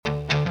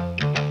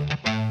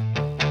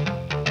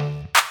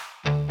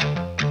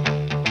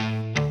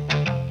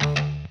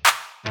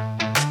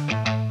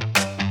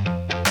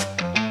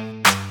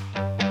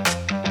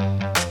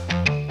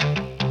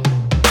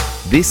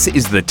This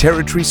is the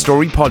Territory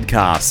Story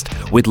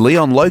Podcast with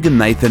Leon Logan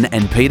Nathan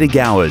and Peter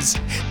Gowers.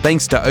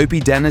 Thanks to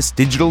Opie Dennis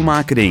Digital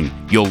Marketing,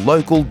 your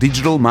local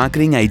digital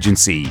marketing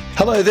agency.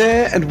 Hello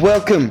there and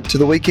welcome to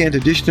the weekend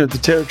edition of the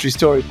Territory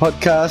Story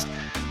Podcast,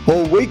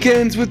 All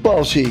Weekends with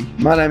Walshy.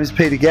 My name is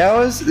Peter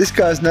Gowers. This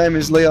guy's name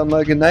is Leon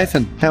Logan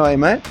Nathan. How are you,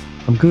 mate?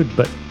 I'm good,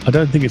 but I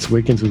don't think it's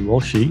Weekends with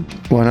Walshy.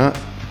 Why not?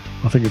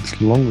 I think it's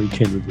Long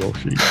Weekend with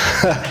Walshy.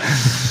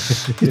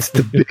 It's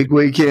the big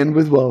weekend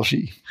with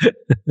Walshy.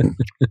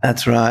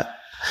 That's right.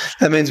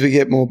 That means we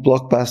get more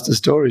blockbuster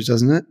stories,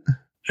 doesn't it?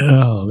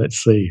 Oh, let's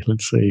see. Well,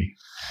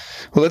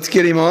 let's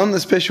get him on.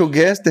 The special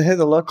guest,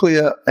 Heather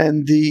Locklear,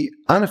 and the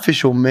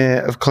unofficial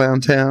mayor of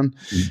Clowntown,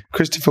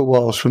 Christopher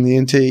Walsh from the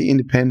NT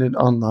Independent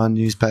online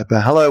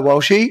newspaper. Hello,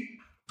 Walshy.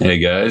 Hey,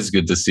 guys.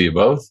 Good to see you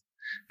both.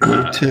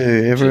 You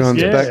too.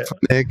 Everyone's back from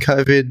their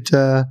COVID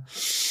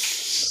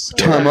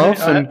time off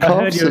and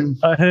coughs.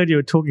 I heard you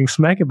were talking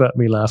smack about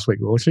me last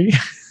week, Walshy.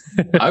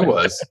 I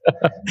was.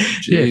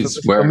 Jeez,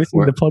 I'm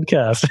missing the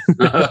podcast.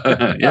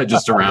 Yeah,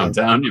 just around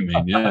town, you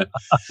mean? Yeah.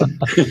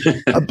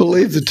 I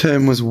believe the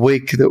term was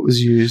weak that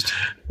was used.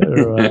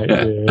 Right,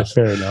 yeah,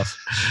 fair enough.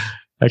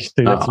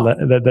 Actually,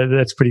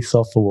 that's pretty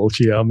soft for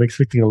Walshy. I'm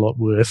expecting a lot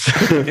worse.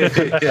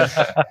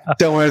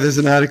 Don't worry, there's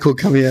an article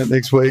coming out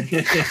next week.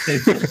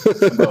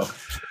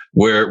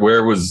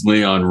 Where was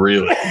Leon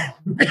really?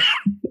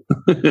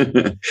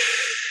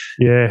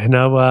 Yeah,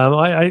 no,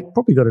 I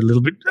probably got a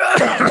little bit,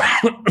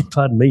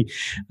 pardon me,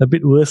 a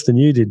bit worse than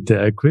you did,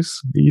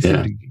 Chris. You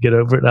seemed to get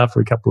over it after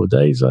a couple of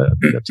days. I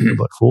think that took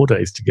about 4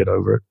 days to get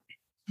over it.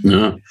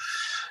 Yeah,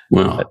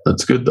 well,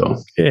 that's good though.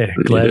 Yeah,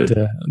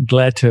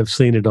 glad to have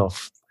seen it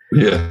off.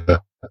 Yeah,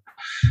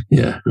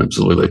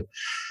 absolutely.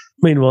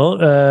 Meanwhile,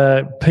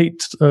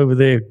 Pete's over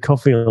there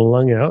coughing a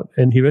lung out,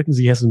 and he reckons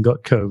he hasn't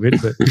got COVID,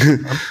 but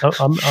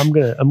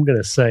I'm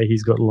gonna say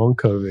he's got long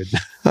COVID.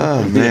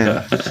 Oh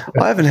man,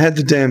 I haven't had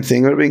the damn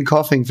thing. I've been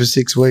coughing for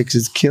 6 weeks.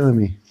 It's killing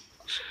me.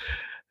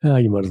 Oh,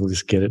 you might as well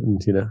just get it and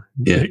be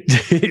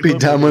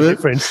done with it.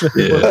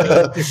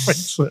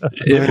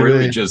 It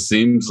really just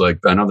seems like,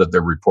 I know that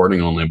they're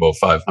reporting only about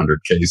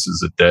 500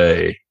 cases a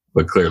day.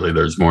 But clearly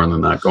there's more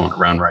than that going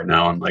around right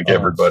now. And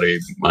everybody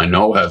I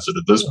know has it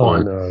at this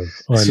point. I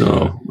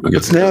know.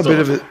 It's now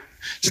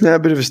a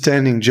bit of a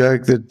standing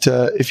joke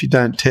that if you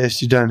don't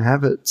test, you don't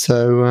have it.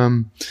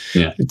 So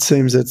it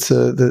seems that's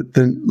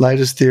the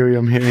latest theory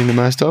I'm hearing the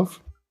most of.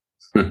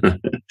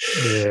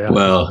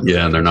 Well,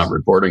 and they're not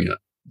reporting it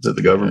to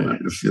the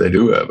government if they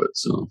do have it.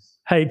 So,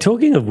 hey,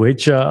 talking of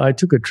which, I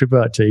took a trip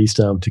out to East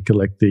Arm to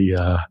collect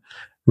the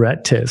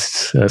rat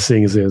tests,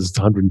 seeing as there's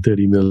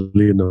 130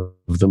 million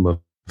of them.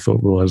 I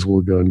thought we might as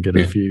well go and get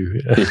a few.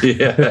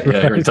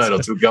 You're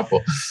entitled to a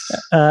couple.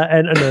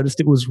 And I noticed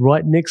it was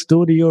right next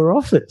door to your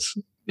office.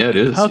 Yeah, it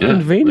is. How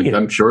convenient.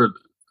 Like,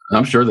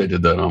 I'm sure they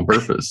did that on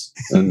purpose.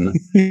 And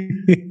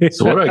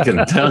so what I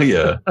can tell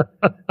you,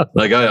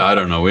 I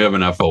don't know, we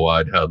haven't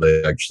FOI'd how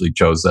they actually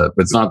chose that,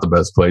 but it's not the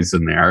best place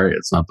in the area.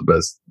 It's not the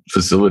best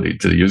facility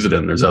to use it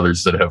in. There's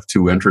others that have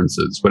 2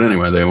 entrances. But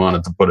anyway, they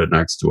wanted to put it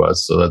next to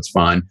us, so that's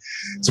fine.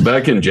 So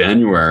back in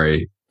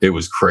January, it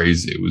was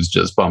crazy. It was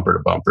just bumper to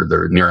bumper.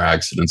 There were near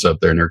accidents up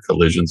there, near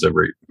collisions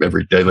every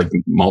day, like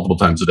multiple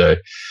times a day.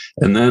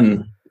 And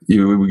then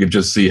we could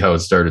just see how it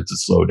started to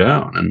slow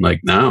down. And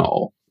like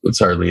now, it's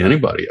hardly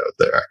anybody out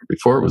there.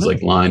 Before it was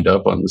like lined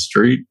up on the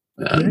street.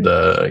 And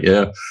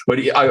But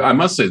I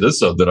must say this,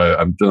 though, that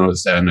I've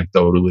noticed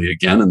anecdotally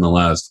again in the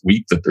last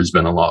week that there's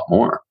been a lot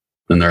more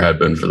than there had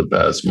been for the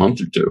past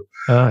month or two.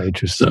 Ah,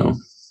 interesting. So,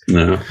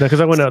 yeah. Because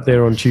I went out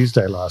there on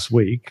Tuesday last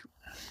week.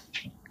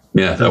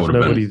 Yeah, that would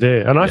have nobody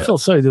there, and I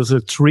felt sorry. There was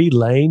 3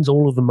 lanes,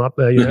 all of them up,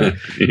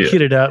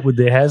 kitted out with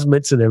their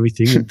hazmats and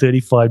everything, in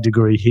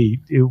 35-degree heat.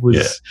 It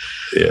was,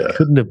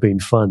 couldn't have been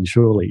fun,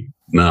 surely.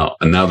 No,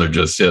 and now they're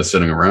just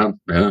sitting around.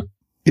 Yeah,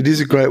 it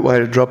is a great way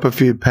to drop a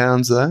few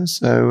pounds, though.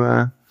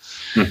 So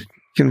you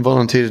can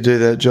volunteer to do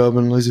that job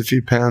and lose a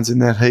few pounds in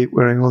that heat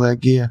wearing all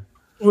that gear.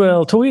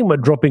 Well, talking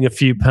about dropping a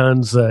few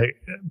pounds,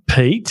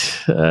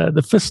 Pete,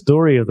 the first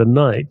story of the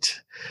night,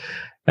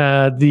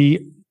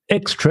 the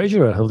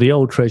ex-treasurer of the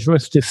old treasurer,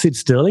 Sid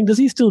Sterling, does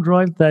he still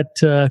drive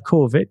that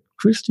Corvette,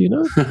 Chris? Do you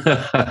know?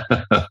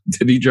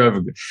 Did he drive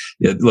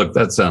look,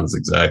 that sounds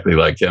exactly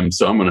like him,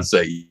 so I'm going to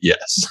say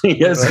yes.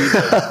 Yes, he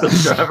does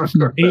still drive a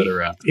Corvette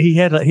around. He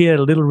had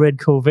a little red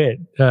Corvette,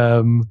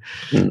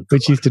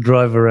 which he used to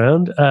drive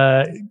around.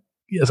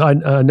 Yes, I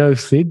know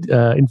Sid.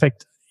 In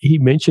fact, he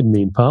mentioned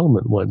me in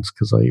Parliament once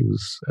because I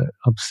was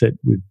upset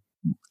with...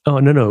 Oh,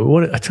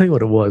 no. I tell you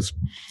what it was.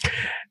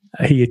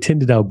 He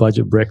attended our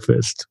budget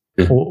breakfast.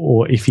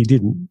 Or if he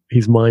didn't,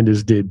 his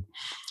minders did,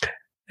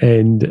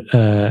 and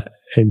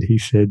he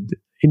said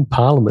in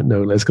Parliament,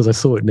 no less, because I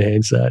saw it in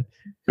Hansard.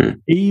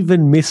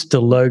 Even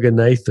Mr. Logan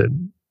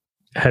Nathan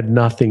had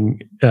nothing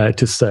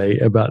to say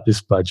about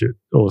this budget,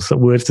 or some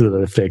words to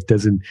that effect,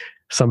 as in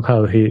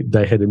somehow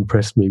they had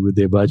impressed me with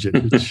their budget,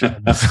 which I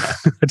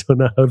don't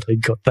know how they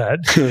got that.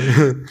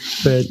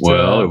 But,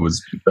 well, it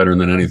was better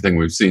than anything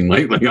we've seen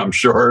lately, I'm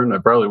sure, and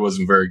it probably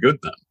wasn't very good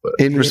then. But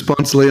in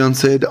response, Leon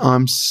said,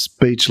 "I'm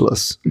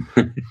speechless."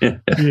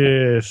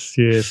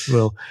 Yes.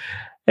 Well,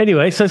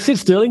 anyway, so Sid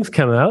Sterling's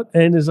come out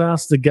and has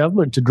asked the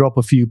government to drop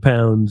a few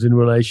pounds in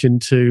relation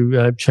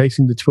to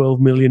chasing the $12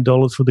 million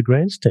for the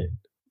grandstand.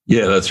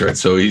 Yeah, that's right.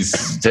 So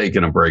he's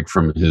taken a break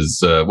from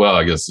his,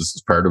 I guess this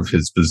is part of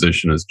his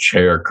position as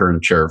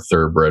current chair of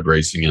Thoroughbred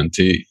Racing NT,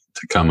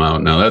 to come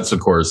out. Now, that's,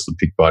 of course, the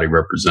peak body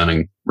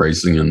representing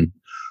racing and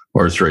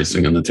horse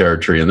racing in the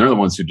territory, and they're the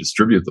ones who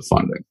distribute the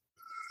funding.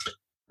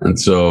 And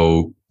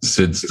so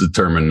Sid's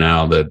determined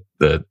now that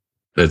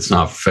it's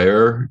not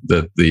fair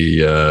that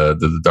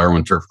the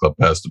Darwin Turf Club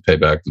has to pay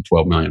back the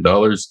 $12 million.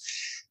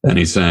 And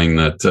he's saying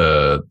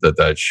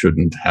that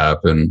shouldn't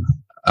happen.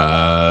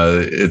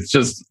 It's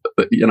just,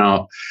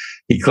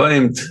 he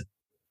claimed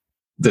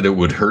that it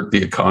would hurt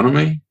the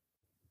economy.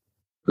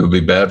 It would be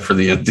bad for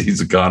the NT's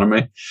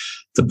economy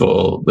to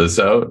pull this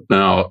out.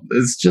 Now,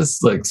 it's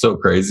just like so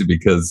crazy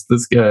because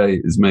this guy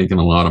is making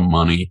a lot of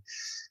money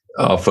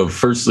off of,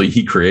 firstly,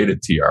 he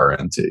created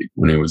TRNT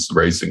when he was the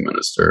racing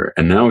minister,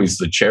 and now he's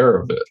the chair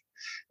of it.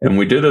 And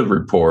we did a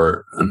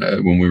report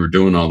when we were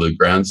doing all the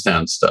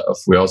grandstand stuff.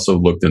 We also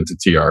looked into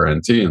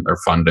TRNT and their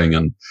funding,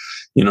 and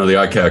the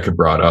ICAC had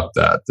brought up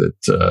that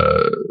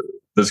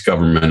this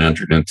government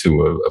entered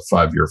into a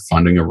 5-year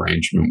funding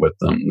arrangement with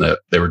them that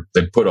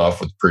they put off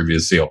with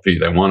previous CLP.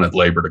 They wanted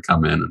Labor to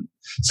come in and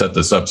set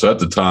this up. So at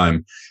the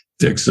time,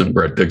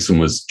 Brett Dixon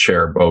was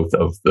chair both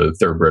of the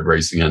Thoroughbred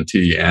Racing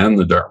NT and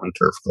the Darwin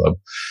Turf Club,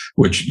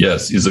 which,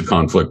 yes, is a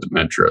conflict of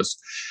interest.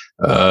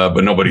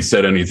 But nobody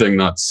said anything,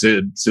 not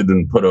Sid. Sid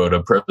didn't put out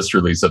a press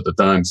release at the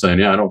time saying,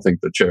 yeah, I don't think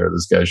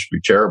this guy should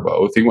be chair of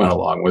both. He went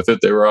along with it.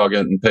 They were all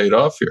getting paid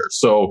off here.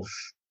 So,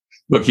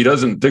 look,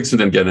 Dixon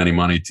didn't get any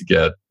money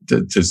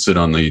to sit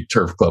on the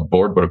Turf Club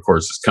board, but of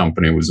course his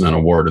company was then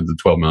awarded the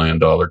 $12 million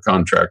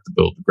contract to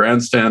build the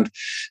grandstand.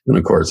 And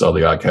of course, all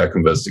the ICAC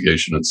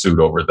investigation ensued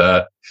over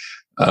that.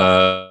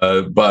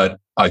 But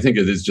I think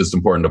it is just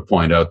important to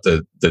point out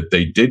that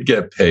they did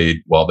get paid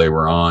while they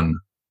were on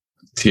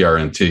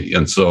TRNT.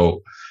 And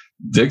so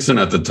Dixon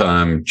at the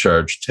time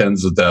charged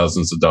tens of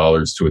thousands of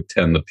dollars to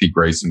attend the peak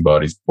racing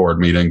body's board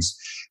meetings,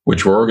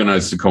 which were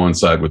organized to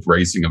coincide with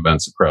racing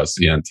events across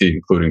the NT,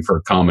 including for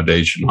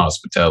accommodation,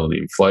 hospitality,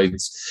 and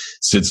flights.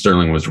 Sid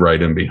Sterling was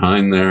right in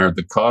behind there.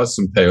 The costs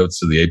and payouts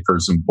to the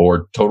 8-person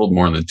board totaled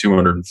more than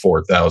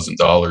 $204,000 in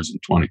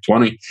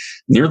 2020,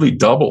 nearly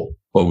double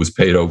what was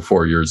paid out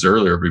 4 years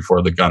earlier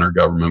before the Gunner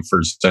government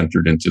first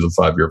entered into the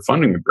 5-year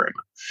funding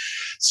agreement.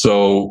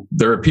 So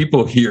there are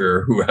people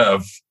here who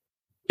have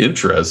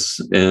interests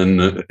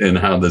in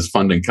how this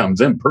funding comes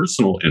in,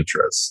 personal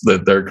interests,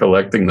 that they're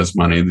collecting this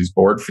money, these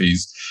board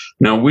fees.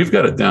 Now, we've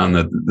got it down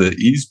that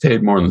he's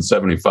paid more than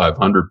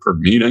 $7,500 per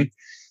meeting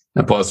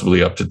and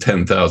possibly up to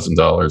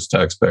 $10,000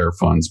 taxpayer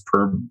funds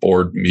per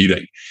board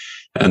meeting.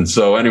 And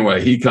so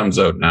anyway, he comes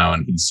out now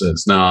and he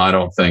says, no, I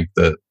don't think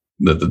that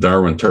the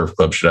Darwin Turf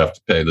Club should have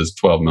to pay this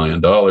 $12 million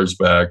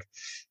back.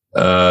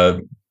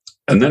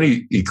 And then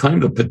he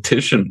claimed a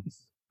petition.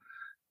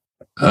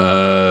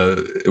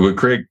 It would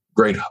create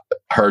great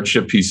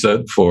hardship, he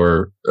said,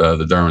 for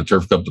the Darwin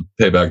Turf Club to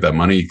pay back that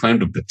money. He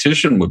claimed a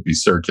petition would be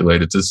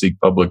circulated to seek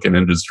public and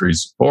industry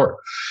support.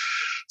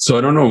 So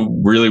I don't know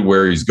really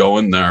where he's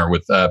going there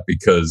with that,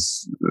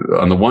 because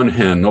on the one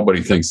hand,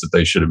 nobody thinks that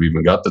they should have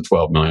even got the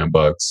 $12 million,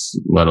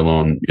 let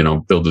alone,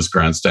 build this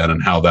grandstand,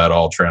 and how that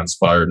all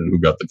transpired and who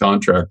got the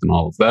contract and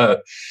all of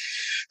that.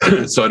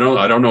 So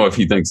I don't know if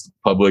he thinks the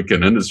public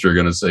and industry are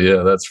going to say,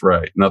 yeah, that's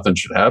right, nothing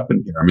should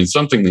happen here. I mean,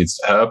 something needs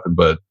to happen,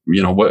 but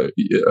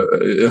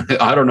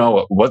I don't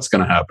know what's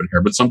going to happen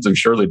here, but something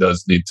surely there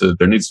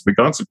needs to be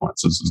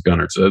consequences, as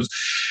Gunner says.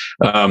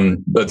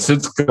 But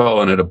Sid's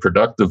calling it a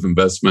productive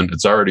investment.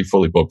 It's already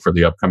fully booked for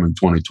the upcoming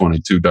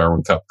 2022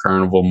 Darwin Cup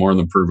Carnival, more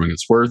than proving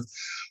its worth.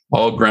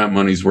 All grant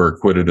monies were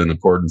acquitted in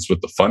accordance with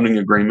the funding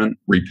agreement.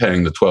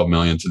 Repaying the $12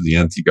 million to the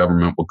NT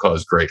government will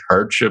cause great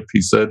hardship, he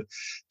said,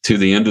 to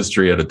the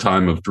industry at a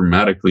time of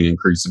dramatically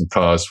increasing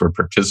costs where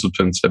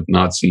participants have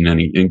not seen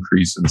any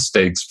increase in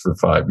stakes for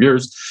 5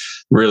 years.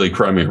 Really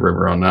cry me a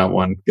river on that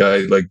one,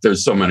 guy. Like,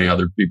 there's so many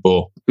other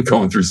people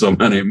going through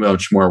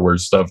much more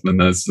worse stuff than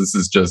this. This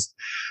is just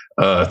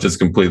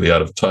completely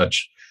out of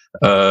touch.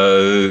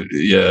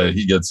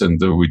 He gets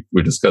into,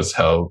 we discuss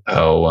how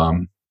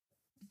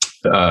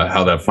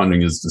that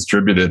funding is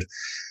distributed.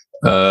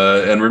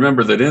 And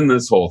remember that in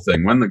this whole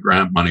thing, when the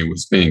grant money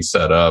was being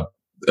set up,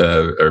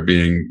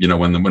 when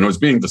it was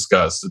being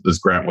discussed that this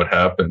grant would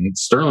happen,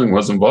 Sterling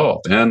was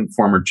involved, and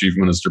former Chief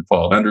Minister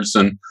Paul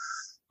Henderson,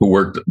 who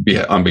worked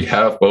on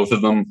behalf, both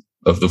of them,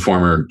 of the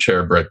former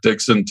chair Brett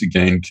Dixon to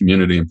gain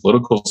community and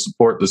political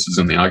support. This is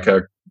in the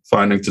ICAC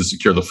finding to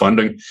secure the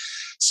funding.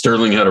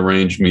 Sterling had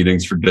arranged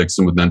meetings for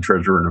Dixon with then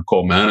Treasurer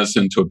Nicole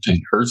Madison to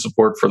obtain her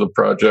support for the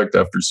project.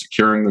 After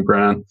securing the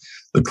grant,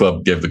 the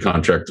club gave the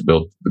contract to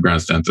build the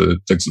grandstand to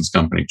Dixon's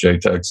company,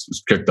 JTEX,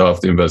 which kicked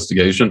off the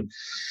investigation.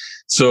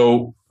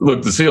 So,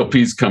 look, the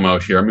CLP's come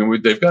out here. I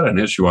mean, they've got an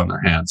issue on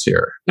their hands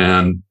here.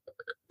 And,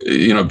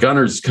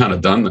 Gunner's kind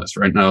of done this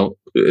right now.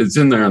 It's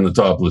in there on the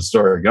top of the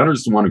story.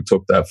 Gunner's the one who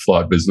took that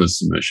flawed business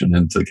submission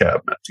into the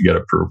cabinet to get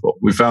approval.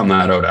 We found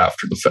that out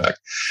after the fact.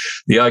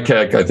 The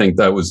ICAC, I think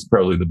that was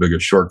probably the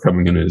biggest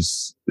shortcoming in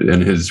his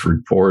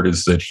report,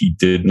 is that he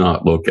did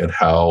not look at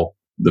how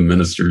the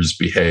ministers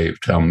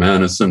behaved, how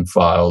Manison,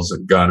 Files,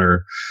 and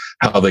Gunner,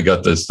 how they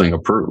got this thing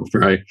approved,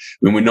 right?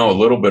 I mean, we know a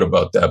little bit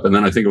about that, but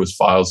then I think it was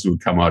Files who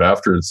would come out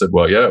after and said,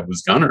 well, yeah, it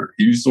was Gunner.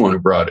 He was the one who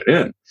brought it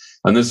in.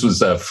 And this was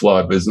that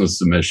flawed business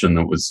submission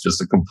that was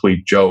just a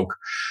complete joke.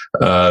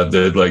 That,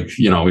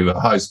 even a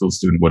high school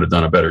student would have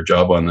done a better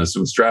job on this. It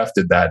was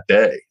drafted that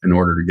day in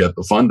order to get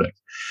the funding.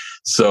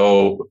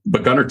 So,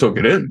 but Gunner took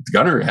it in.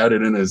 Gunner had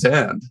it in his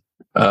hand,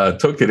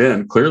 took it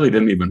in, clearly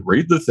didn't even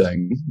read the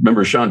thing.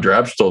 Remember, Sean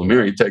Drapsch told him,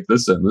 here, you take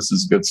this in. This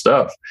is good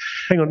stuff.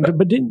 Hang on,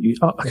 but didn't you?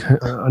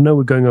 I know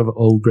we're going over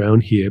old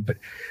ground here, but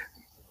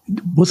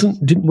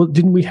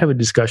didn't we have a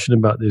discussion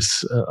about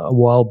this a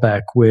while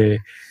back where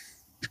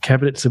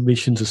cabinet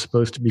submissions are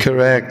supposed to be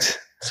correct?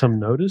 Some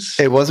notice.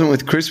 It wasn't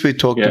with Chris. We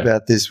talked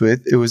about this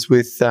with. It was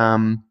with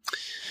Kenny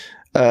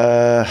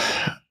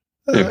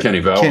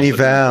Vowles. Kenny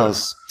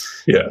Vowles.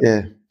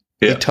 Yeah.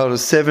 He told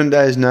us 7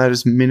 days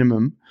notice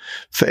minimum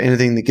for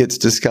anything that gets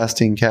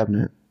discussed in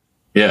cabinet.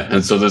 Yeah,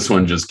 and so this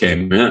one just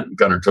came in.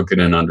 Gunner took it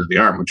in under the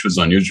arm, which was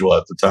unusual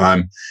at the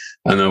time.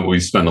 I know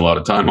we spent a lot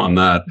of time on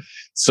that.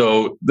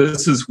 So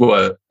this is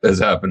what has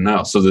happened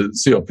now. So the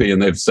CLP,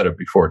 and they've said it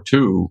before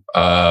too,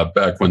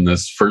 back when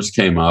this first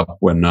came up,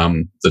 when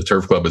the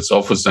Turf Club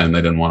itself was saying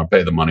they didn't want to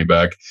pay the money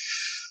back,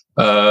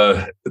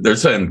 they're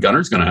saying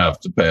Gunner's going to have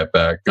to pay it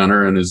back.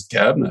 Gunner and his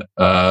cabinet.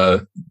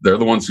 They're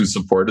the ones who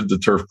supported the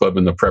Turf Club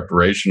in the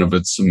preparation of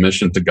its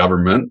submission to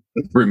government.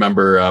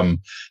 Remember,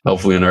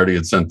 Alf Leonardi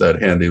had sent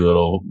that handy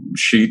little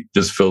sheet.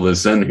 Just fill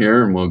this in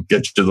here and we'll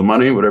get you the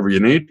money, whatever you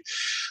need.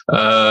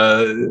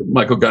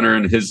 Michael Gunner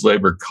and his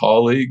Labour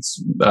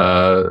colleagues,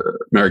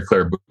 Mary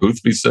Claire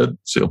Boothby said,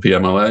 CLP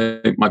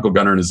MLA, Michael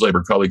Gunner and his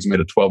Labour colleagues made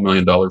a $12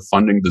 million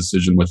funding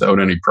decision without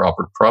any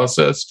proper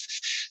process.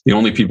 The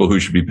only people who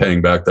should be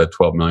paying back that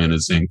 $12 million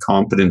is the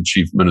incompetent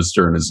chief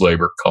minister and his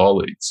Labour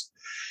colleagues.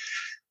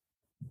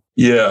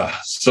 Yeah,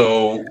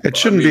 so it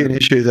shouldn't be an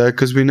issue though,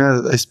 because we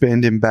know that they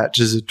spend in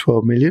batches of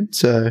 12 million,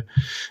 so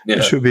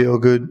it should be all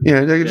good. They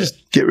can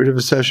just get rid of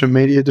a social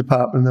media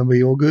department and they'll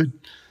be all good.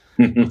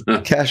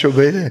 Cash will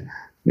be there.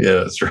 Yeah,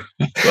 that's right.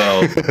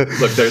 Well,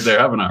 look, they're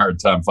having a hard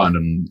time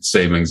finding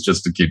savings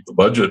just to keep the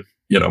budget,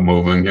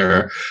 moving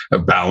here,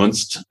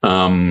 balanced.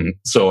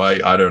 So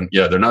I don't.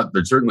 Yeah,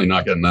 they're certainly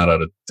not getting that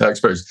out of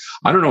taxpayers.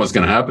 I don't know what's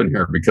going to happen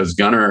here, because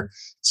Gunner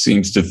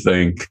seems to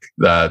think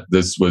that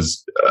this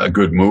was a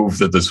good move,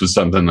 that this was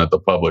something that the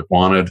public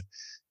wanted.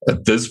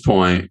 At this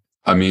point,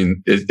 I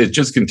mean, it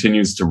just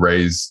continues to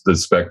raise the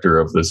specter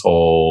of this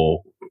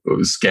whole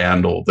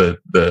scandal that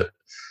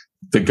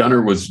the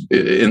Gunner was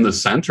in the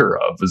center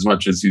of, as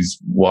much as he's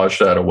washed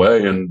that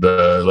away and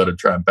let it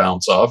try and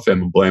bounce off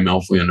him and blame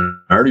Alf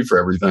Leonardi for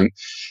everything.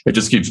 It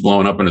just keeps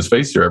blowing up in his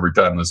face here every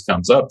time this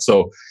comes up.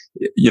 So,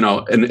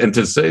 and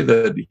to say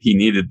that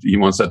he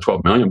wants that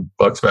 $12 million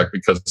back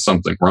because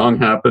something wrong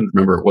happened.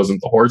 Remember, it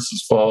wasn't the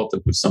horse's fault.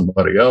 It was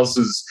somebody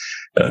else's.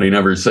 And he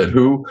never said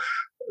who.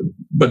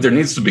 But there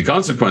needs to be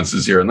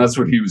consequences here, and that's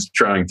what he was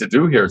trying to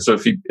do here. So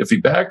if he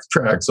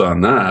backtracks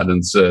on that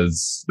and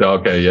says,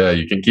 okay, yeah,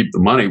 you can keep the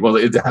money, well,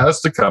 it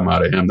has to come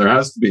out of him. There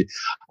has to be,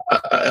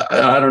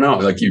 I don't know,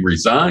 like he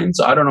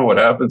resigns. I don't know what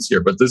happens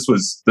here, but this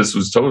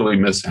was totally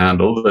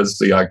mishandled, as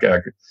the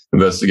ICAC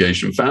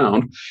investigation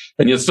found,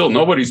 and yet still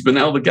nobody's been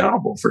held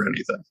accountable for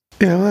anything.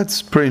 Yeah, well,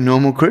 that's pretty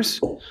normal,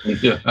 Chris.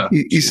 Yeah,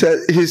 you say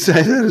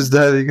that as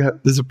though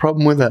there's a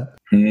problem with that.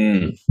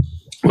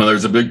 Well,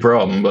 there's a big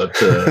problem, but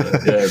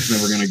it's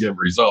never going to get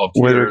resolved.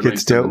 Whether it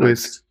gets dealt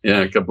with.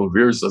 A couple of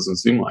years doesn't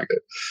seem like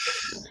it.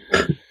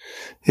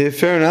 Yeah,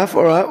 fair enough.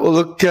 All right. Well,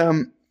 look,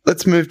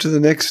 let's move to the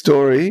next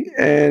story.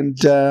 And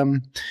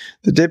the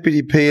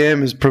Deputy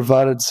PM has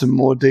provided some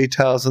more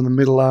details on the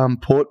Middle Arm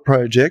Port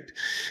project,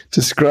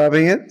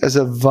 describing it as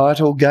a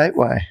vital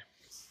gateway.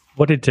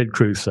 What did Ted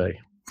Cruz say?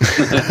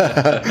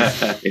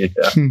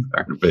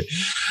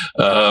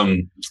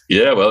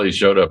 Well, he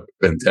showed up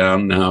in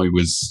town. Now he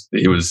was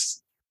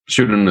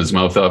shooting his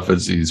mouth off,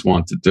 as he's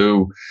wont to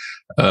do,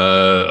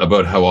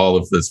 about how all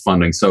of this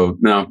funding. So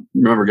now,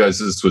 remember,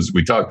 guys,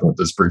 we talked about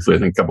this briefly, I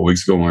think, a couple of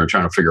weeks ago when we were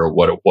trying to figure out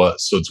what it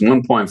was. So it's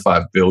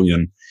 $1.5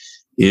 billion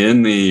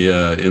in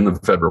the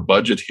federal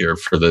budget here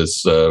for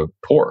this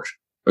port,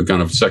 a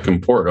kind of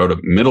second port out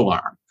of Middle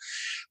Arm.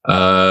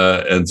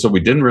 And so we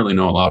didn't really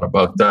know a lot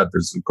about that.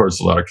 There's, of course,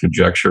 a lot of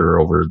conjecture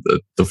over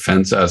the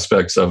defense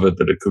aspects of it,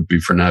 that it could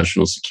be for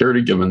national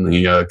security, given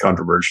the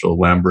controversial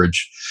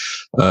Lambridge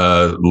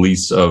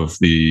lease of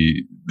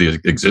the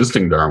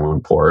existing Darwin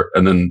port.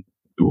 And then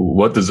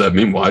what does that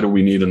mean? Why do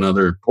we need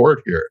another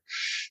port here?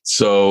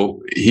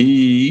 So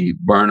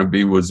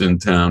Barnaby was in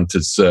town to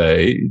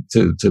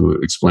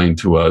explain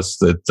to us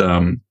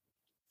that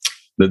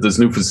that this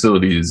new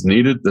facility is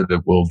needed, that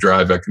it will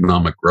drive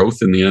economic growth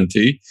in the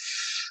NT,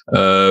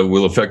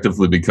 will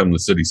effectively become the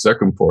city's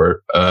second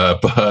port.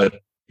 But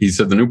he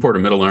said the new port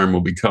of Middle Arm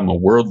will become a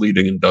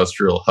world-leading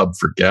industrial hub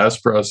for gas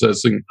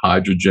processing,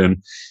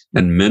 hydrogen,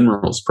 and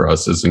minerals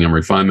processing and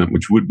refinement,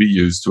 which would be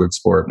used to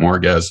export more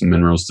gas and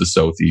minerals to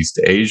Southeast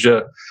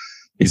Asia.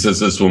 He says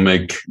this will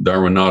make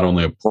Darwin not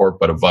only a port,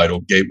 but a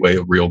vital gateway,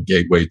 a real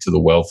gateway to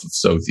the wealth of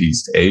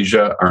Southeast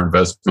Asia. Our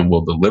investment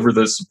will deliver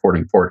this,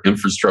 supporting port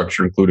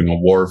infrastructure, including a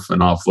wharf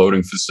and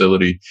offloading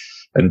facility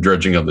and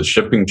dredging of the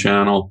shipping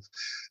channel.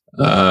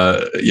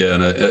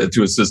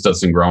 To assist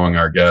us in growing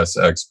our gas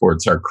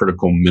exports, our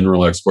critical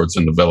mineral exports,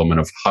 and development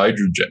of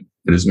hydrogen.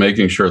 It is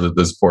making sure that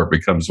this port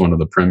becomes one of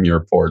the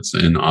premier ports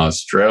in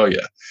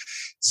Australia.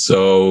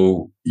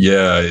 So,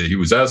 he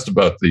was asked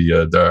about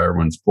the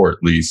Darwin's port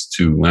lease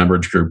to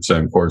Lambridge Group,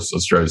 saying, of course,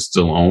 Australia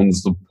still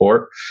owns the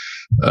port.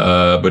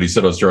 But he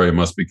said Australia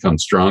must become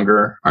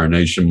stronger. Our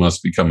nation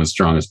must become as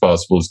strong as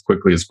possible, as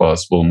quickly as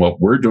possible. And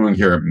what we're doing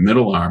here at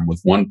Middle Arm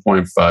with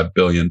 $1.5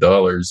 billion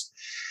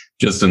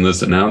just in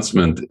this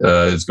announcement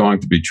is going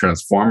to be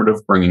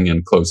transformative, bringing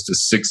in close to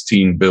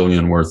 $16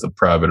 billion worth of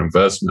private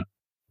investment.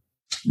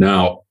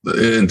 Now,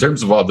 in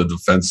terms of all the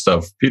defense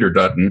stuff, Peter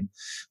Dutton,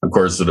 of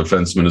course, the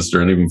defense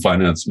minister, and even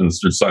finance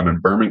minister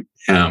Simon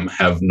Birmingham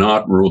have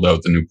not ruled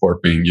out the new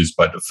port being used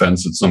by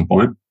defense at some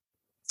point.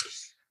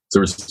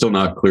 So we're still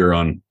not clear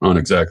on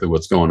exactly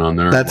what's going on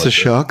there. That's a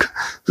shock.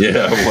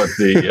 Yeah, what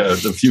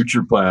the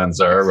future plans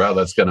are, how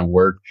that's going to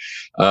work.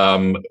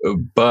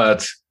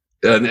 But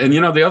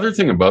the other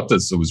thing about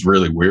this that was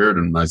really weird,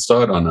 and I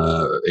saw it on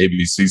a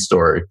ABC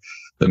story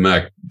that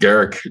Matt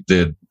Garrick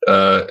did,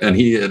 and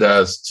he had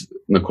asked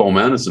Nicole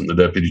Manison, the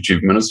deputy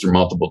chief minister,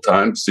 multiple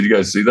times. Did you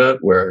guys see that?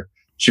 Where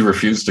she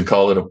refused to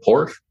call it a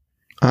port?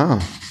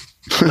 Oh.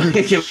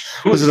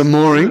 Was it a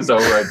mooring? It was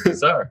outright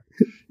bizarre.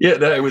 Yeah,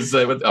 it was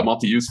a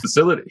multi-use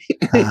facility.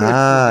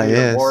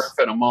 Yes. A wharf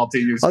and a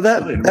multi-use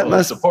facility. That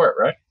must support,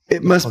 right?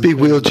 It must be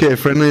wheelchair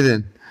friendly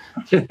then.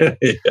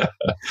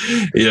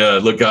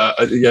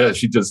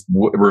 She just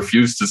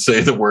refused to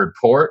say the word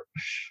port,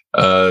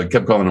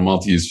 kept calling it a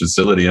multi-use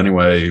facility.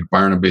 Anyway,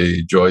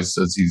 Barnaby Joyce,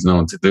 as he's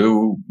known to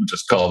do,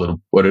 just called it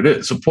what it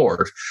is, a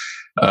port,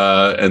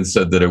 and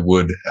said that it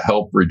would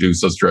help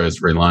reduce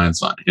Australia's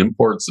reliance on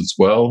imports as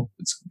well.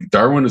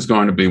 Darwin is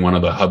going to be one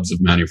of the hubs of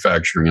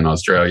manufacturing in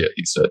Australia,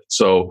 he said.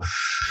 So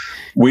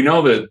we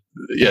know that,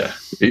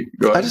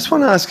 I just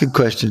want to ask a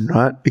question,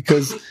 right?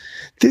 Because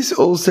this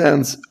all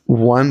sounds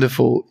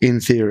wonderful in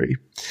theory.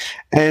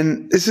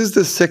 And this is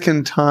the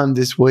second time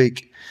this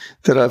week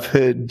that I've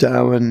heard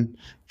Darwin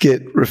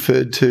get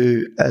referred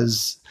to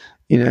as,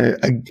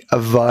 a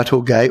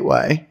vital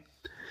gateway.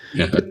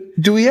 Yeah. But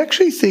do we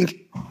actually think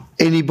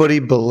anybody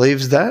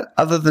believes that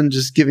other than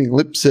just giving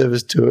lip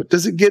service to it?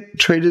 Does it get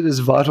treated as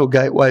vital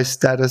gateway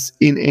status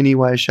in any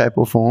way, shape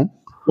or form?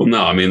 Well,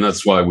 no, I mean,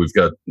 that's why we've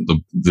got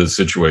the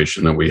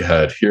situation that we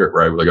had here,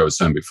 right? Like I was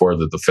saying before,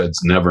 that the Fed's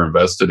never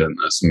invested in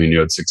this. I mean, you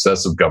had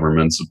successive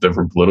governments of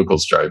different political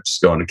stripes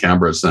going to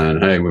Canberra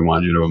saying, hey, we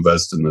want you to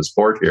invest in this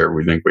port here.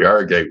 We think we are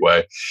a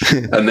gateway.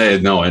 And they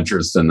had no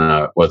interest in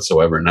that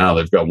whatsoever. Now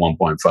they've got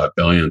 $1.5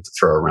 billion to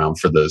throw around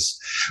for this.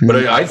 But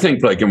I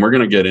think, and we're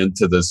going to get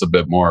into this a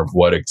bit more of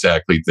what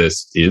exactly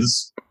this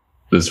is,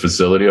 this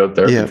facility out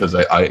there, because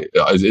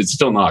it's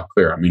still not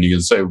clear. I mean, you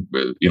can say,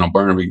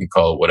 Barnaby can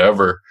call it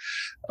whatever.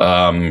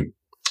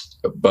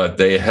 But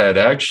they had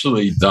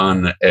actually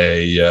done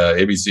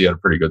ABC had a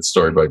pretty good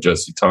story by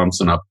Jesse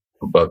Thompson up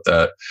about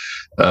that.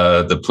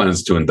 The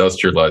plans to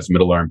industrialize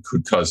Middle Arm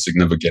could cause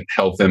significant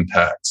health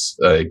impacts.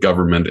 A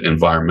government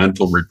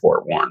environmental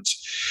report warns.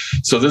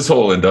 So this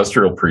whole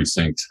industrial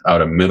precinct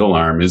out of Middle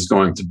Arm is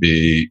going to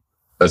be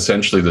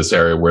essentially this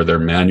area where they're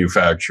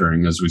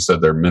manufacturing, as we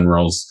said, their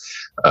minerals,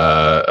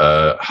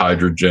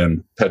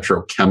 hydrogen,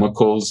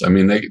 petrochemicals. I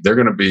mean, they're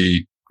going to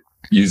be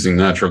using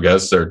natural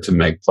gas there to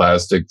make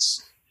plastics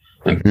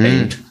and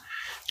paint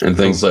and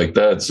things like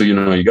that. So,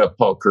 you got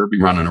Paul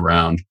Kirby running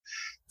around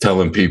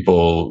telling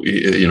people,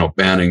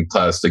 banning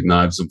plastic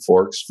knives and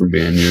forks from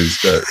being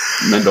used at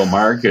Mendel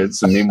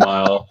markets. And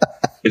meanwhile,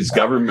 his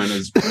government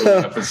is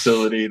building a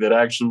facility that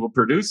actually will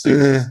produce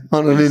these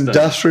on an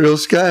industrial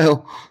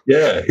scale.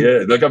 Yeah.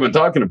 Like I've been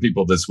talking to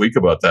people this week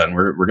about that, and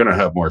we're going to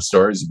have more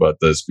stories about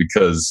this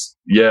because,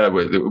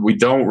 we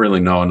don't really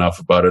know enough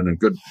about it. And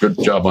good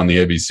job on the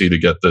ABC to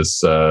get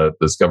this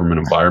government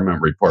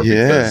environment report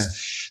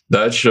because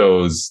that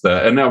shows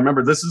that. And now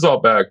remember, this is all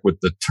back with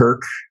the TERC,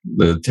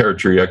 the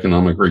Territory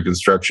Economic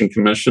Reconstruction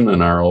Commission,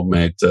 and our old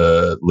mate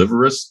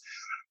Liveris,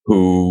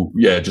 who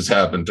just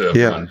happened to have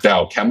run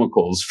Dow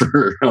Chemicals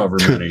for however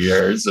many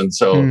years. And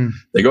so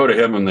they go to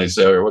him and they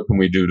say, what can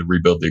we do to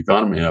rebuild the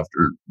economy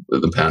after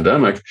the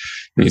pandemic?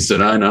 And he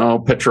said, I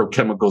know,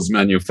 petrochemicals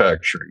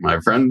manufacturing,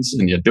 my friends,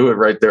 and you do it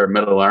right there at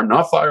Middle Arm,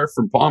 not far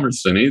from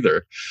Palmerston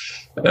either.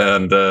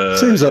 And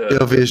seems like the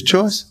obvious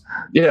choice.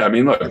 Yeah, I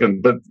mean, look,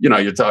 but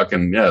you're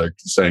talking, they're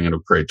saying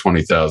it'll create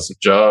 20,000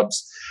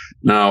 jobs.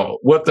 Now,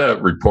 what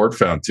that report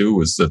found too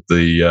was that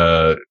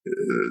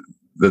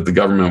that the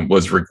government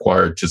was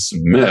required to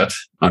submit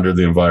under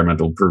the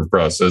environmental approval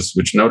process,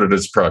 which noted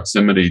its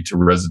proximity to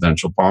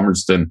residential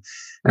Palmerston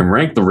and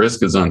ranked the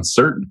risk as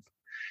uncertain.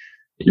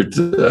 And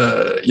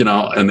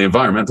the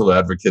environmental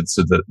advocates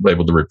said that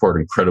labeled the report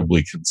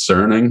incredibly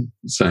concerning,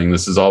 saying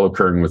this is all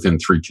occurring within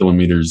 3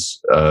 kilometers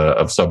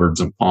of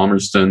suburbs of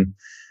Palmerston.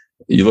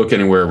 You look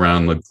anywhere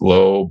around the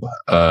globe,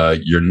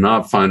 you're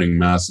not finding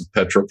massive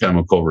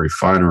petrochemical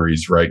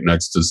refineries right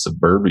next to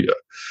suburbia.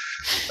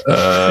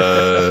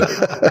 That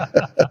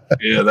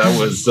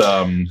was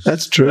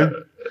that's true.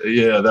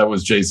 That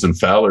was Jason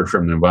Fowler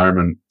from the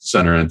Environment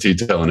Center and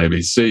T-Tel and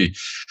ABC.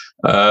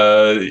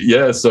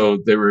 So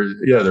there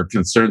are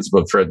concerns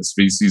about threatened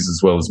species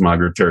as well as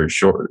migratory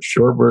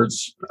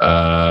shorebirds,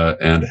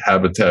 and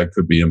habitat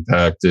could be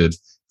impacted.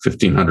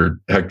 1,500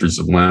 hectares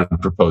of land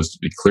proposed to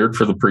be cleared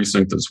for the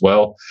precinct as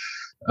well.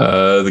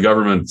 The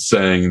government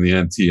saying, the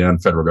NT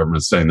and federal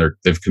government saying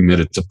they've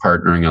committed to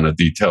partnering on a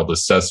detailed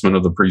assessment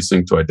of the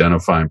precinct to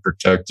identify and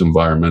protect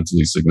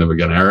environmentally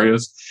significant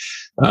areas.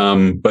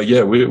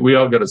 We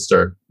all got to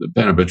start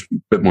paying a bit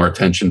more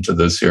attention to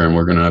this here, and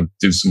we're going to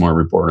do some more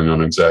reporting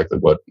on exactly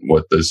what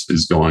this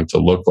is going to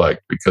look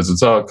like, because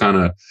it's all kind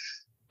of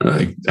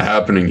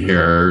happening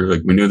here.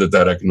 Like, we knew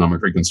that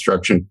Economic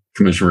Reconstruction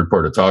Commission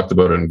report had talked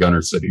about it, and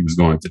Gunner said he was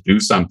going to do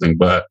something,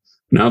 but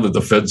now that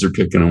the feds are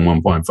kicking in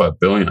 $1.5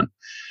 billion,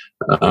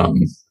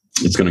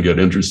 it's going to get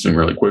interesting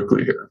really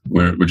quickly here.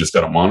 We just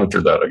got to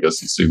monitor that, I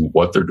guess, and see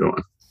what they're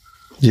doing.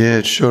 Yeah,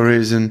 it sure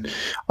is. And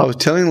I was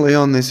telling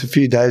Leon this a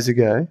few days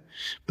ago,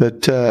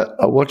 but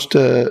I watched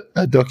a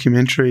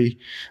documentary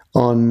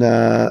on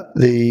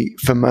the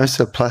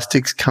Formosa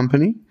Plastics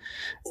Company.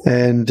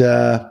 And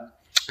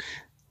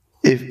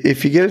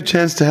if you get a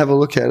chance to have a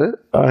look at it,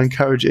 I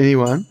encourage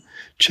anyone,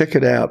 check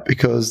it out,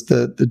 because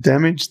the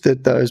damage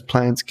that those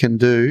plants can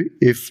do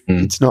if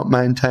it's not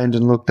maintained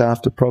and looked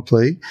after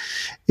properly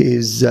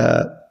is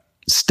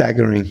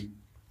staggering.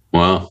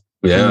 Wow.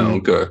 Yeah,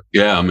 okay.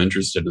 Yeah, I'm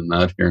interested in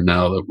that here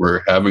now that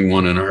we're having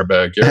one in our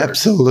backyard.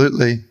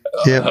 Absolutely.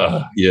 We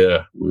all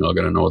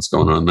got to know what's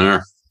going on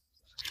there.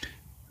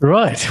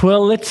 Right.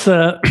 Well, let's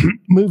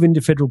move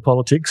into federal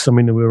politics. I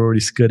mean, we're already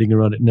skirting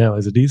around it now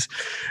as it is.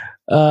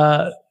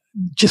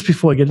 Just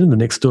before I get into the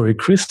next story,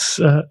 Chris,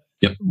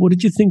 what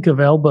did you think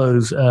of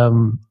Albo's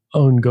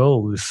own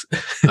goal?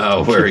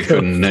 Where he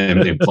couldn't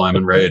name the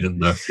employment rate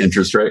and the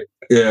interest rate.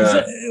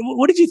 Yeah.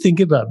 What did you think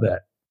about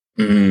that?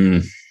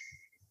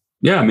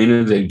 Yeah, I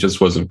mean, he just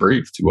wasn't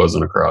briefed. He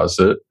wasn't across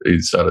it.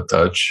 He's out of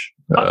touch.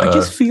 I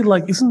just feel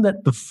like, isn't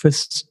that the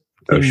first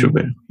thing? It should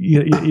be.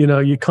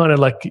 You kind of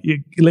like,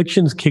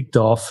 elections kicked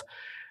off.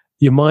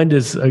 Your mind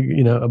is,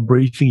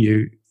 briefing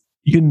you.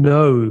 You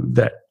know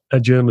that a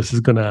journalist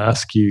is going to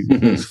ask you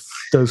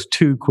those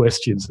two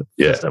questions.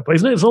 Yeah.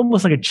 Isn't it? It's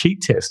almost like a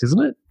cheat test,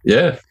 isn't it?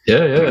 Yeah.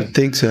 I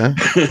think so.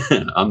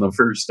 On the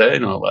first day,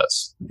 no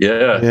less.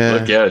 Yeah.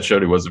 Look, it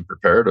showed he wasn't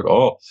prepared at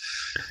all.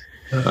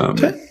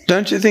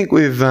 Don't you think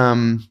we've,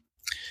 I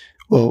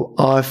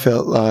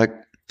felt like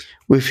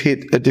we've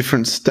hit a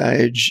different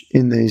stage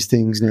in these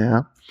things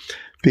now,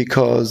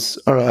 because,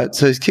 all right,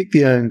 so he's kicked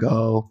the own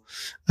goal.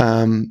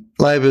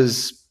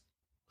 Labor's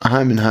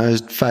home and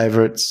hosed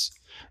favourites,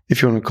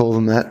 if you want to call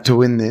them that, to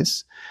win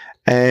this.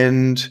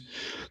 And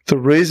the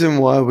reason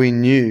why we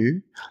knew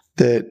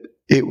that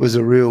it was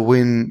a real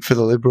win for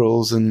the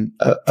Liberals and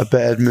a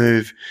bad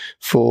move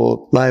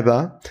for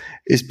Labor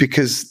is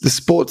because the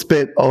sports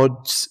bet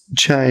odds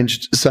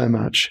changed so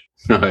much.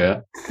 Oh,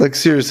 yeah? Like,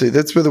 seriously,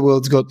 that's where the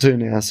world's got to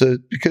now. So,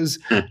 because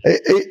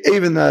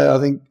even though I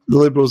think the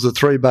Liberals are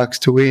 $3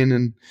 to win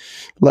and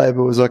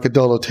Labor was like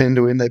 $1.10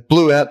 to win, they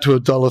blew out to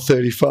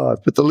 $1.35.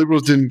 But the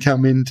Liberals didn't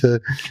come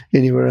into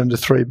anywhere under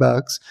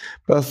 $3.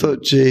 But I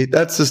thought, gee,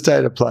 that's the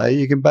state of play.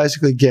 You can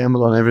basically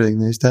gamble on everything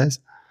these days.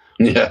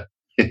 Yeah.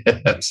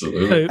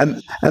 Absolutely.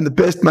 And the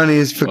best money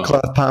is for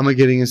Clive Palmer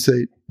getting a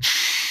seat.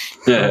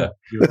 Yeah.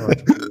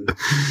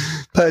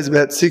 Pays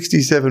about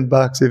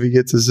 $67 if he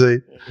gets a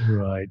seat.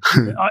 Right.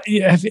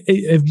 Have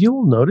you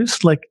all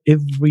noticed, like,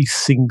 every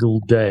single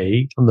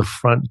day on the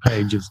front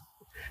page of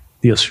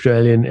the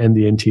Australian and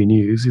the NT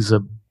News is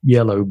a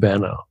yellow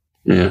banner?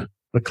 Yeah.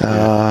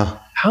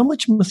 How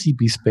much must he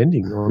be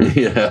spending on?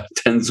 Yeah,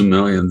 tens of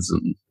millions.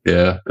 And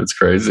it's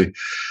crazy.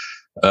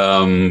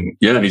 And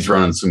he's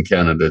running some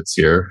candidates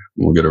here.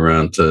 We'll get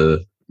around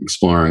to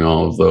exploring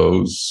all of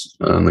those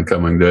in the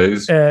coming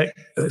days.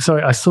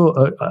 Sorry, I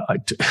saw,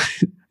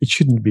 it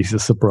shouldn't be a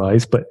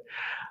surprise, but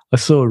I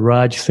saw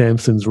Raj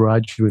Samson's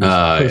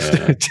post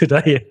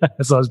today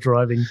as I was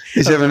driving.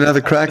 He's having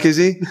another crack, is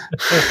he?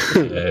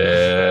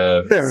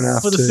 Yeah. Fair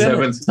enough. For the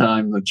seventh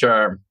time the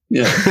charm.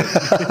 Yeah.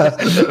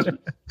 For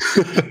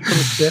the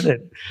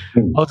Senate. I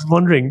was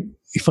wondering,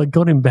 if I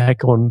got him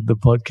back on the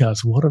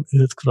podcast, what on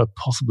earth could I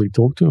possibly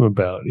talk to him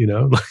about?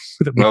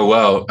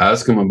 Well,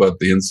 ask him about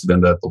the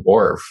incident at the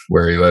wharf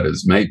where he let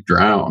his mate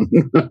drown.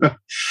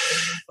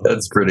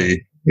 That's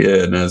pretty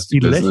nasty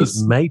business. Let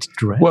his mate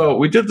drown? Well,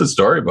 we did the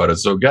story about it.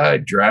 So a guy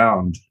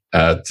drowned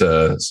at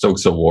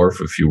Stokes Hill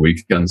Wharf a few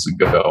weekends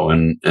ago,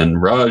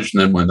 and Raj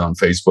then went on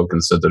Facebook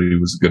and said that he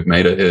was a good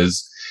mate of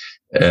his,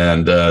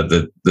 and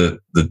there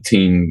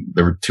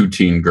were 2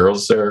 teen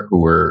girls there who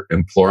were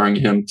imploring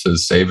him to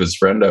save his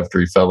friend after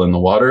he fell in the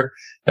water,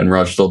 and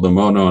Raj told them,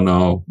 "Oh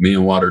no, me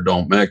and water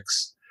don't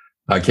mix.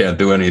 I can't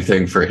do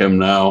anything for him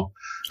now."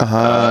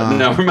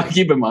 Now,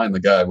 keep in mind, the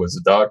guy was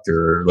a doctor,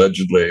 or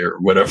allegedly, or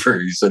whatever.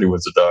 He said he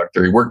was a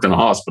doctor. He worked in a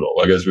hospital.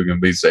 I guess we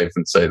can be safe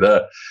and say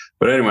that.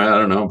 But anyway, I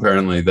don't know.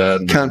 Apparently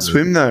that... Can't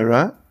swim though,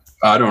 right?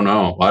 I don't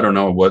know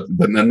what.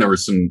 But then there were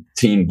some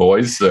teen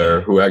boys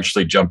there who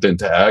actually jumped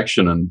into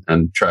action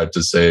and tried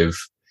to save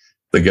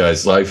the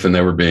guy's life. And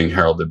they were being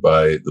heralded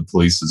by the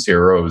police as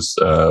heroes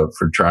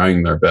for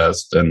trying their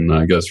best. And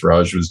I guess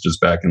Raj was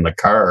just back in the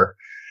car,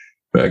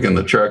 back in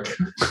the truck.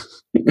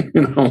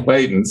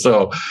 Waiting.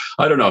 So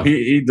I don't know.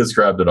 He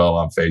described it all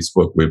on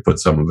Facebook. We put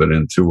some of it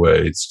into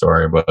a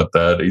story about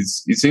that.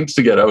 He seems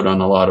to get out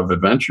on a lot of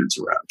adventures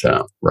around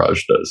town.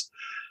 Raj does.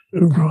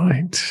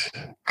 Right.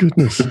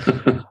 Goodness.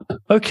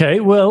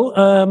 Okay. Well,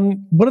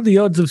 what are the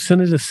odds of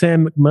Senator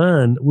Sam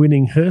McMahon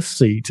winning her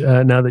seat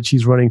now that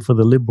she's running for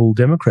the Liberal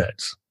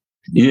Democrats?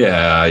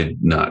 Yeah, I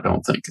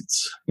don't think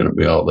it's going to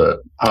be all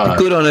that high.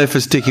 Good on her for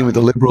sticking with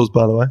the Liberals,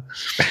 by the way.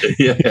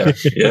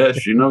 Yeah,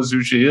 she knows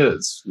who she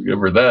is. We'll give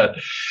her that.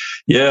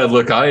 Yeah,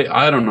 look,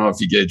 I don't know if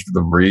you gauge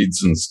the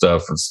reads and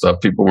stuff.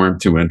 People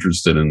weren't too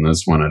interested in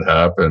this when it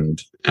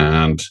happened,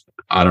 and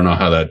I don't know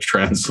how that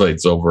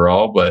translates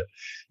overall, but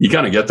you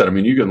kind of get that. I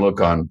mean, you can look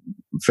on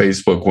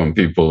Facebook when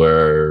people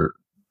are,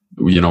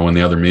 when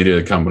the other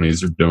media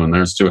companies are doing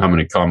theirs too, how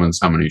many comments,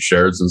 how many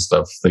shares and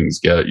stuff things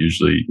get.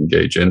 Usually you can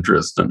gauge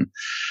interest. And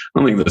I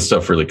don't think this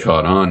stuff really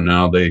caught on.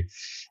 Now, they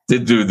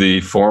did do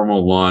the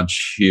formal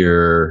launch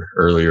here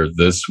earlier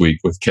this week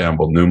with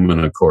Campbell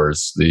Newman, of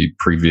course, the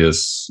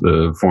previous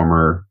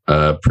former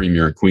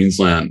Premier of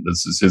Queensland.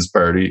 This is his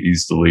party.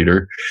 He's the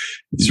leader.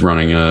 He's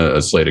running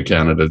a slate of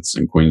candidates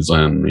in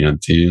Queensland, the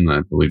NT, and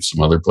I believe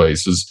some other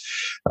places.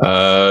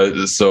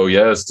 So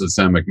yes,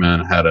 Sam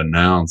McMahon had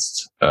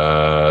announced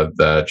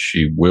that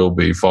she will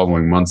be,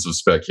 following months of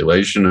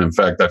speculation. In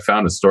fact, I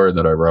found a story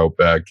that I wrote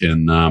back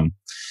in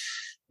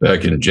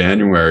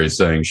January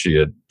saying she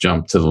had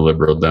jumped to the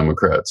Liberal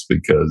Democrats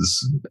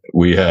because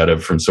we had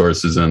it from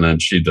sources, and then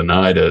she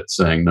denied it,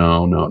 saying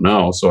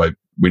no. So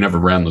we never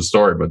ran the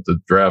story, but the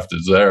draft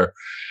is there.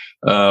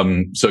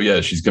 So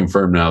yeah, she's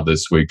confirmed now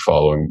this week,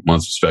 following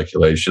months of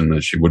speculation,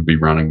 that she would be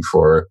running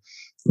for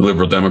the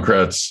Liberal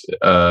Democrats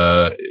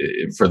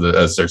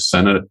as their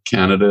Senate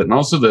candidate, and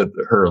also that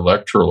her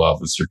electoral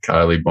officer,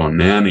 Kylie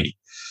Bonanni,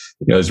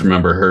 you guys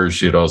remember her?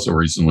 She had also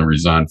recently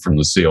resigned from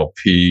the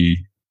CLP.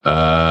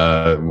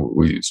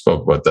 We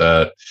spoke about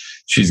that.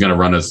 She's going to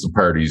run as the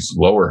party's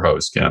lower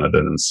house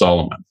candidate in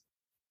Solomon.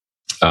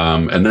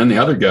 And then the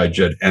other guy,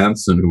 Jed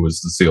Hansen, who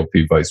was the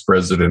CLP vice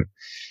president,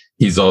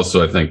 he's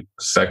also, I think,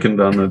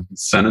 second on the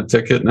Senate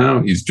ticket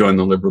now. He's joined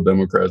the Liberal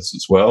Democrats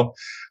as well.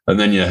 And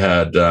then you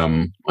had,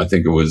 I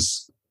think it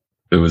was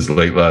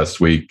late last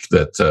week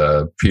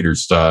that Peter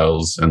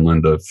Stiles and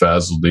Linda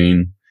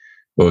Fazaldine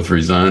both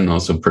resigned.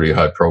 Also pretty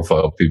high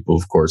profile people.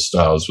 Of course,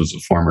 Stiles was a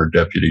former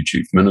deputy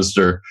chief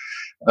minister.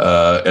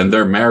 And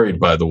they're married,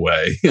 by the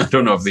way. I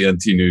don't know if the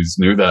NT News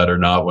knew that or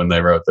not when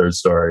they wrote their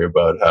story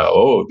about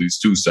how, these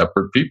 2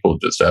 separate people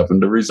just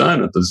happened to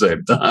resign at the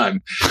same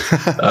time.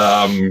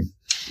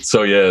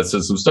 So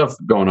some stuff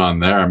going on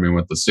there. I mean,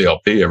 with the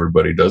CLP,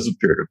 everybody does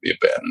appear to be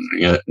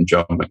abandoning it and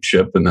jumping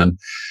ship. And then,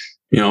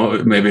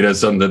 maybe it has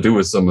something to do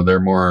with some of their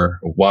more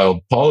wild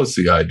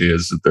policy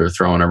ideas that they're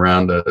throwing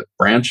around at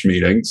branch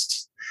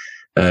meetings.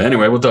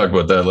 Anyway, we'll talk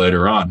about that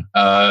later on.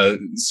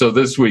 So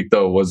this week,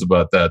 though, was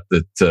about that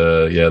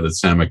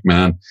Sam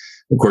McMahon.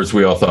 Of course,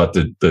 we all thought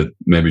that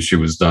maybe she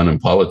was done in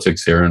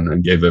politics here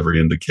and gave every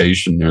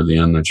indication near the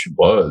end that she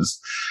was,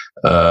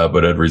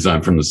 but had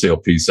resigned from the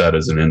CLP, sat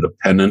as an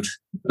independent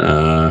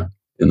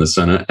in the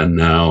Senate, and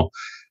now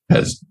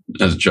has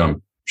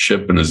jumped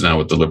ship and is now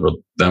with the Liberal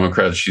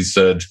Democrats. She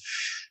said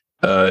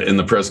in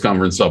the press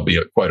conference, I'll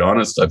be quite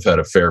honest, I've had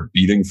a fair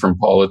beating from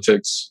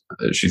politics,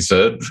 she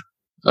said.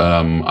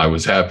 I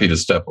was happy to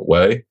step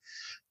away,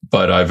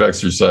 but I've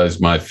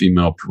exercised my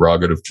female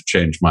prerogative to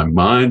change my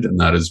mind, and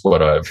that is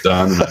what I've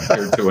done. And I'm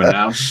here to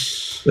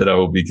announce that I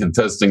will be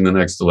contesting the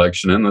next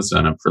election in the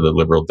Senate for the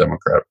Liberal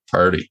Democratic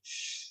Party.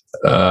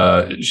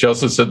 She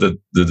also said that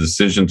the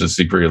decision to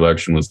seek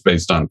re-election was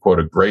based on, quote,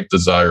 a great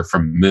desire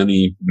from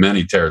many,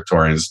 many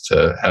Territorians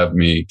to have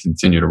me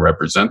continue to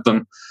represent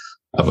them.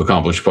 I've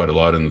accomplished quite a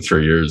lot in the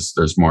 3 years.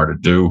 There's more to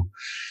do.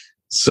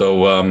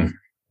 So,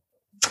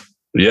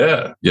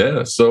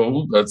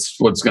 so that's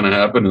what's going to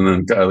happen. And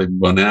then Kylie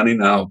Bonanni,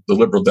 now the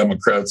Liberal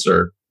Democrats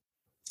are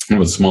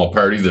a small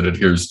party that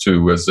adheres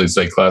to, as they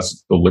say,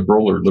 classical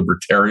liberal or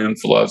libertarian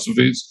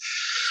philosophies,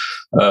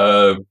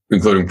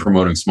 including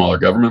promoting smaller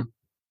government.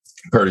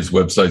 party's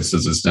website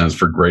says it stands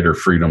for Greater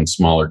Freedom,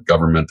 Smaller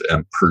Government,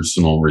 and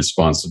Personal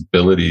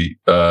Responsibility.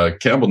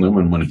 Campbell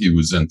Newman, when he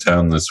was in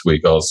town this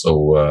week,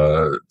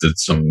 also did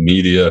some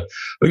media.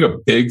 I think a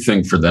big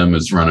thing for them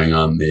is running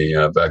on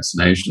the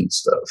vaccination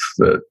stuff,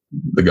 that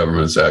the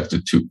government has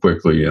acted too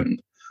quickly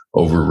and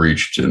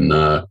overreached in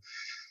the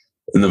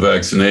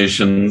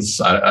vaccinations.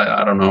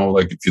 I don't know.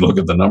 Like, if you look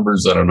at the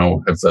numbers, I don't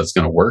know if that's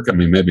going to work. I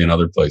mean, maybe in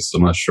other places.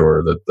 I'm not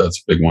sure that that's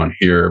a big one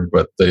here,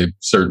 but they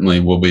certainly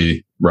will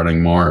be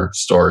running more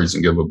stories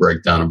and give a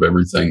breakdown of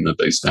everything that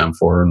they stand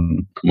for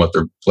and what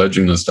they're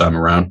pledging this time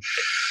around.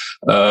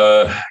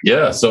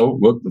 So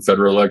look, the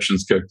federal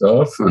election's kicked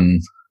off, and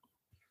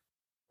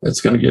it's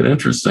going to get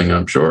interesting,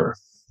 I'm sure.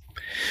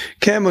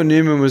 Campbell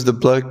Newman was the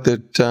bloke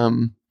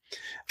that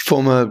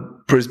former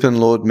Brisbane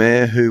Lord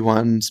Mayor who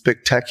won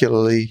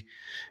spectacularly,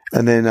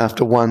 and then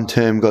after one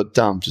term got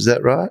dumped. Is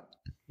that right?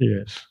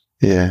 Yes.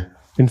 Yeah.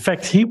 In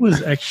fact, he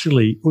was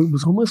actually, it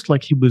was almost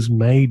like he was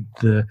made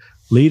the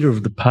leader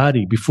of the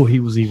party before he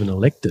was even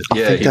elected.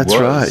 Yeah, that's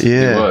right.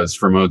 Yeah. He was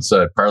from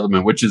outside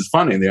Parliament, which is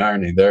funny. The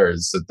irony there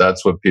is that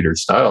that's what Peter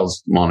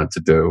Stiles wanted to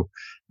do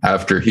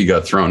after he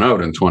got thrown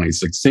out in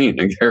 2016.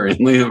 And Gary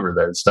and Lee were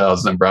there.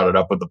 Stiles then brought it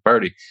up with the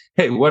party.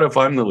 Hey, what if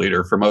I'm the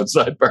leader from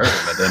outside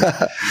Parliament?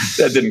 And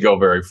that didn't go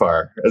very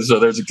far. And so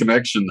there's a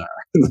connection there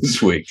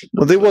this week.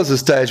 Well, there was a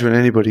stage when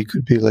anybody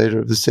could be leader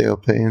of the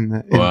CLP and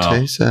the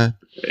MT. So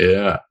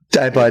yeah,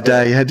 day by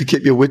day, you had to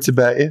keep your wits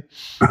about you.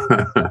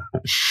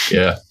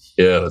 Yeah,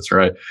 that's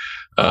right.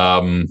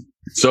 We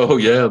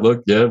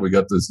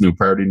got this new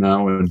party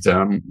now in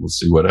town. We'll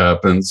see what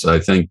happens. I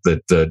think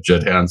that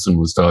Jed Hansen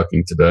was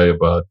talking today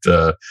about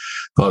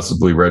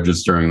possibly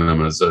registering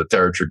them as a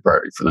territory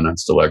party for the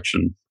next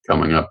election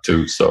coming up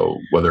too. So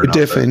whether or we not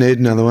definitely need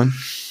another one.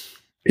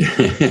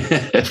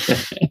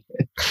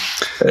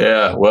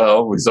 Yeah,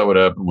 well, we saw what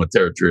happened with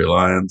Territory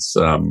Alliance.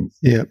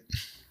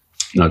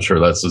 Not sure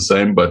that's the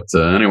same, but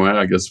anyway,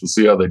 I guess we'll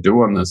see how they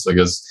do on this. I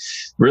guess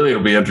really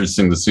it'll be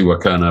interesting to see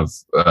what kind of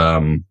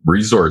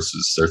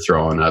resources they're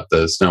throwing at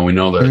this. Now, we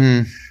know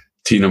that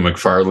Tina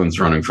McFarlane's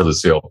running for the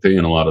CLP,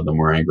 and a lot of them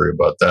were angry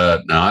about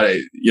that. Now,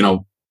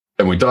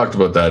 and we talked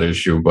about that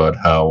issue, about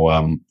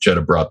how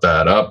Jetta brought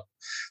that up,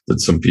 that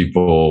some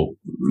people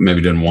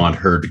maybe didn't want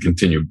her to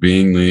continue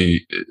being the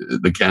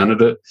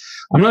candidate.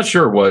 I'm not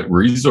sure what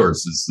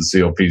resources the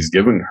CLP is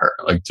giving her.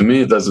 Like, to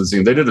me, it doesn't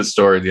seem. They did a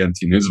story at the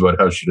NT News about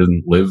how she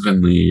didn't live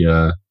in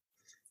the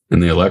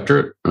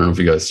electorate. I don't know if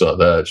you guys saw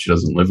that. She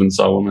doesn't live in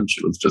Solomon.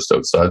 She lives just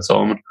outside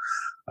Solomon.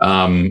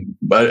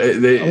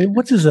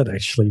 What does that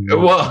actually mean?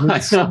 Well,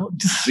 I know.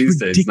 These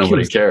days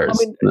nobody cares.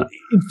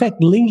 In fact,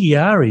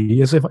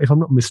 Lingiari, if I'm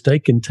not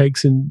mistaken,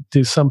 takes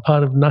into some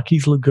part of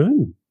Nucky's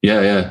Lagoon.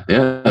 Yeah,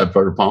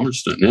 part of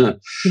Palmerston. Yeah,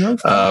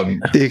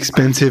 the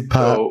expensive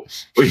part,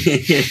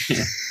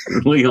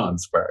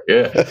 Leon's part.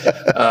 Yeah.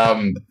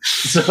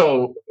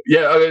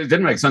 It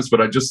didn't make sense,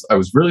 but I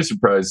was really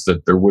surprised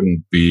that there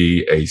wouldn't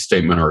be a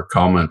statement or a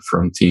comment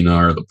from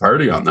Tina or the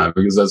party on that,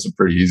 because that's a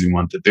pretty easy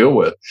one to deal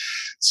with.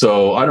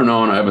 So I don't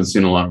know, and I haven't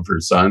seen a lot of her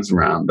signs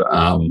around.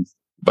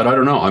 But I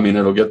don't know. I mean,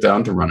 it'll get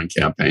down to running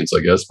campaigns,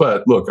 I guess.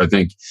 But look, I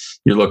think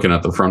you're looking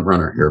at the front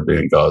runner here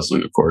being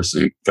Gosling, of course,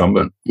 the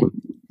incumbent,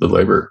 the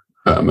Labour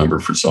member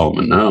for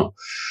Solomon now.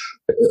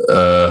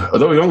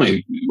 Although he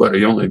only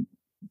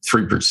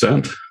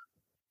 3%.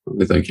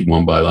 I think he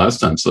won by last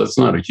time, so that's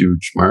not a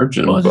huge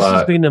margin. Well, this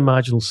has been a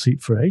marginal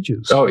seat for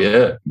ages. Oh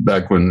yeah,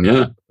 back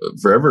when,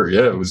 forever.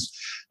 Yeah, it was.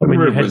 I mean,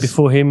 you had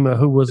before him,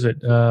 who was it?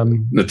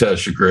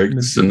 Natasha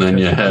Griggs, and then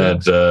you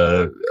had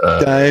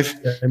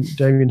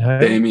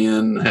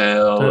Damien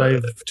Hale,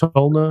 Dave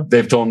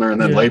Tollner,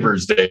 and then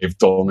Labour's Dave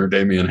Tollner,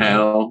 Damien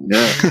Hale.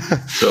 Yeah,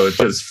 so it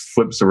just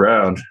flips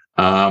around.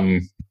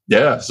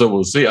 So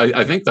we'll see.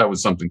 I think that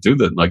was something too,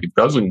 that like if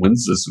Gosling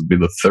wins this, it would be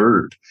the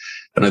third,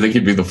 and I think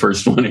he'd be the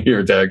first one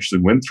here to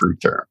actually win 3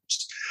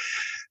 terms.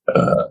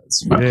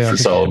 For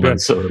Solomon.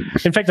 So,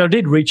 in fact, I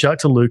did reach out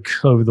to Luke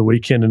over the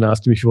weekend and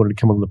asked him if he wanted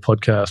to come on the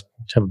podcast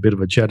to have a bit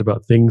of a chat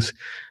about things,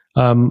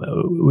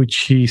 which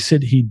he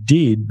said he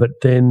did, but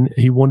then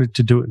he wanted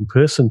to do it in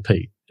person,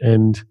 Pete.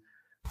 And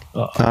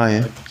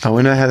I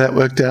know how that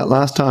worked out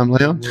last time,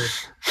 Leon.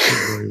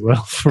 Very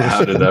well.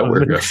 How did that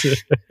work out?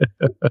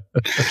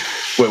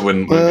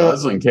 when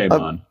Gosling came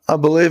on, I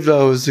believed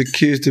I was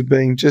accused of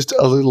being just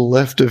a little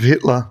left of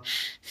Hitler.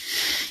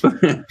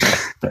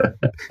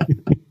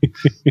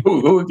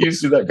 Who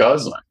accused you of that,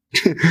 Gosling?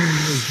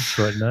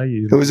 Right now,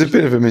 it was a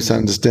bit of a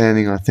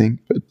misunderstanding, I think.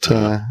 But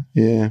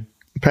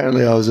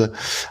apparently I was a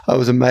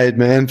made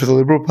man for the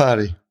Liberal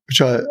Party,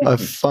 which I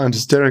find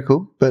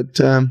hysterical. But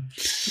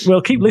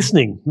well, keep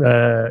listening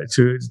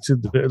to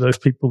those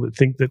people that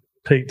think that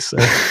Pete's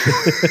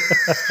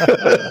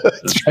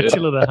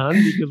spatula the Hun,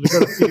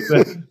 because we've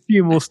got a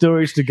few more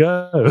stories to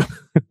go.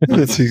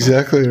 That's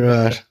exactly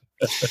right.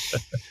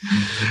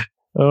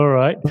 All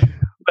right.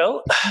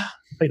 Well,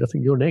 Pete, I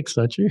think you're next,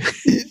 aren't you?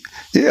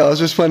 Yeah, I was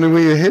just wondering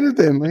where you're headed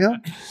then, Leo.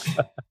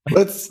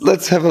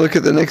 Let's have a look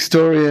at the next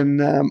story,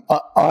 and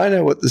I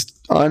know what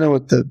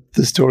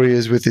the story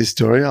is with this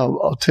story.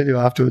 I'll tell you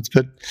afterwards.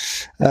 But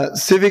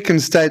Civic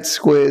and State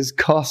Square's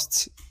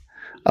costs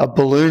are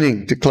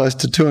ballooning to close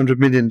to $200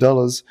 million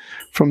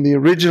from the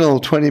original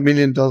 $20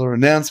 million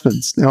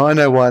announcements. Now, I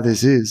know why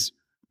this is.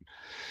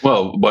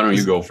 Well, why don't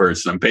you go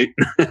first then, Pete?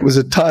 It was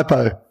a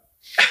typo.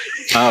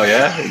 Oh,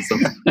 yeah?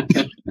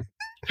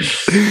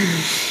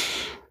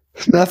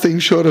 Nothing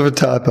short of a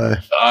typo.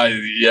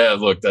 Yeah,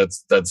 look,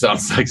 that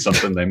sounds like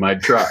something they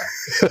might try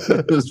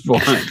at this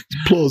point. It's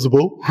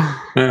plausible.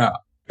 Yeah,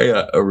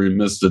 we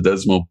missed a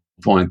decimal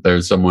point there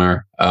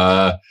somewhere.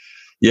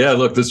 Yeah,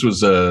 look, this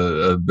was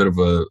a bit of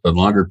a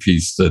longer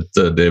piece that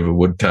David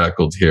Wood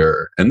tackled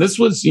here. And this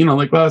was,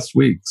 like last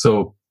week.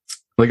 So,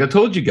 like I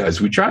told you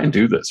guys, we try and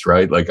do this,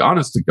 right? Like,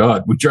 honest to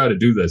God, we try to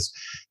do this.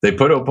 They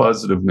put out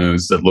positive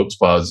news that looks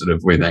positive.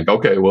 We think,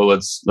 okay, well,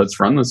 let's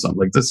run this on.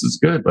 Like, this is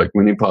good. Like,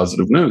 we need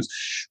positive news.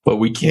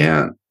 But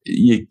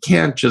you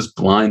can't just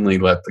blindly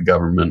let the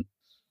government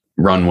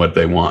run what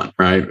they want,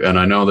 right? And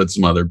I know that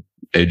some other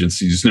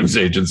news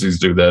agencies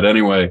do that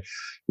anyway.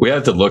 We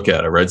had to look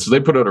at it, right? So they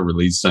put out a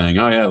release saying,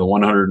 oh, yeah, the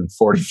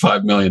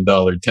 $145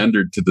 million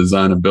tender to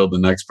design and build the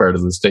next part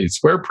of the State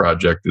Square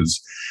project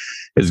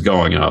is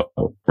going out,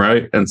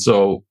 right? And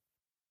so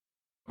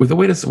with the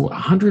way to say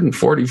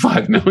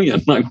 $145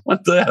 million, like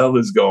what the hell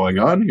is going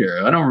on here?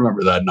 I don't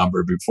remember that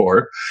number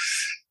before.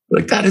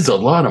 Like that is a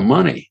lot of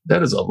money.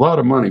 That is a lot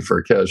of money for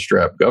a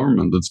cash-strapped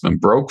government that's been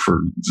broke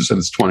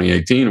since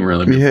 2018 and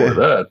really before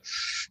that.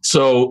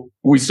 So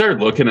we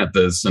started looking at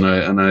this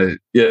and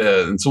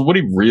so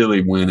Woody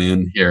really went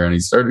in here and he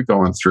started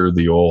going through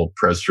the old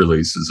press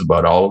releases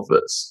about all of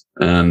this.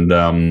 And,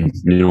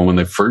 when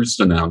they first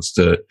announced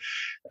it,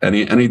 and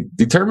he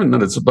determined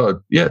that it's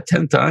about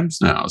 10 times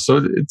now.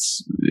 So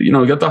it's we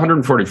got the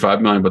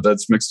 145 million, but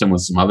that's mixed in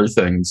with some other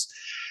things.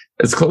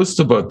 It's close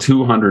to about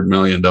 $200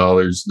 million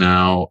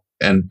now.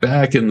 And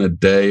back in the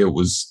day, it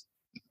was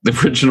the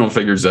original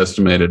figures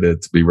estimated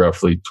it to be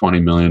roughly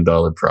 $20 million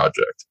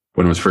project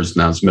when it was first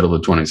announced, middle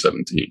of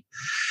 2017.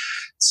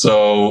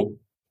 So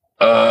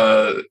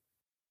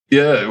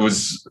it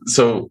was.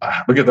 So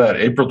look at that.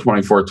 April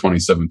 24,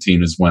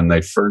 2017 is when they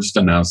first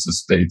announced the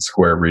State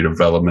Square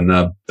redevelopment.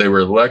 Now, they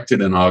were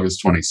elected in August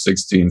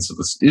 2016, so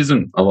this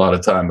isn't a lot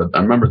of time, but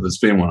I remember this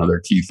being one of their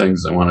key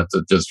things. They wanted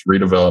to just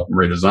redevelop and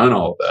redesign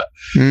all of that.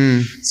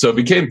 So it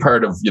became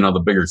part of,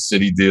 the bigger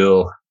city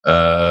deal,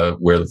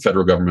 where the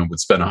federal government would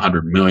spend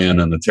 $100 million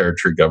and the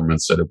territory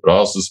government said it would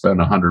also spend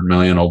 $100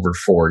 million over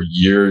 4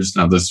 years.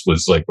 Now, this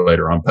was like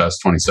later on past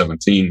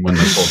 2017 when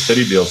this whole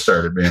city deal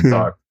started being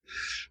talked.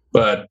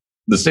 But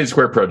the State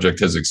Square project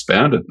has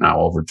expanded now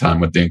over time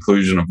with the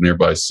inclusion of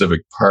nearby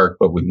Civic Park,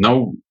 but with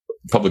no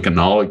public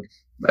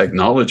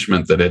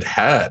acknowledgement that it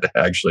had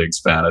actually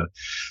expanded.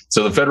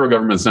 So the federal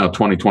government's now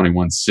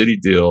 2021 city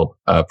deal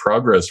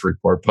progress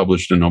report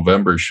published in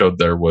November showed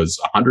there was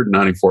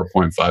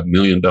 $194.5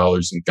 million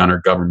in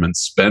Gunner government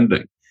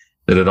spending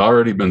that had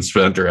already been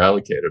spent or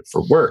allocated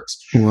for works.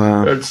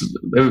 Wow. It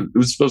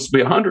was supposed to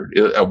be 100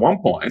 at one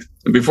point,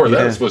 and before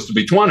that it was supposed to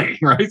be 20,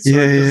 right? So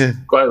it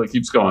just quietly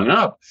keeps going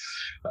up.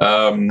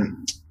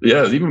 Even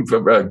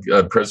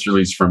a press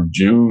release from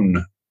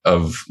June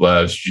of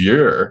last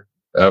year,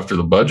 after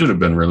the budget had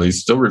been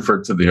released, still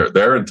referred to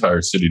their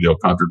entire city deal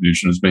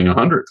contribution as being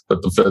 100,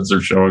 but the feds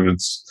are showing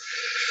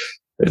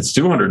it's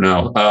 200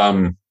 now.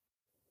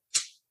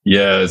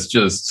 It's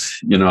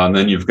just, and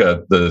then you've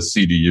got the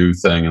CDU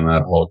thing and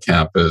that whole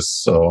campus.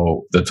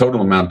 So the total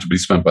amount to be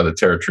spent by the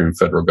territory and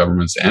federal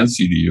governments and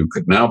CDU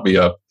could now be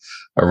up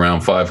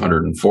around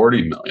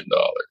 $540 million.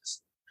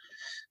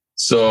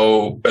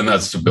 So, and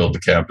that's to build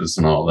the campus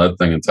and all that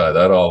thing and tie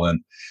that all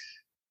in.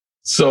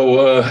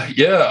 So,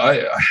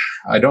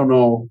 I don't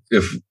know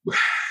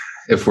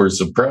if we're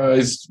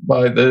surprised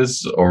by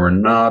this or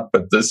not,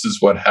 but this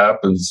is what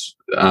happens.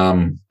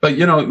 But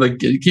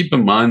keep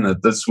in mind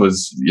that this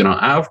was,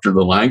 after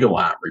the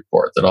Langeland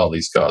report that all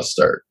these costs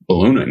start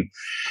ballooning,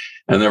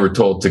 and they were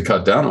told to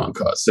cut down on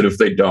costs. That if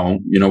they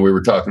don't, we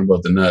were talking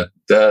about the net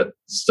debt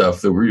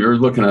stuff, that you're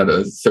looking at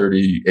a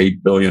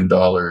 $38 billion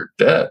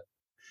debt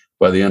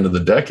by the end of the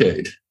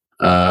decade.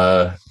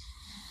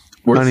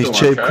 Money's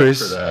cheap,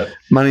 Chris.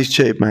 Money's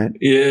cheap, mate.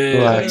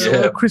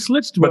 Yeah. Chris,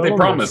 let's do it. But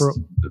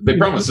they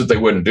promised that they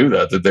wouldn't do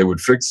that, that they would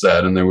fix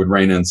that and they would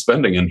rein in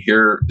spending. And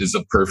here is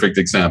a perfect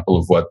example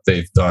of what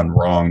they've done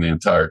wrong the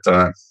entire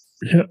time.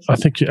 Yeah, I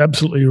think you're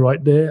absolutely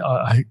right there.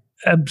 I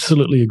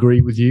absolutely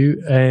agree with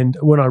you. And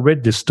when I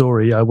read this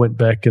story, I went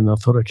back and I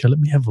thought, okay, let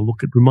me have a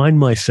look remind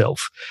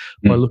myself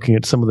by looking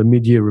at some of the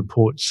mid-year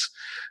reports.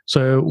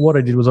 So what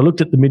I did was I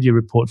looked at the mid-year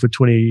report for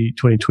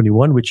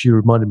 2021, which you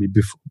reminded me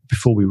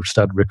before we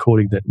started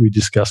recording that we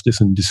discussed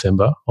this in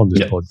December on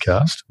this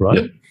podcast,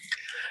 right?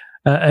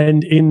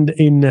 And in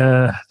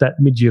that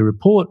mid-year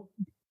report,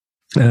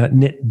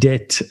 net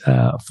debt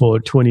for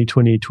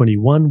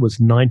 2020-21 was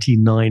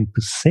 99%.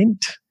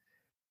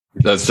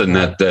 That's the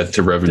net debt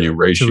to revenue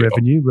ratio.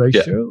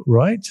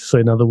 Right? So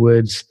in other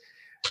words,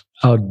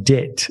 our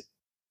debt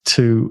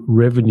to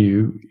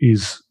revenue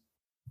is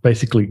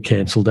basically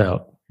cancelled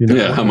out.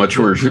 How much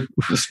we're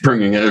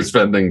bringing in,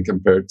 spending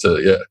compared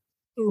to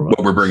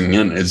what we're bringing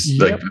in is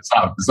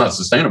it's not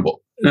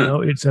sustainable.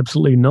 No, it's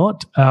absolutely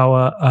not.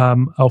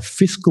 Our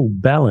fiscal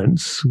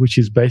balance, which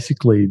is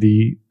basically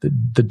the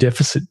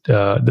deficit,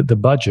 the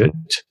budget,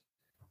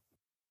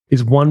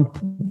 is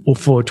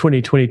for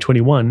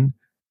 2020-21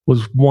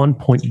 was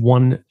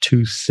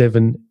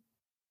 1.127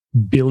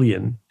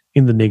 billion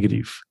in the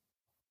negative.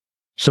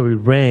 So we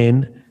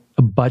ran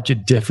a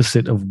budget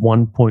deficit of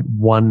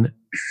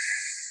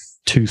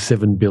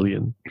 1.127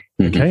 billion.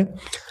 Okay,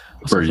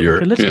 per year.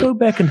 Okay, let's go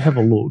back and have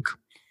a look.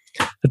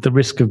 At the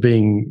risk of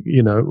being,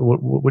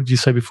 what did you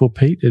say before,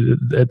 Pete?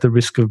 At the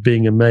risk of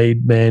being a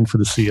made man for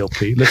the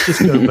CLP, let's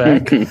just go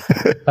back and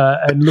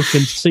look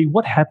and see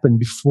what happened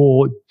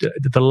before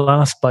the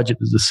last budget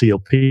as the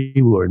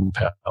CLP were in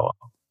power,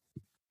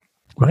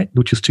 right?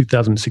 Which was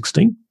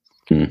 2016.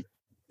 In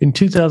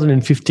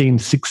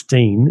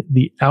 2015-16,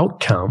 the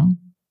outcome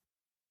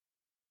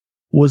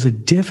was a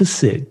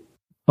deficit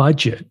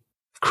budget,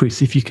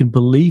 Chris, if you can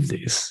believe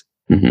this,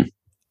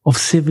 of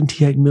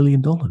 $78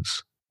 million.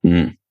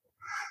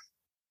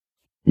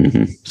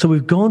 So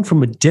we've gone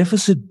from a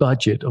deficit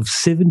budget of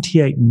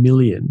 78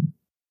 million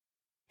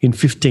in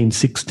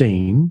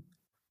 15-16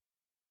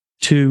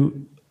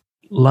 to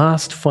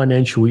last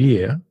financial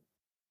year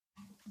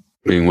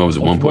being, what was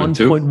it,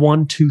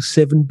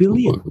 1.127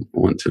 billion.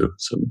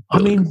 1.127. I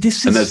mean,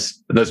 this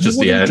is that's just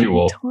the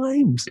annual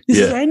times. This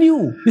is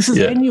annual. This is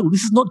annual.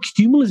 This is not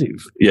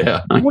cumulative.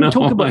 Yeah, I want to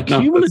talk about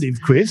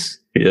cumulative, Chris.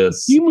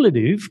 Yes,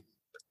 cumulative.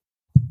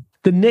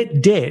 The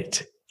net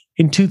debt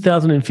in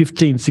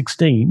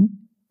 2015-16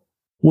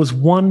 was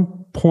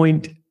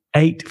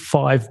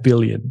 1.85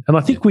 billion. And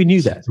I think we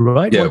knew that,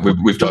 right? Yeah,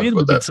 we've talked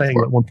about that saying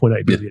before. About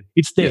 1.8 billion.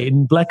 It's there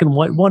in black and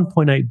white,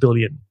 1.8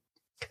 billion.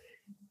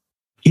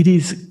 It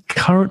is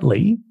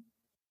currently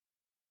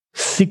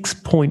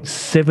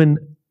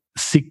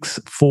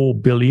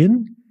 6.764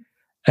 billion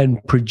and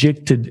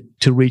projected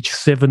to reach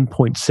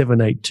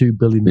 7.782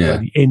 billion by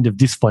the end of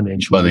this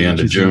financial year. By the end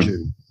of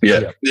June.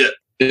 Yeah.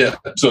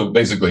 So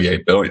basically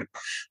 8 billion.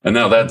 And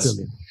now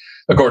that's,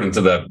 according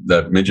to that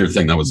Midger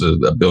thing, that was a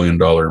 $1 billion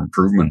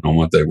improvement on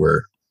what they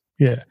were.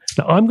 Yeah.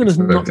 Now I'm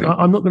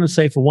not going to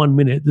say for 1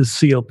 minute the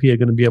CLP are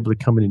going to be able to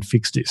come in and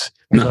fix this.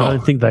 No. I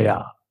don't think they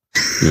are.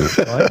 Yeah.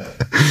 Right?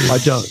 I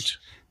don't.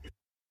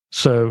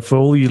 So for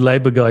all you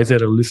Labor guys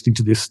that are listening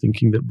to this,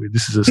 thinking that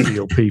this is a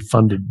CLP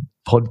funded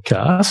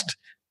podcast,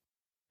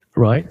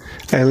 right?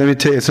 Hey, let me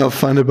tell you, it's not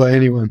funded by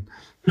anyone.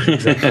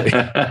 Exactly.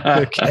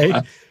 Okay.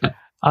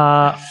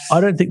 I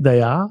don't think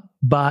they are,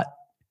 but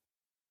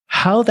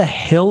how the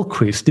hell,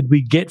 Chris, did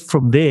we get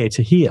from there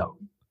to here?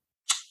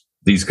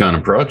 These kind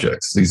of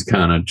projects, these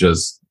kind of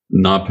just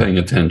not paying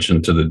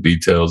attention to the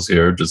details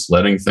here, just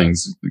letting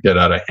things get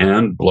out of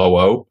hand, blow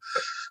out,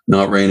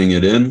 not reining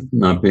it in,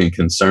 not being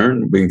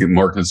concerned, being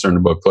more concerned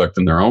about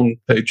collecting their own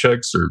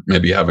paychecks or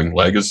maybe having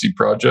legacy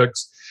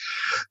projects.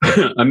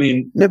 I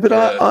mean, no, but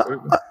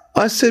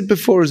I said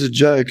before as a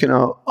joke, and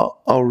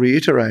I'll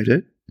reiterate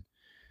it,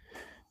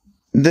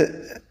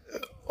 that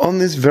on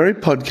this very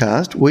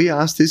podcast, we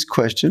asked this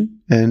question,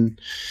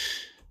 and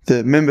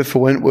the member for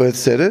Wentworth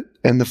said it,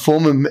 and the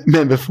former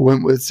member for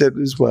Wentworth said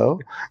it as well.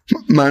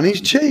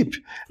 Money's cheap.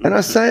 And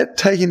I say it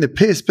taking the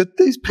piss, but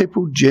these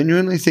people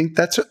genuinely think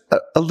that's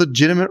a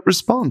legitimate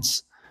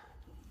response.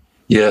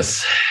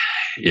 Yes.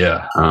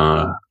 Yeah.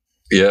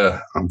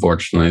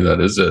 Unfortunately, that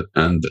is it.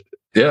 And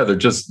there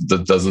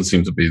doesn't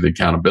seem to be the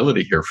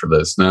accountability here for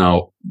this.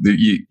 Now,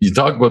 you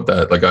talk about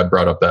that, like I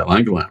brought up that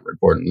Langeland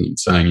report and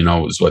saying, it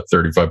was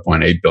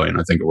 35.8 billion.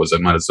 I think it was,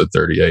 it might have said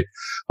 38.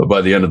 But by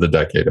the end of the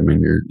decade, I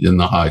mean, you're in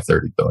the high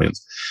 30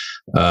 billions.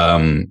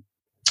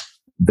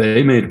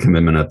 They made a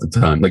commitment at the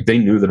time. Like they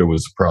knew that it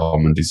was a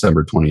problem in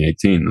December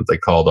 2018, that they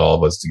called all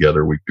of us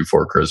together a week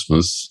before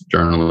Christmas,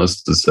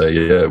 journalists, to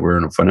say, we're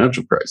in a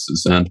financial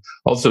crisis. And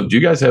also, do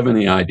you guys have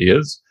any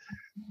ideas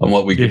on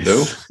what we could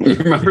do? You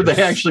remember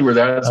they actually were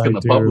asking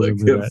the public.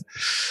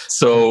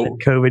 So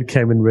COVID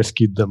came and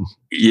rescued them.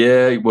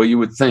 Yeah, well, you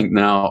would think.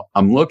 Now,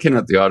 I'm looking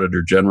at the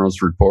Auditor General's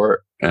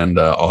report, and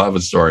I'll have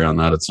a story on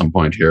that at some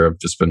point here. I've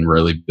just been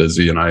really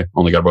busy, and I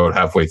only got about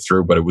halfway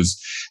through, but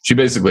she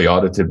basically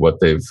audited what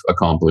they've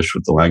accomplished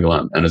with the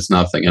Langeland, and it's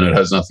nothing, and it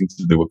has nothing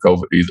to do with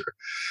COVID either.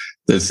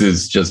 This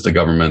is just a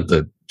government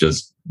that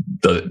just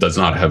does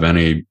not have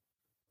any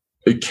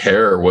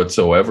care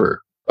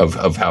whatsoever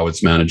of how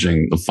it's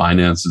managing the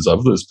finances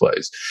of this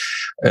place.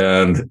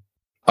 And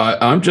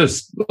I'm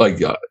just like,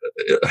 to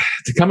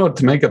come out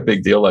to make a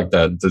big deal like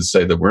that, to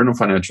say that we're in a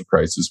financial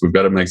crisis, we've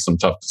got to make some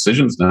tough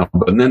decisions now,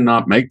 but then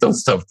not make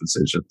those tough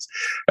decisions.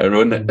 And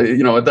when, at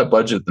that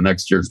budget, the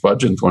next year's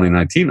budget in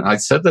 2019, I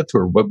said that to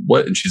her,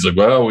 what? And she's like,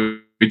 well, we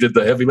did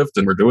the heavy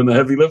lifting. We're doing the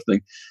heavy lifting.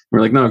 And we're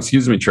like, no,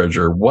 excuse me,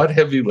 Treasurer, what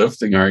heavy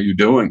lifting are you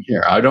doing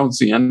here? I don't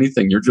see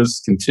anything. You're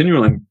just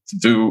continuing to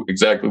do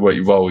exactly what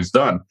you've always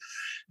done.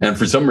 And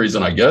for some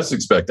reason, I guess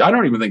I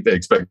don't even think they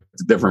expect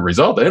a different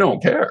result. They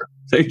don't care.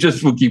 They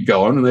just will keep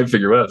going, and they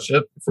figure, well,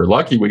 shit, if we're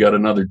lucky, we got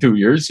another 2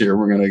 years here,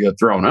 we're going to get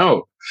thrown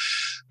out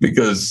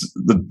because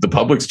the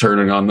public's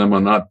turning on them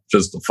on not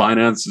just the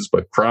finances,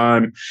 but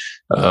crime,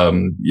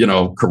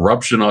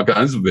 corruption, all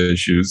kinds of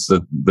issues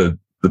that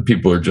the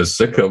people are just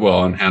sick of,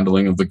 and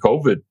handling of the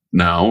COVID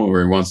now,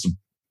 where he wants to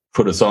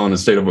put us all in a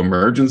state of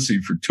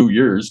emergency for 2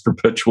 years,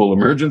 perpetual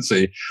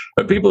emergency.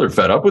 But people are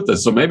fed up with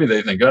this. So maybe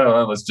they think,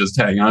 let's just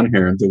hang on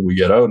here until we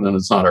get out, and then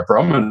it's not our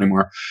problem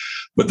anymore.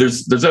 But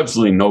there's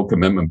absolutely no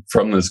commitment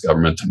from this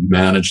government to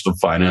manage the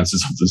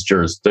finances of this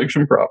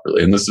jurisdiction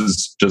properly. And this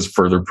is just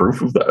further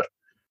proof of that.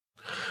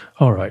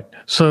 All right.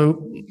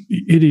 So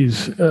it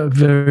is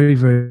very,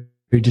 very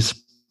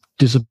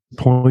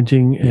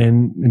disappointing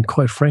and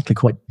quite frankly,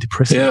 quite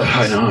depressing. Yeah,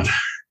 I know.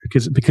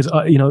 Because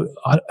I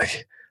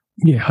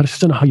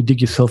just don't know how you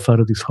dig yourself out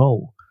of this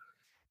hole.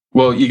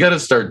 Well, you got to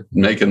start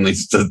making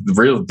these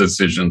real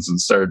decisions and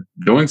start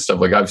doing stuff.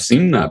 Like I've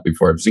seen that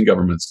before. I've seen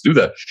governments do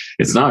that.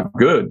 It's not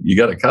good. You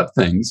got to cut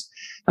things,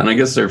 and I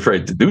guess they're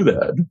afraid to do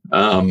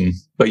that.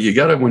 But you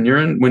got to when you're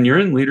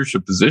in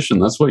leadership position.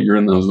 That's what you're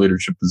in those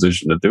leadership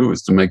position to do,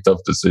 is to make tough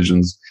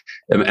decisions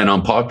and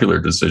unpopular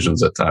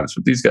decisions at times.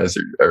 But these guys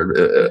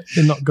are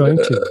they're not going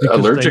to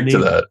allergic to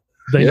that.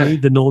 They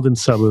need the northern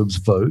suburbs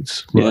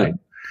votes, right? Yeah.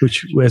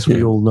 Which, as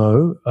we all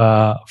know,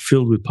 are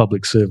filled with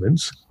public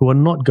servants who are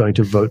not going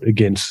to vote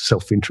against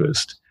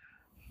self-interest.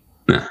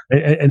 Yeah.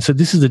 And so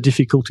this is the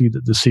difficulty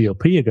that the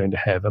CLP are going to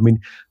have. I mean,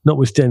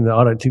 notwithstanding that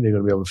I don't think they're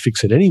going to be able to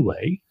fix it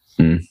anyway,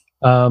 the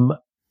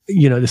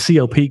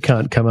CLP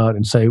can't come out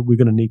and say we're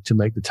going to need to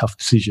make the tough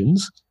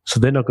decisions.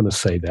 So they're not going to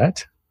say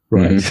that,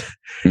 right?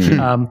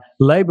 Mm-hmm.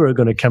 Labor are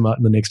going to come out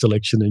in the next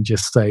election and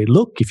just say,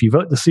 look, if you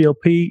vote the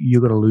CLP, you're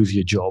going to lose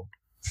your job.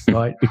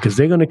 Right, because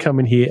they're going to come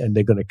in here and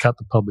they're going to cut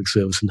the public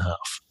service in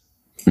half.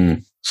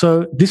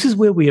 So this is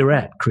where we are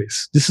at,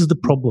 Chris. This is the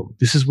problem.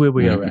 This is where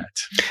we are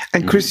at.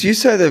 And Chris, you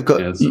say they've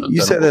got.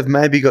 You say they've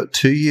maybe got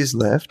 2 years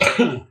left,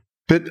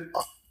 but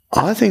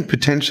I think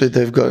potentially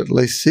they've got at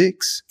least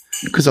 6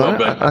 because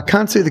I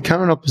can't see the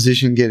current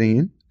opposition getting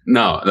in.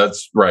 No,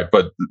 that's right,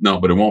 but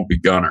it won't be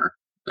Gunner.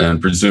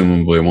 And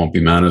presumably it won't be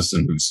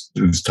Madison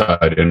who's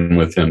tied in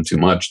with him too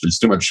much. There's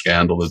too much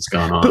scandal that's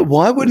gone on. But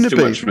why wouldn't it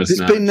be?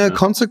 There's been no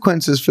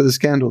consequences for the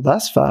scandal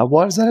thus far.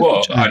 Why does that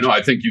have to change? I know.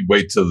 I think you'd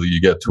wait till you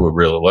get to a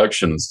real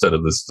election instead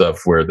of the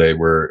stuff where they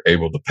were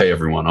able to pay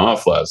everyone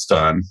off last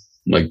time.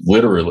 Like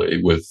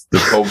literally with the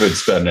COVID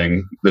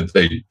spending that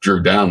they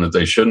drew down that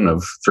they shouldn't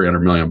have,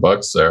 $300 million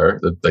there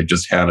that they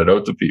just handed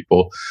out to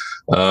people.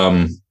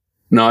 I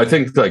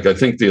think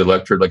the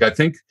electorate, I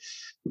think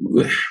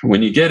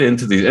when you get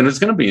into these, and it's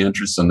going to be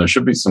interesting, there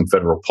should be some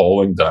federal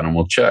polling done and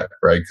we'll check,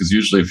 right? Because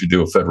usually if you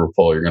do a federal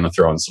poll, you're going to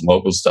throw in some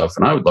local stuff.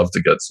 And I would love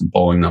to get some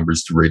polling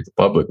numbers to read the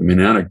public. I mean,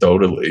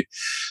 anecdotally,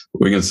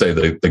 we can say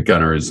that the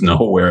Gunner is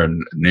nowhere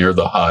near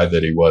the high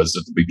that he was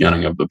at the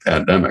beginning of the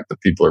pandemic. The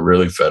people are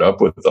really fed up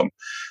with them.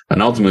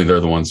 And ultimately, they're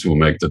the ones who will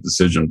make the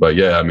decision. But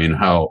yeah, I mean,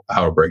 how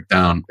to break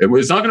down.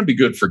 It's not going to be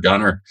good for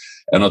Gunner.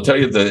 And I'll tell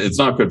you that it's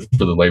not good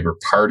for the Labour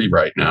Party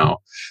right now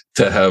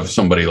to have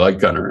somebody like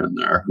Gunner in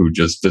there who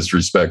just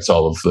disrespects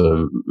all of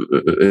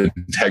the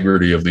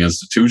integrity of the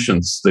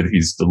institutions that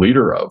he's the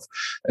leader of.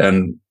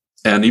 And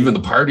even the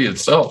party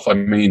itself. I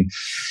mean,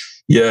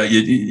 yeah,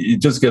 you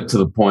just get to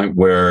the point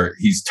where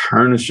he's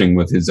tarnishing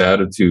with his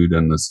attitude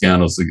and the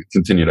scandals that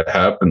continue to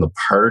happen, the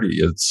party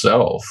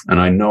itself. And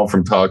I know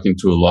from talking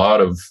to a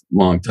lot of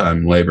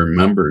longtime Labour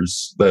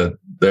members that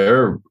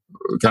they're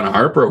kind of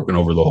heartbroken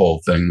over the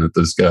whole thing, that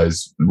this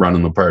guy's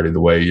running the party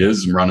the way he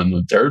is and running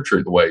the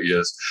territory the way he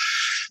is.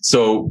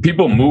 So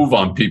people move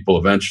on people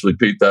eventually,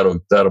 Pete.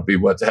 That'll be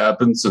what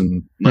happens.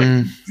 And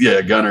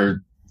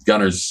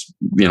Gunner's,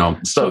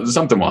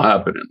 something will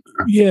happen in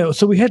there. Yeah,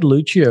 so we had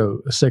Lucio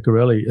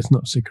Ceccarelli. It's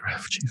not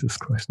Ceccarelli, Jesus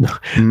Christ, no.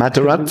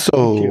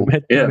 Matarazzo.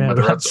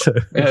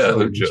 Matarazzo. Yeah,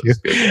 Lucio.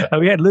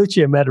 We had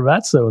Lucio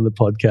Matarazzo on the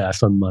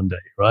podcast on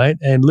Monday, right?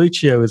 And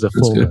Lucio is a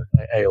former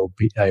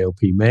ALP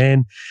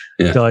man,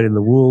 died in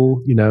the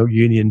wool,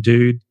 union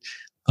dude,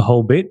 the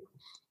whole bit.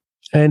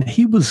 And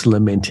he was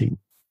lamenting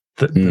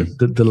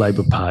the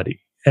Labour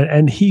Party.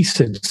 And he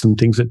said some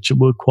things that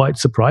were quite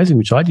surprising,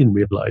 which I didn't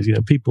realize.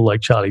 People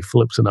like Charlie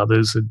Phillips and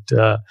others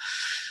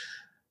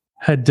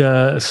had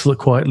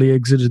quietly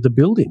exited the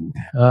building.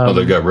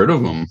 They got rid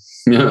of them.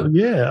 Yeah.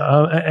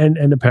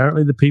 And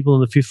apparently the people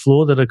on the 5th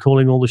floor that are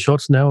calling all the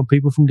shots now are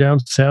people from down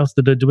south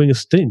that are doing a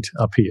stint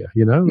up here,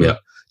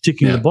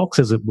 ticking the box,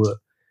 as it were.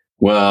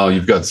 Well,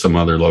 you've got some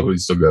other locals. You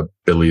still got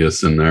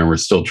Bilius in there. We're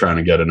still trying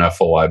to get an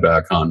FOI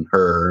back on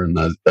her and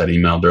that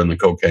email during the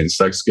cocaine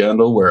sex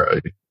scandal where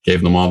I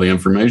gave them all the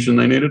information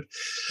they needed.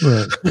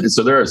 Right.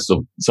 So there are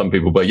still some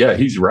people, but yeah,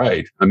 he's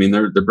right. I mean,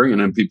 they're bringing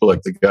in people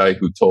like the guy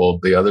who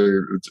told the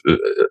other.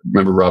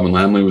 Remember, Robin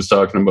Lamley was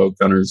talking about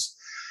Gunner's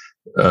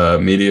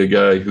media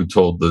guy who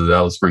told the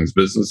Dallas Springs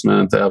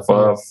businessman to F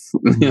off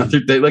the other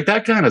day, like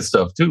that kind of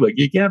stuff too. Like,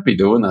 you can't be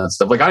doing that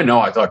stuff. Like, I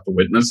know I talked to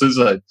witnesses.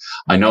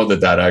 I know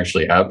that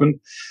actually happened.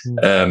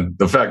 And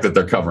the fact that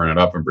they're covering it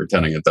up and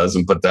pretending it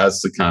doesn't, but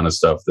that's the kind of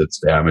stuff that's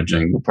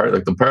damaging the party.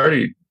 Like the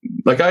party,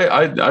 like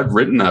I've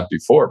written that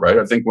before, right?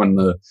 I think when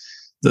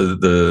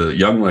the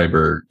Young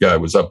Labor guy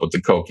was up with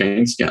the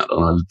cocaine scandal,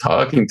 and I was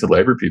talking to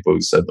labor people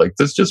who said, like,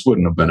 this just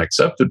wouldn't have been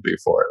accepted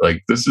before.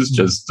 Like, this is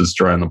just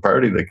destroying the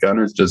party. The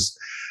Gunner's just,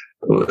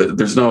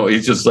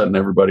 he's just letting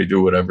everybody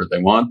do whatever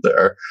they want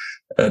there.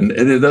 And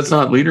that's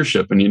not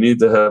leadership, and you need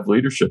to have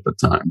leadership at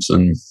times.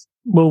 And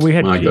well, we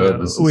had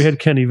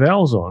Kenny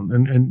Vowles on,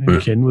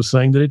 and Ken was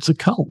saying that it's a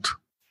cult.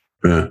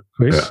 Yeah.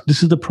 Chris,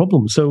 this is the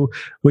problem. So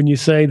when you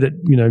say that,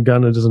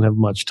 Gunner doesn't have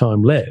much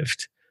time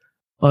left,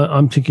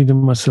 I'm thinking to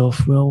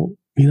myself, well,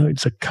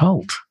 it's a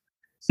cult.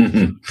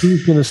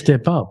 Who's going to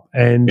step up?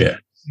 And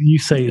you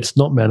say it's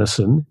not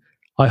Manison.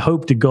 I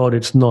hope to God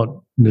it's not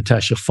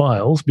Natasha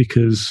Files,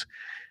 because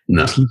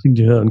just listening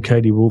to her and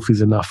Katie Wolf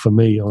is enough for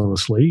me,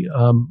 honestly.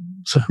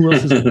 So who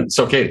else is it?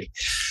 So Katie.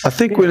 I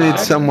think we need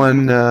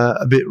someone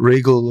a bit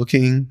regal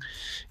looking,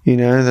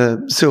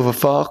 the Silver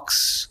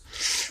Fox.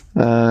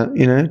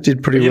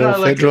 Did pretty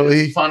well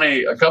federally. It's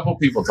funny, a couple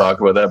people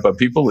talk about that, but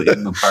people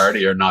in the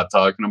party are not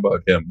talking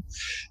about him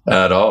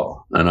at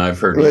all. And I've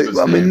heard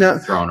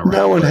thrown around.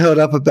 No one held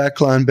up a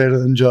backline better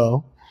than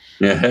Joel.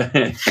 Yeah.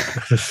 I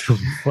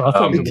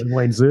thought it was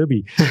Wayne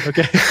Zerby.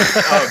 Okay.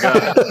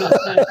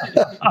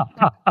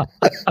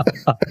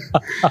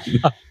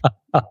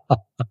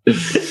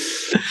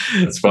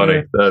 That's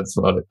funny.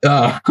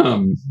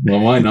 Well,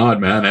 why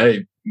not, man?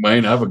 Hey,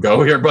 Wayne, have a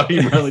go here, buddy.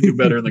 You really do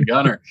better than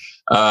Gunner.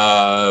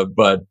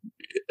 But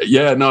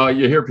yeah, no,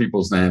 you hear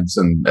people's names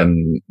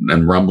and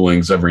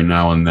rumblings every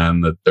now and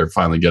then that they're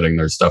finally getting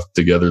their stuff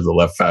together, the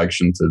left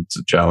faction,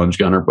 to challenge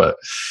Gunner, but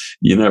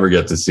you never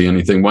get to see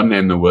anything. One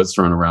name that was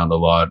thrown around a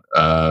lot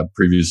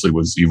previously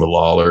was Eva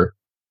Lawler,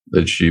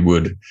 that she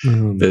would,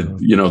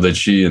 that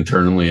she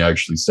internally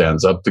actually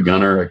stands up to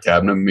Gunner at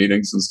cabinet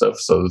meetings and stuff.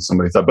 So that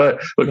somebody thought, but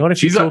look, not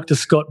if you talk to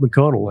Scott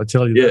McConnell, I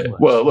tell you. Yeah,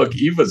 well, look,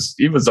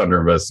 Eva's under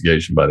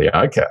investigation by the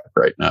ICAC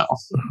right now.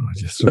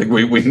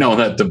 We know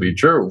that to be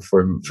true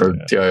for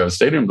TIO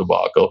Stadium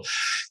debacle.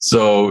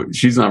 So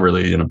she's not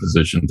really in a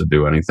position to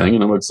do anything,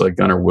 and it looks like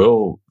Gunner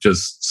will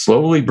just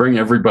slowly bring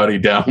everybody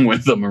down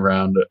with them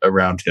around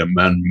him.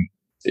 And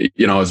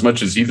as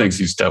much as he thinks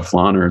he's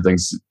Teflon, or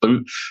things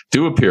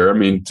do appear,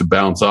 to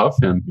bounce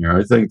off him here,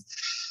 I think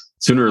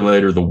sooner or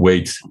later the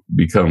weight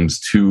becomes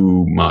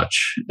too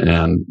much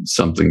and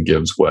something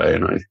gives way.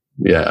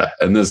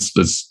 And this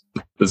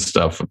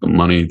stuff with the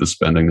money, the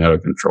spending, the out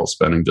of control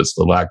spending, just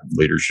the lack of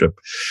leadership,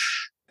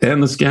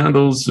 and the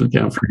scandals. We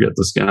can't forget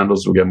the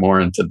scandals. We'll get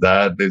more into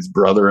that. His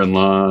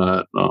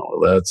brother-in-law,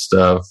 all of that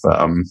stuff.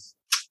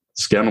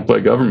 Scandal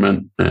play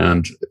government,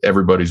 and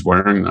everybody's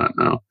wearing that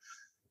now.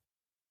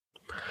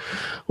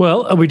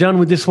 Well, are we done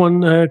with this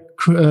one,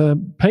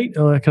 Pete?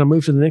 Can I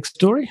move to the next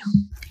story?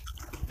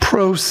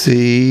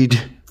 Proceed.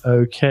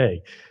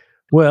 Okay.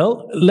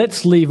 Well,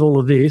 let's leave all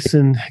of this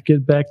and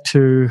get back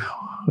to,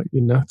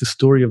 the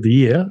story of the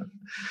year,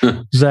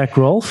 Zach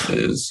Rolfe.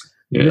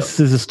 This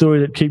is a story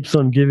that keeps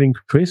on giving,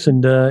 Chris,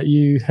 and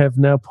you have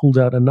now pulled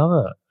out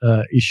another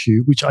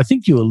issue, which I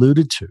think you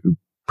alluded to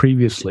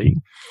previously.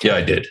 Yeah,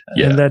 I did.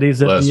 Yeah, and that is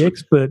that the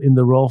expert in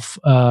the Rolfe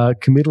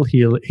committal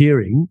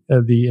hearing,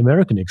 the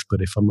American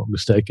expert, if I'm not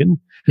mistaken,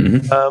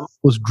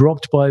 was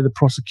dropped by the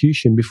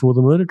prosecution before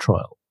the murder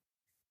trial.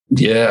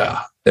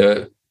 Yeah,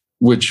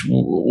 which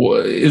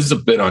is a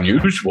bit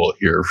unusual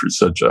here for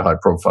such a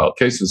high-profile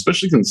case,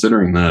 especially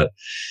considering that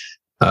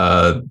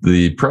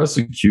the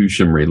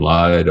prosecution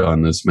relied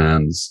on this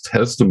man's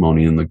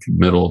testimony in the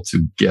committal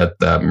to get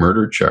that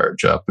murder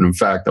charge up. And in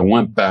fact, I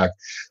went back.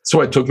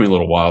 So it took me a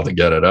little while to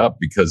get it up,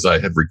 because I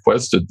had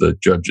requested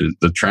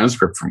the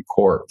transcript from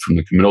court from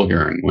the committal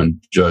hearing when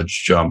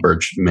Judge John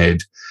Birch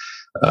made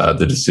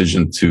the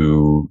decision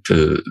to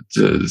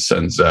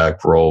send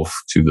Zach Rolfe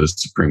to the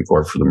Supreme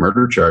Court for the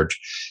murder charge.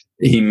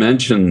 He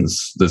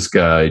mentions this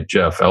guy,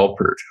 Jeff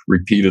Alpert,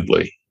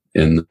 repeatedly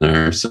in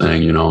there,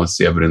 saying, it's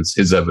the evidence,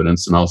 his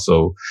evidence, and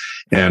also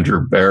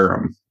Andrew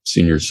Barham,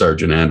 Senior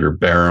Sergeant Andrew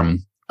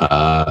Barham,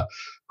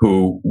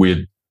 who we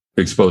had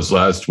exposed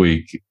last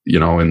week,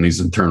 in these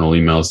internal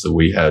emails that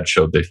we had,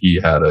 showed that he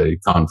had a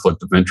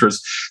conflict of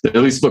interest. At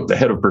least look, the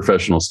head of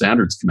Professional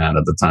Standards Command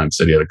at the time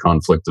said he had a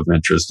conflict of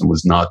interest and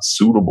was not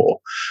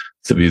suitable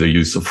to be the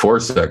use of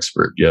force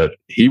expert, yet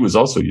he was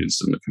also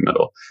used in the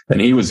committal,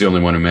 and he was the only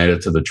one who made it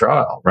to the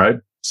trial, right?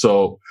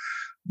 So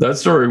that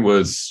story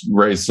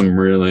raised some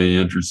really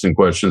interesting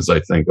questions, I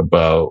think,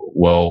 about,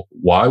 well,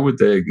 why would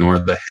they ignore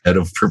the head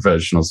of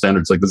Professional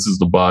Standards? Like, this is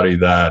the body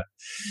that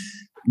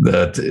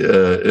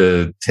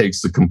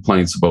takes the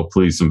complaints about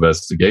police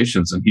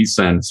investigations, and he's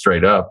saying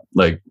straight up,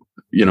 like,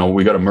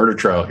 we got a murder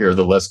trial here.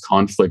 The less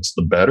conflicts,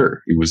 the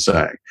better, he was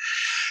saying.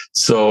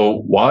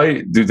 So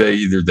why do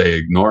they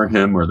ignore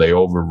him or they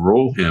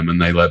overrule him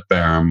and they let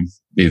Barham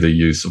be the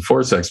use of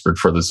force expert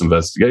for this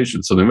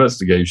investigation? So the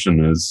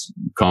investigation is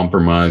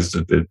compromised.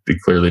 It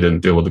clearly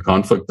didn't deal with the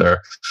conflict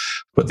there.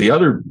 But the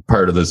other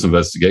part of this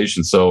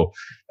investigation, so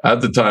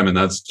at the time in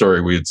that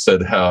story, we had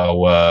said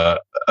how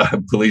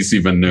police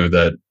even knew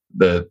that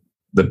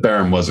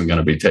Barham wasn't going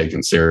to be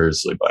taken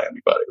seriously by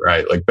anybody,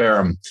 right? Like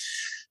Barham,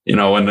 you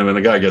know, when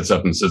the guy gets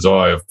up and says, "Oh,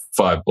 I have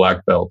 5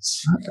 black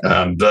belts,"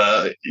 and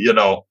you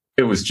know,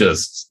 it was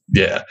just,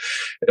 yeah.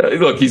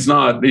 Look, he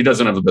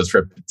doesn't have the best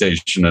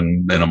reputation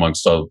and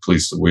amongst all the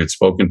police that we had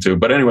spoken to.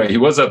 But anyway, he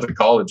was at the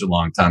college a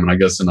long time, and I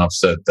guess enough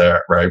said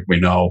there, right? We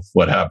know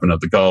what happened at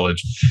the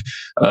college.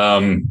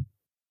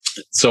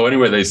 So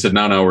anyway, they said,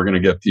 no, we're going to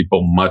get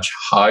people much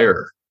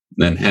higher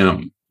than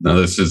him. Now,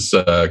 this is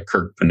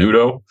Kirk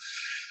Panuto,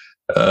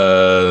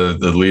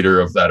 the leader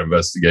of that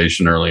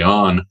investigation early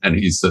on. And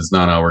he says,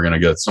 no, we're going to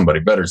get somebody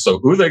better. So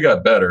who they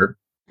got better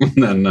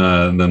than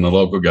the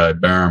local guy,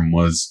 Barham,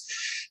 was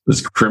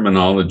this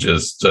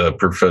criminologist,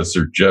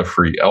 Professor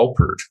Jeffrey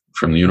Alpert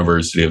from the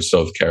University of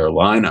South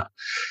Carolina.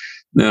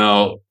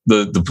 Now,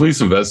 the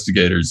police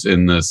investigators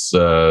in this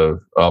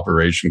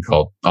operation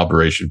called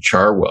Operation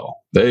Charwell,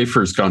 they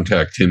first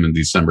contact him in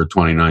December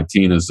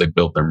 2019 as they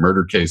built their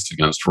murder case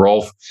against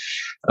Rolfe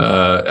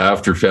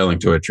after failing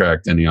to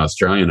attract any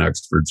Australian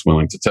experts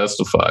willing to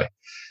testify.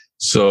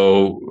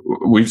 So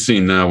we've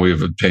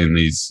obtained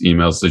these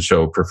emails that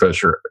show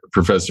Professor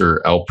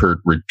Alpert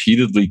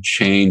repeatedly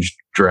changed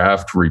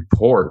draft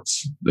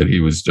reports that he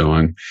was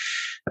doing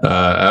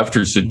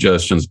after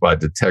suggestions by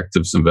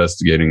detectives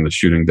investigating the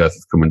shooting death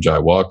of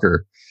Kumanjai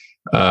Walker.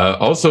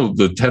 Also,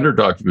 the tender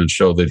documents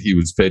show that he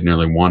was paid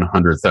nearly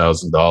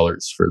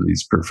 $100,000 for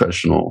these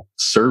professional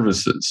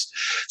services.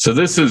 So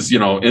this is,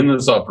 in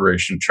this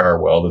Operation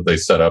Charwell that they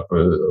set up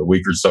a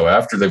week or so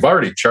after, they've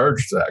already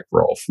charged Zach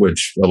Rolfe,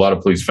 which a lot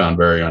of police found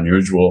very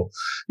unusual.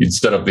 You'd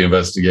set up the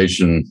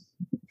investigation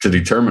to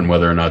determine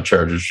whether or not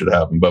charges should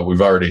happen. But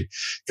we've already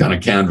kind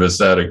of canvassed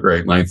that at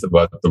great length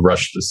about the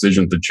rushed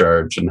decision to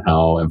charge and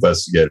how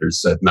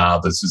investigators said,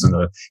 this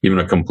isn't even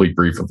a complete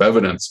brief of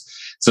evidence.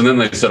 So then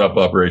they set up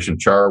Operation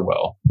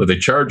Charwell, but they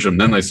charge him.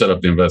 Then they set up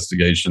the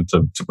investigation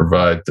to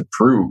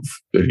prove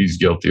that he's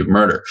guilty of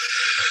murder.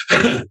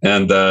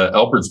 And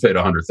Alpert's paid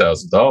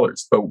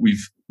 $100,000, but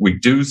we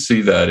do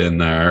see that in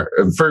there.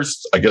 And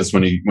first, I guess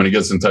when he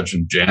gets in touch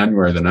in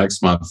January the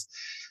next month,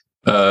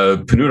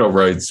 Panuto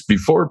writes,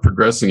 before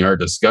progressing our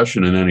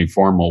discussion in any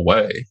formal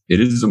way, it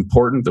is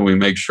important that we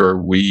make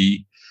sure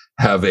we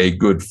have a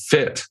good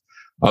fit.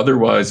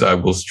 Otherwise, I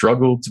will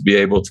struggle to be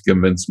able to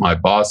convince my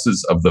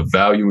bosses of the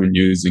value in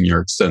using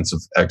your extensive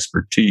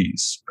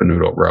expertise,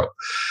 Panuto wrote.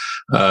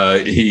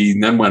 He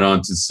then went on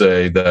to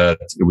say that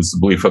it was the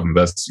belief of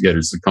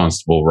investigators that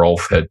Constable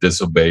Rolfe had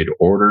disobeyed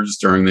orders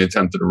during the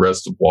attempted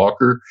arrest of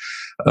Walker.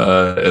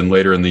 And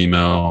later in the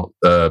email,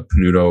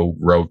 Panuto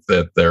wrote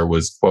that there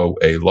was, quote,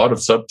 a lot of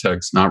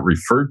subtext not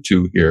referred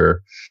to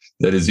here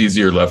that is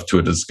easier left to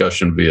a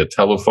discussion via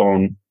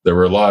telephone. There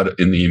were a lot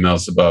in the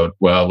emails about,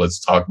 let's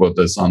talk about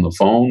this on the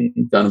phone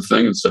kind of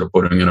thing instead of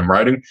putting it in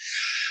writing.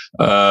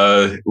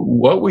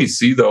 What we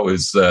see, though,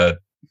 is that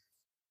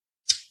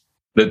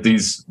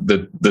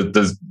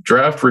the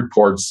draft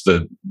reports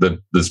that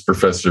this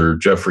Professor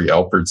Jeffrey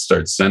Alpert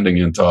starts sending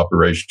into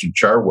Operation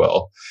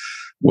Charwell,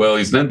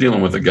 he's then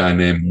dealing with a guy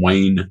named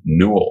Wayne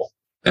Newell.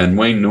 And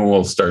Wayne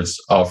Newell starts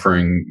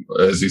offering,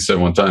 as he said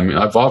one time,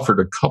 I've offered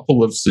a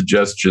couple of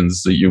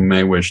suggestions that you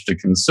may wish to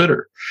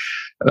consider.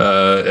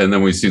 And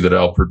then we see that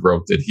Alpert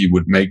wrote that he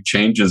would make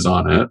changes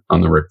on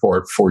the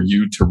report for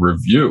you to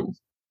review,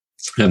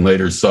 and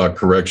later saw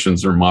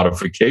corrections or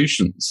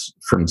modifications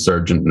from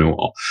Sergeant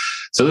Newell.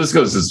 So this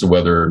goes as to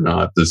whether or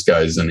not this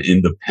guy is an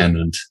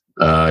independent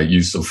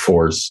use of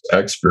force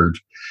expert.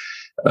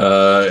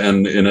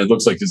 And it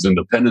looks like his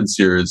independence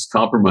here is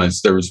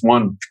compromised. There was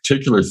one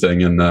particular thing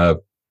in a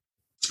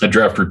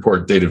draft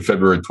report dated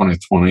February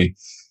 2020,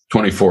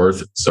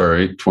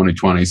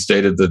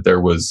 stated that there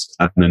was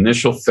an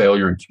initial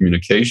failure in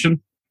communication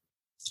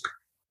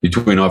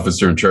between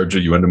officer in charge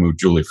at UNDMU,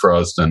 Julie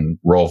Frost, and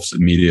Rolfe's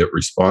immediate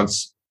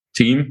response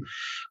team,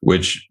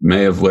 which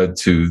may have led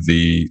to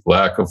the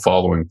lack of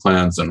following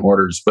plans and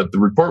orders. But the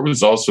report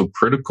was also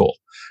critical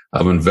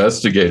of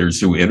investigators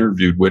who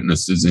interviewed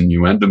witnesses in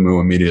UNDMU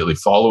immediately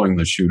following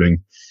the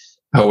shooting.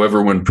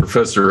 However, when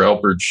Professor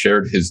Alpert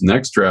shared his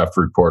next draft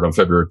report on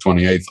February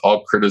 28th,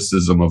 all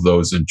criticism of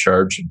those in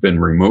charge had been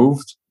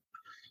removed.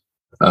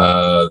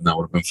 That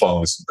would have been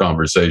following some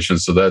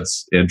conversations. So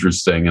that's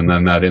interesting. And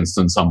then that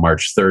instance on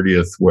March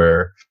 30th,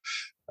 where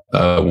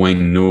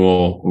Wayne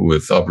Newell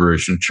with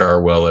Operation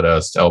Charwell had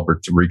asked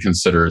Alpert to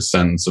reconsider a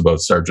sentence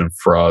about Sergeant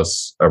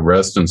Frost's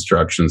arrest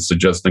instructions,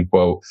 suggesting,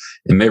 quote,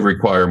 it may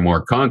require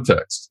more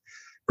context.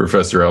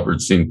 Professor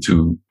Alpert seemed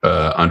to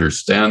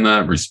understand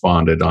that,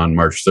 responded on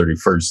March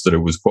 31st that it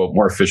was, quote,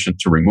 more efficient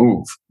to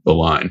remove the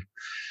line.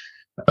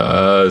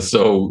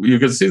 So you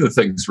can see the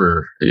things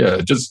were,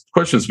 just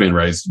questions being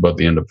raised about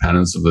the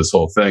independence of this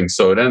whole thing.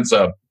 So it ends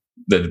up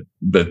that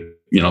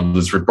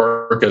this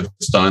report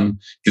gets done.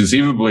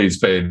 Conceivably, he's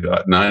paid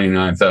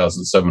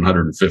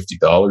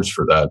 $99,750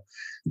 for that.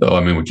 Though,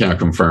 I mean, we can't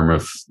confirm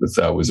if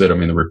that was it. I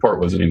mean, the report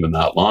wasn't even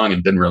that long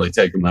and didn't really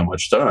take him that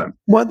much time.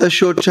 Why'd they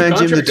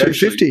shortchange him the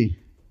 $250?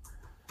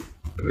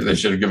 They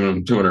should have given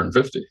him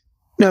 $250.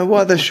 No,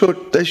 why they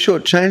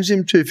shortchanged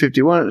him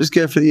 $250? Why not just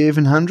go for the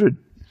even $100?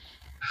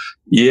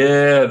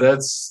 Yeah,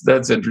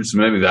 that's interesting.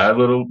 Maybe that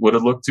would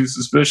have looked too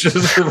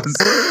suspicious.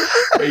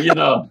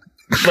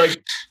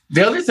 Like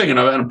the other thing, and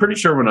I'm pretty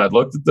sure when I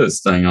looked at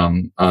this thing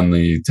on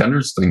the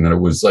tenders thing, that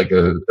it was like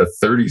a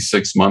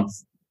 36-month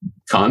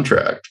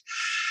contract.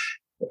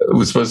 It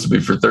was supposed to be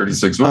for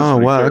 36 months. Oh,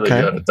 wow.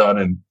 Okay. Got it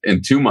done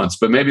in 2 months.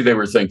 But maybe they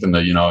were thinking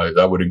that,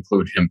 that would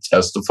include him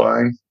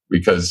testifying,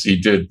 because he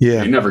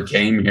never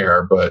came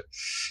here, but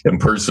in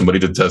person, but he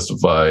did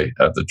testify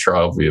at the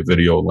trial via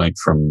video link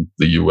from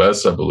the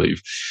US, I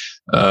believe.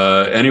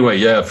 Anyway,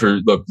 yeah,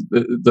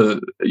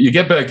 you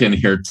get back in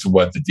here to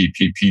what the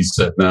DPP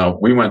said. Now,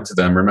 we went to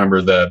them. Remember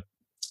that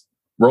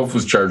Rolf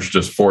was charged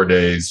just 4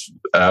 days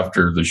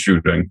after the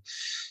shooting.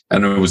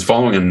 And it was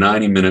following a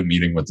 90-minute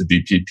meeting with the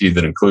DPP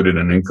that included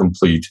an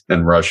incomplete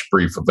and rushed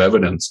brief of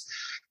evidence.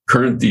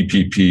 Current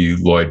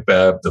DPP Lloyd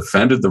Babb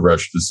defended the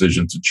rushed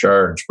decision to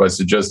charge by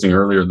suggesting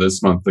earlier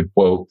this month that,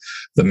 quote,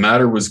 the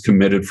matter was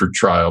committed for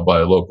trial by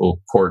a local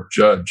court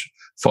judge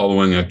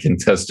following a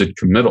contested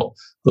committal.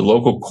 The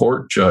local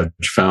court judge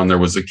found there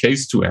was a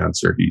case to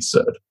answer, he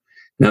said.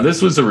 Now,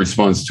 this was a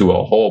response to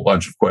a whole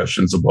bunch of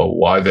questions about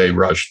why they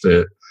rushed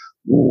it,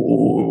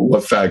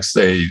 what facts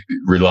they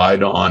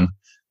relied on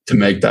to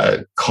make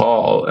that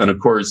call. And of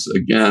course,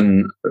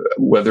 again,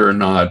 whether or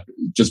not,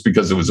 just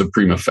because it was a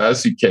prima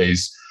facie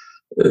case,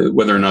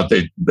 whether or not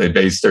they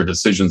based their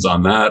decisions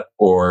on that,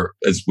 or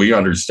as we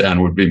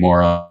understand, would be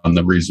more on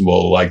the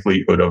reasonable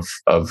likelihood of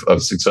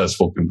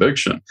successful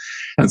conviction.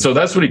 And so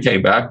that's what he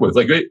came back with.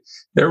 Like,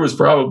 there was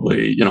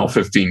probably,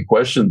 15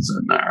 questions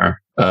in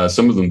there,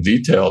 some of them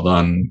detailed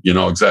on,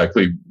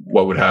 exactly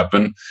what would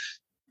happen,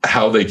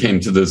 how they came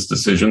to this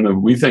decision.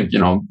 And we think,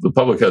 the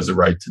public has a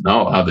right to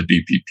know how the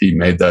DPP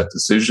made that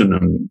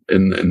decision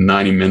in a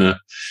 90-minute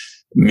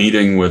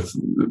meeting with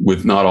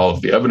not all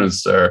of the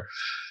evidence there.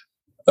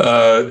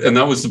 And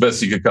that was the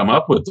best he could come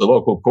up with. The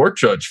local court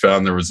judge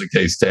found there was a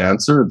case to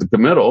answer, the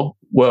committal.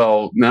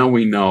 Well, now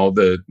we know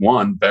that,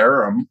 one,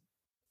 Barham,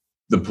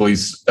 the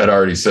police had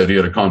already said he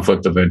had a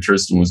conflict of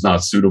interest and was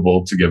not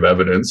suitable to give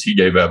evidence. He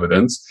gave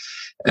evidence.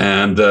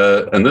 And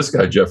this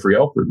guy, Jeffrey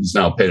Alpert, who's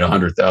now paid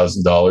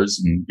 $100,000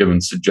 and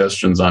given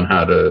suggestions on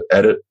how to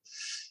edit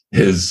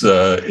his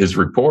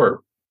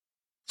report.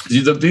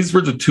 These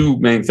were the two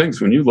main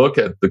things. When you look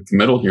at the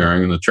committal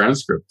hearing and the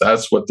transcript,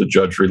 that's what the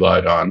judge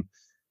relied on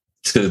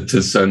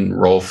to send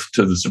Rolf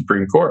to the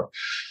Supreme Court.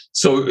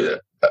 So,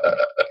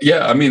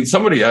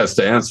 somebody has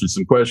to answer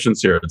some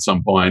questions here at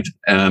some point.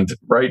 And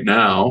right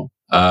now,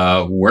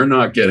 we're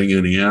not getting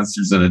any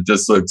answers, and it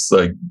just looks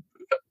like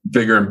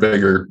bigger and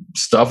bigger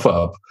stuff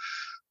up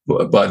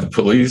by the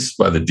police,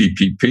 by the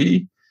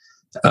DPP.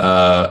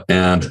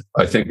 And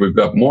I think we've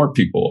got more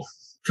people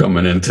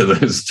coming into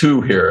this too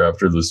here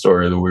after the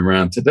story that we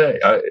ran today.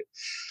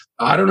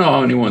 I don't know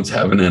how anyone's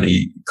having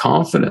any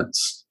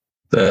confidence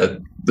that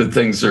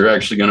things are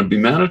actually going to be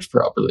managed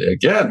properly.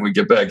 Again, we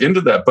get back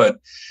into that, but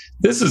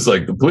this is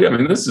like the police. I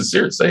mean, this is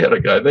serious. They had a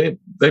guy,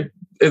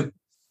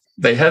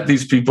 they had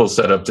these people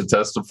set up to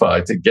testify,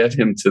 to get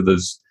him to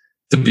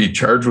be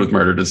charged with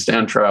murder, to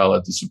stand trial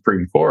at the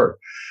Supreme Court.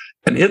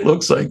 And it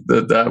looks like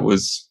that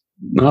was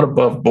not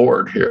above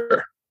board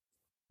here.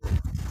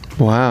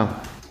 Wow.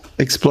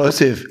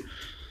 Explosive.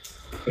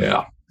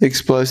 Yeah.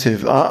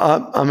 Explosive.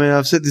 I mean,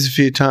 I've said this a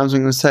few times.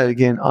 I'm going to say it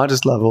again. I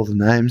just love all the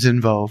names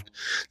involved.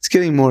 It's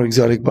getting more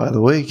exotic by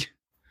the week.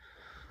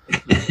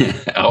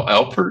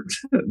 Alpert.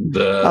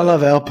 I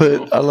love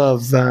Alpert. I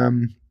love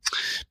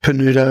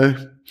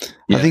Panuto.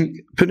 Yeah. I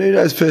think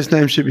Panuto's first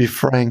name should be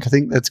Frank. I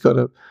think that's got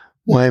a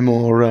way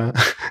more.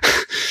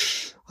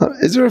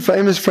 Is there a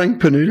famous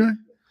Frank Panuto?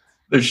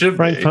 There should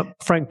be.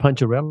 Frank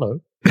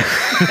Puncharello.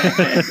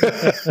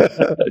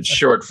 It's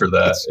short for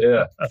that.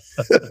 Yeah.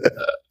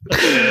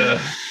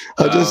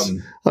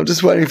 I'm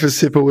just waiting for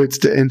Sipowicz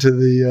to enter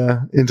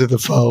the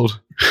fold.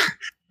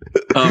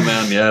 Oh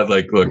man, yeah.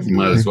 Like, look, you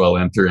might as well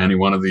enter any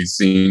one of these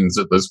scenes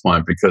at this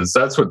point, because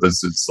that's what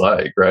this is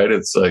like, right?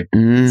 It's like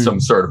some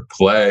sort of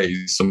play,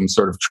 some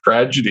sort of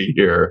tragedy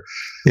here.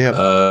 Yeah.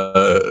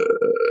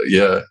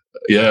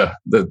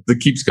 That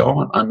keeps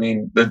going. I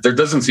mean, there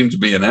doesn't seem to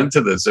be an end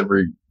to this.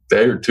 Every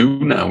day or two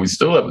now, we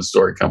still have a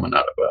story coming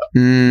out about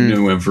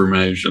new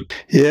information.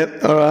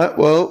 Yep. All right.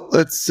 Well,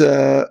 let's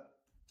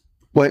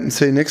wait and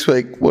see next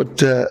week what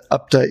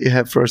update you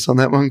have for us on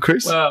that one,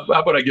 Chris. Well,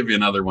 how about I give you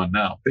another one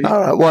now, Pete? All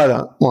right.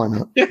 Why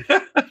not?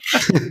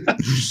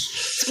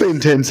 It's been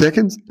 10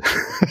 seconds.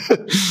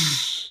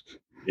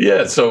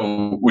 Yeah.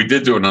 So we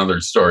did do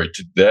another story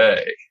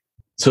today.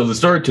 So the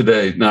story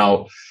today,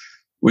 now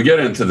we get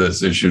into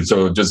this issue.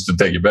 So just to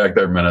take you back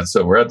there a minute.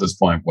 So we're at this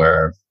point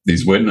where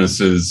these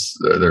witnesses,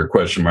 there are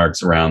question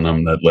marks around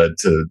them that led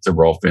to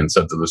Rolf being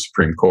sent to the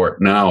Supreme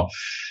Court. Now,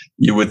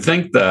 you would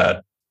think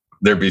that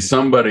there'd be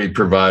somebody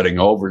providing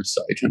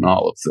oversight in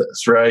all of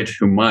this, right?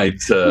 Who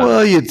might...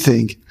 well, you'd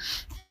think.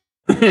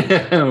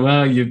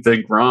 Well, you'd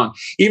think wrong.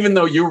 Even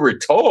though you were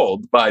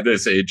told by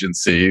this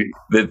agency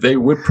that they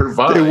would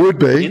provide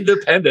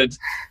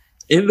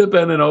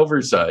independent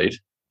oversight,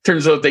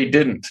 turns out they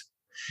didn't.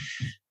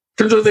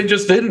 Turns out they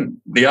just didn't.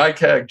 The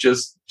ICAC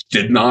just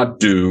did not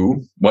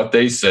do what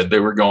they said they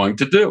were going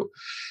to do.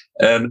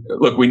 And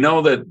look, we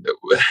know that...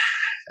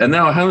 And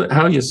now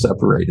how you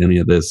separate any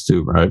of this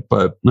too, right?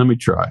 But let me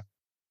try.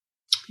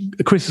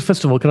 Chris,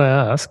 first of all, can I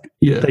ask,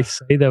 did they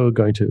say they were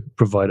going to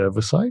provide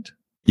oversight?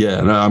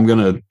 Yeah, no, I'm going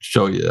to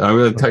show you. I'm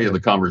going to tell you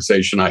the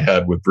conversation I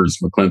had with Bruce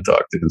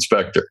McClintock, the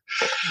inspector.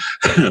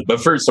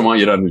 But first, I want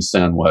you to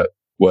understand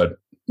what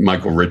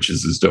Michael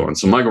Riches is doing.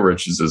 So Michael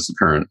Riches is the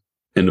current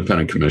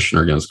independent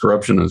commissioner against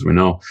corruption, as we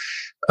know.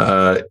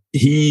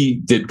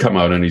 He did come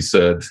out and he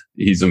said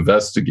he's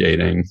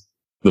investigating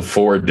the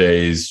 4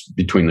 days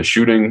between the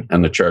shooting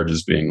and the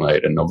charges being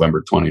laid in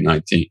November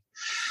 2019.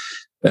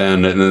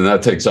 And then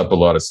that takes up a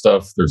lot of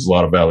stuff. There's a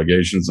lot of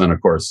allegations. And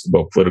of course,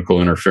 about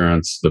political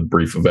interference, the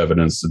brief of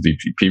evidence the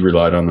DPP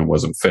relied on that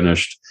wasn't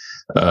finished.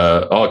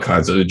 All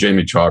kinds of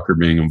Jamie Chalker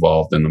being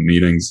involved in the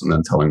meetings and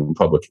then telling the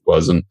public it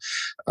wasn't.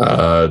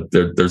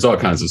 There's all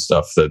kinds of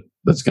stuff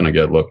that's going to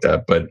get looked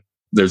at. But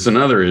there's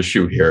another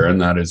issue here,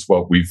 and that is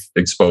what we've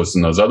exposed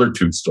in those other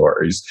two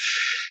stories,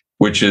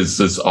 which is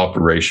this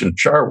Operation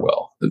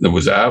Charwell. That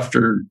was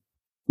after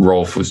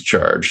Rolf was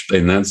charged. They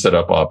then set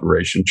up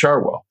Operation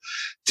Charwell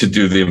to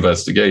do the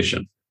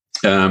investigation.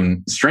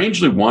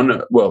 Strangely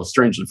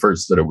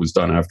first that it was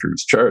done after he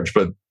was charged,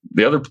 but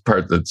the other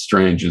part that's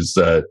strange is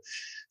that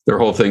their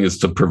whole thing is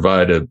to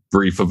provide a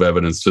brief of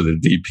evidence to the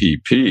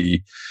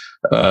DPP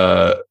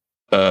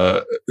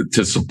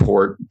to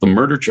support the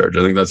murder charge.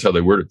 I think that's how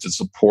they word it, to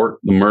support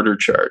the murder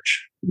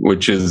charge,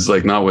 which is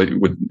like not what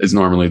is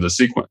normally the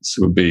sequence.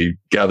 It would be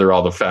gather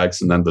all the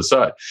facts and then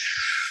decide.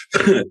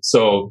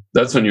 So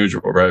that's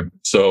unusual, right?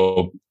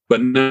 So,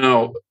 but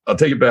now I'll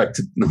take it back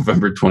to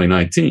November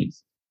 2019.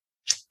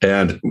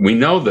 And we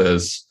know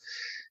this.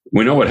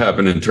 We know what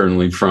happened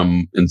internally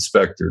from the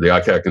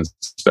ICAC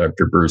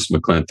inspector, Bruce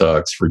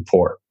McClintock's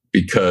report,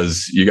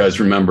 because you guys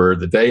remember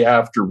the day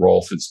after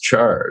Rolf is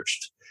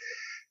charged,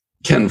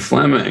 Ken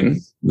Fleming,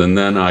 the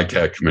then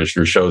ICAC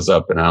commissioner, shows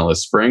up in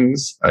Alice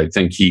Springs. I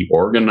think he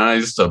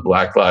organized a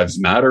Black Lives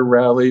Matter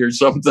rally or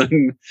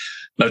something.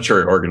 Not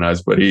sure he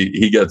organized, but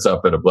he gets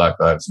up at a Black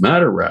Lives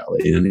Matter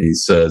rally and he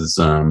says,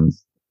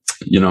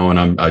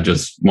 I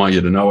just want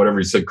you to know, whatever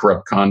he said,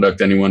 corrupt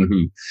conduct. Anyone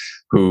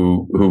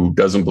who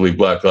doesn't believe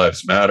Black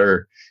Lives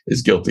Matter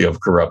is guilty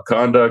of corrupt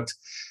conduct.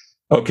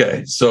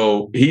 Okay,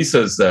 so he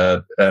says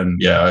that,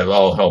 and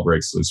all hell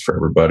breaks loose for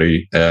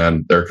everybody,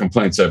 and there are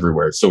complaints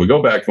everywhere. So we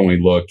go back and we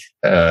look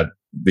at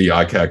the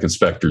ICAC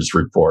inspector's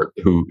report,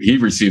 who he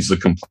receives the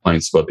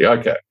complaints about the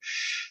ICAC.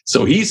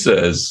 So he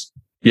says,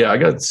 I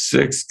got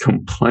 6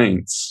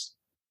 complaints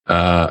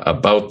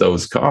about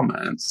those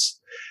comments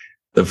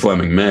that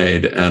Fleming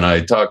made, and I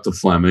talked to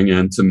Fleming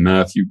and to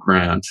Matthew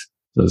Grant,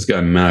 this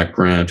guy Matt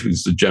Grant,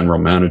 who's the general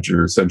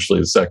manager, essentially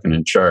a second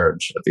in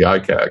charge at the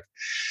ICAC.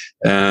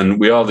 And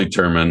we all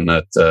determined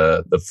that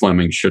the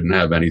Fleming shouldn't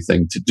have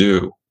anything to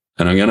do.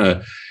 And I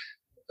got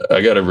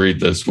to read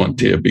this one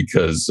to you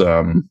because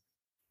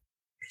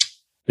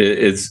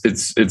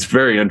it's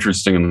very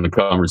interesting in the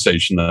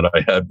conversation that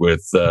I had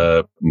with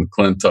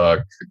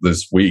McClintock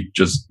this week,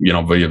 just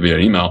via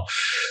email.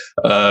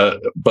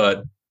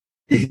 But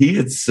he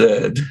had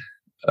said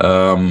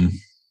the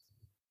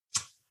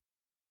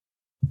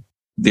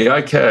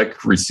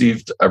ICAC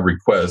received a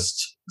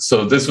request.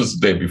 So this was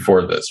the day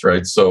before this,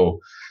 right? So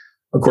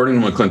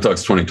according to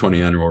McClintock's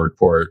 2020 annual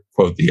report,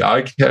 quote, the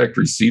ICAC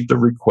received a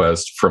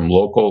request from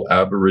local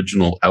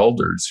Aboriginal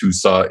elders who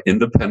saw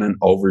independent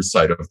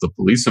oversight of the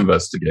police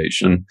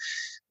investigation.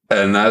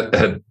 And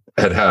that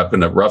had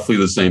happened at roughly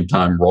the same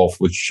time Rolf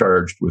was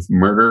charged with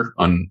murder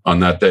on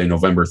that day,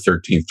 November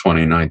 13th,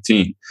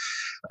 2019.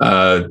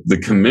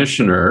 The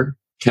commissioner,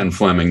 Ken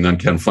Fleming,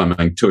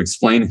 to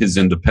explain his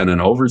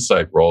independent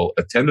oversight role,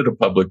 attended a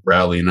public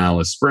rally in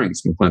Alice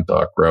Springs,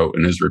 McClintock wrote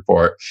in his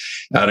report,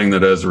 adding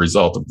that as a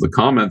result of the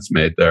comments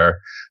made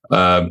there,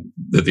 that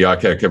the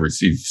ICAC had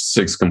received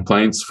 6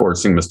 complaints,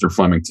 forcing Mr.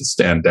 Fleming to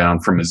stand down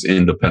from his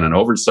independent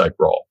oversight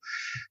role.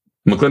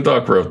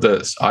 McClintock wrote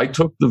this: I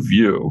took the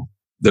view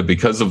that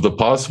because of the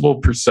possible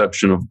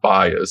perception of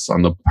bias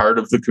on the part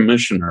of the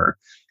commissioner,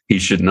 he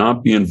should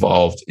not be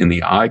involved in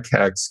the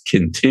ICAC's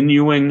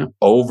continuing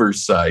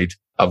oversight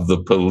of the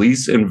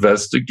police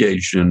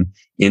investigation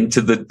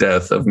into the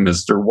death of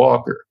Mr.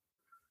 Walker.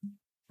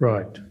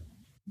 Right.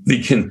 The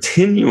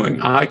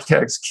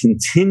ICAC's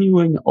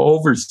continuing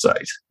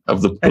oversight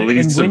of the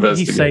police investigation. And when did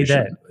he say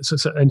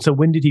that? So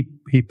when did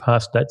he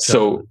pass that?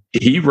 So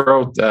he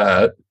wrote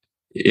that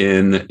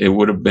it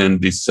would have been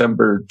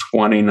December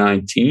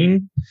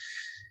 2019,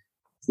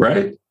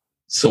 right?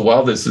 So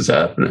while this is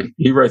happening,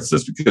 he writes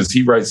this because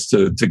he writes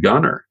to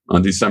Gunner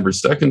on December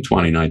 2nd,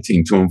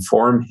 2019, to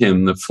inform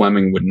him that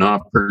Fleming would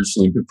not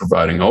personally be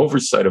providing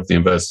oversight of the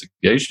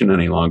investigation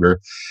any longer,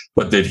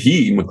 but that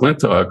he,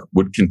 McClintock,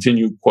 would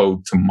continue,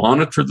 quote, to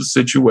monitor the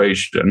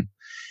situation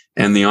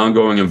and the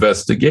ongoing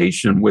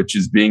investigation, which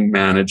is being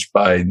managed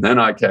by then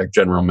ICAC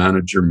General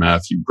Manager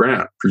Matthew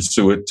Grant,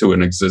 pursuant to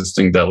an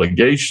existing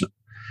delegation.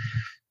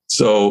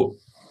 So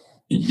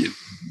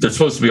there's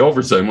supposed to be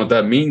oversight. And what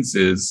that means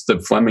is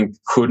that Fleming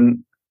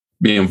couldn't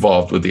be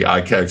involved with the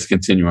ICAC's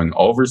continuing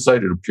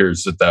oversight. It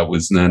appears that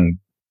was then,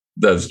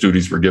 those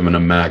duties were given to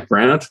Matt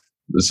Grant,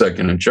 the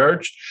second in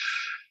charge.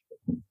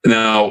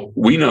 Now,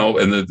 we know,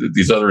 and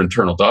these other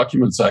internal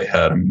documents I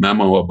had, a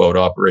memo about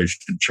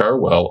Operation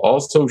Charwell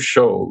also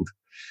showed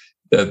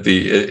that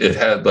it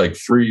had like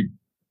three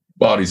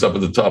bodies up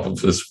at the top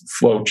of this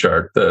flow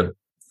chart. That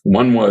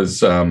one was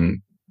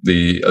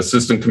the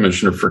Assistant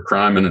Commissioner for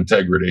Crime and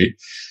Integrity.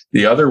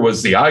 The other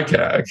was the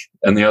ICAC,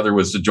 and the other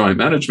was the Joint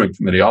Management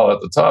Committee, all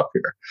at the top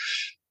here.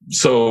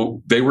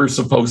 So they were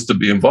supposed to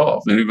be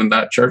involved, and even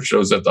that chart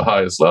shows at the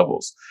highest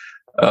levels.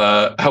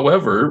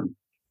 However,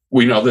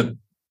 we know that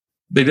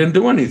they didn't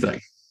do anything.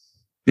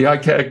 The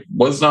ICAC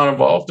was not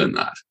involved in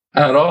that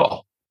at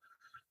all.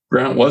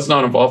 Grant was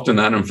not involved in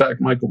that. In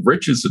fact, Michael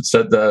Riches had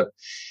said that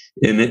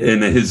in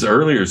his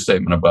earlier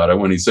statement about it,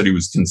 when he said he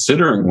was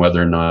considering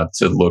whether or not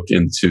to look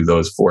into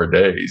those 4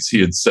 days. He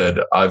had said,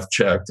 I've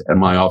checked and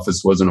my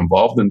office wasn't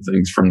involved in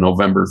things from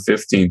November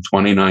 15,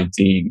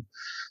 2019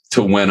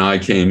 to when I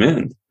came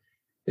in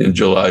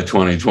July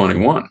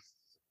 2021.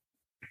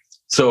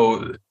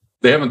 So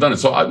they haven't done it.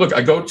 So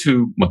I go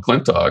to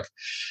McClintock.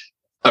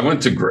 I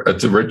went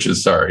to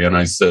Riches, and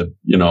I said,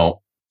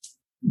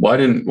 why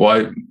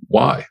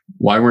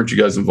weren't you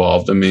guys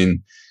involved? I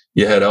mean,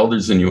 you had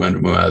elders in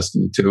UNDMU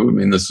asking you to. I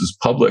mean, this is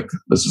public.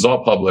 This is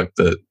all public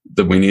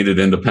that we needed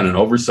independent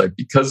oversight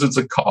because it's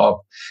a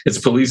cop. It's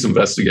police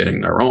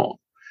investigating their own.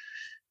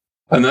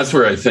 And that's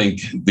where I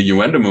think the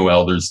UNDMU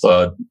elders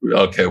thought,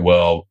 okay,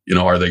 well,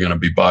 are they going to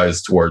be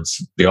biased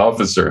towards the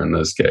officer in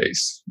this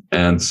case?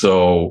 And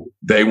so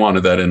they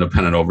wanted that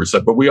independent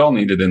oversight, but we all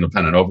needed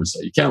independent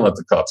oversight. You can't let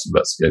the cops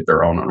investigate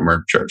their own on a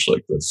murder charge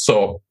like this.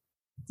 So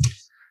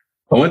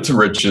I went to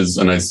Riches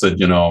and I said,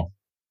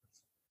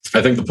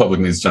 I think the public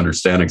needs to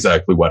understand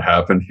exactly what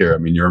happened here. I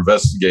mean, you're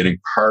investigating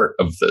part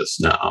of this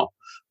now,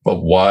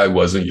 but why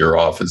wasn't your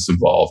office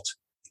involved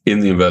in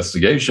the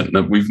investigation?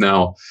 Now, we've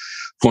now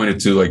pointed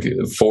to like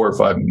 4 or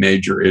 5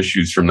 major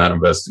issues from that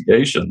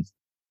investigation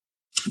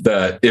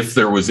that, if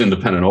there was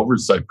independent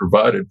oversight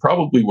provided,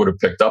 probably would have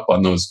picked up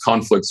on those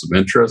conflicts of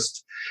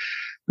interest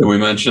that we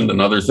mentioned and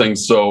other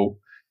things. So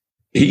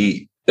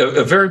a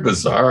very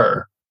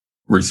bizarre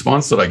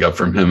response that I got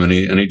from him, and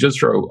he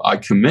just wrote, I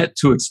commit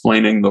to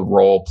explaining the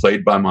role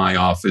played by my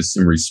office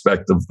in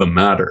respect of the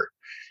matter.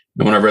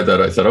 And when I read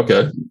that, I thought,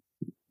 okay,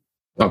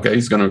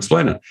 he's going to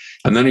explain it.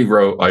 And then he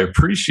wrote, I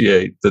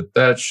appreciate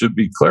that should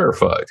be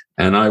clarified,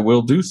 and I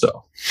will do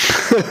so.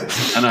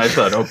 And I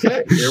thought,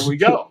 okay, here we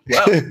go.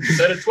 Well, he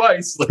said it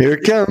twice. Here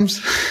it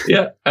comes.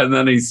 Yeah. And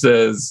then he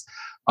says,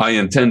 I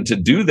intend to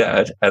do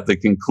that at the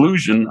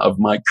conclusion of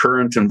my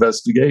current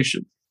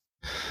investigation.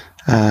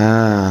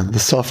 The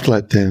soft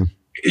letdown.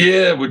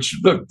 Yeah, which,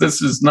 look,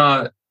 this is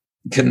not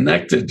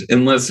connected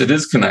unless it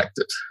is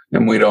connected,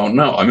 and we don't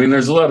know. I mean,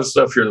 there's a lot of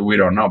stuff here that we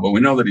don't know, but we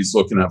know that he's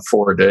looking at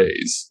 4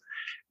 days.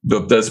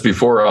 But that's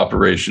before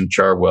Operation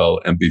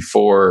Charwell and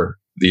before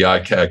the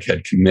ICAC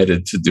had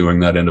committed to doing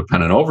that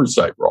independent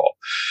oversight role.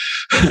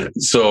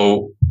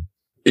 So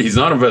he's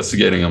not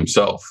investigating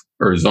himself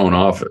or his own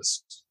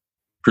office,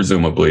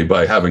 presumably,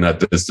 by having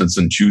that distance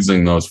and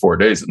choosing those 4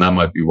 days. And that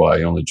might be why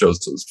he only chose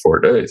those 4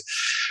 days.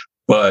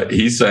 But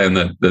he's saying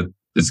that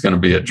it's going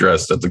to be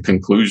addressed at the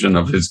conclusion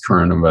of his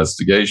current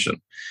investigation.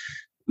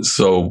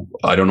 So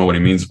I don't know what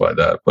he means by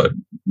that, but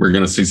we're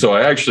going to see. So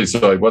I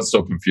was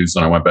so confused,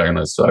 and I went back and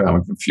I said,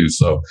 I'm confused.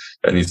 So,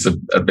 and he said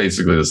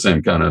basically the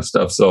same kind of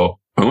stuff. So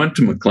I went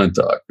to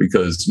McClintock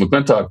because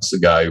McClintock's the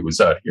guy who was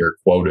out here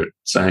quoted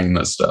saying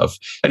this stuff.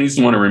 And he's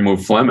the one who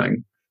removed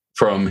Fleming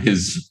from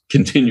his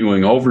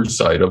continuing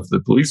oversight of the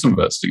police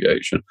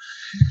investigation.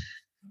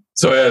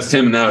 So I asked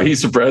him. Now, he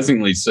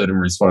surprisingly said in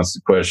response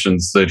to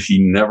questions that he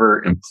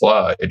never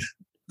implied,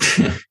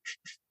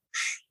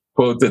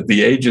 quote, that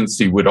the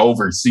agency would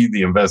oversee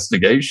the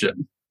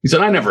investigation. He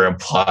said, I never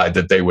implied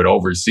that they would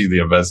oversee the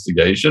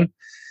investigation,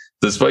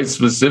 despite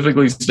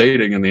specifically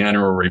stating in the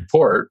annual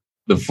report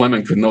that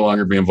Fleming could no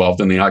longer be involved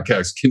in the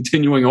ICAC's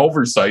continuing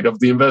oversight of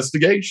the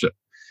investigation.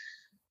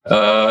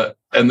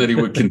 And that he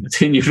would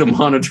continue to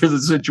monitor the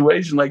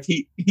situation. Like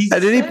he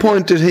at any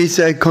point did he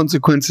say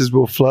consequences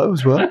will flow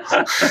as well?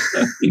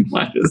 He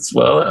might as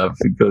well have,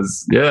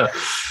 because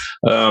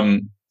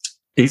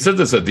He said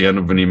this at the end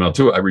of an email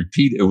too. I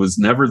repeat, it was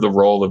never the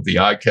role of the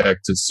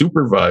ICAC to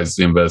supervise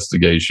the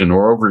investigation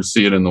or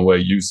oversee it in the way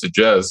you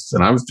suggest.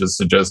 And I was just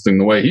suggesting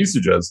the way he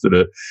suggested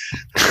it.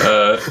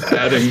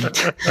 Adding,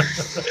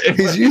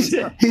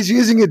 he's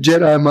using a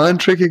Jedi mind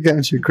trick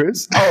against you,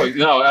 Chris. Oh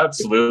no,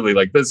 absolutely!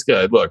 Like this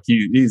guy, look,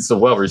 he's a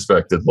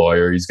well-respected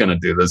lawyer. He's going to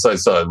do this. I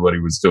saw what he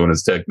was doing,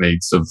 his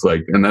techniques of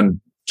like, and then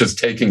just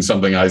taking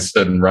something I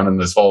said and running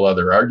this whole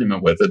other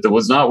argument with it. That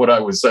was not what I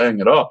was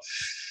saying at all.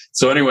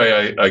 So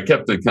anyway, I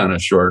kept it kind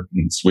of short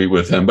and sweet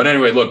with him. But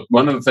anyway, look,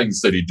 one of the things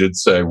that he did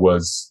say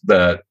was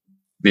that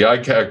the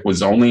ICAC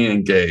was only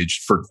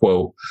engaged for,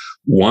 quote,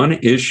 one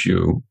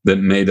issue that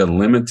made a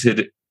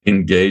limited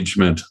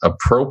engagement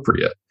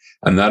appropriate.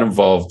 And that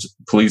involved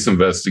police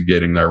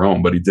investigating their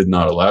own, but he did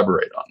not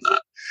elaborate on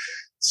that.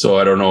 So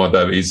I don't know what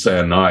that he's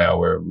saying now.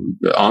 We're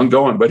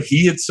ongoing, but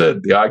he had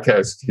said the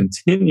ICAC's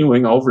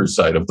continuing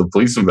oversight of the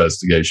police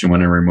investigation when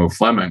he removed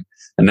Fleming.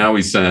 And now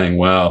he's saying,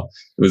 well,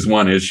 it was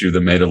one issue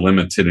that made a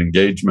limited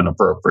engagement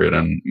appropriate,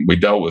 and we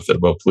dealt with it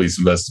about police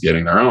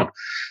investigating their own.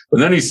 But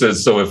then he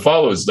says, so it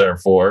follows,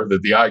 therefore,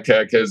 that the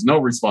ICAC has no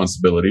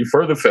responsibility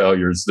for the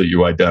failures that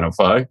you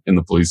identify in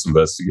the police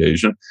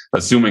investigation,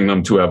 assuming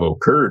them to have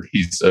occurred,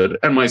 he said,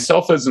 and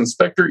myself as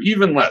inspector,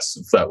 even less,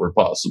 if that were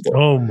possible.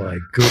 Oh, my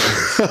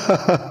goodness.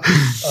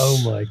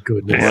 Oh, my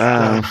goodness.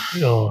 Wow.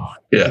 Oh,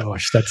 Yeah.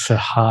 gosh, that's a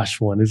harsh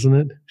one, isn't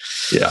it?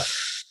 Yeah.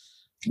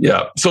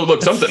 Yeah. So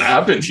look, something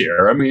happened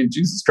here. I mean,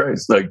 Jesus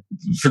Christ, like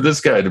for this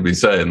guy to be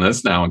saying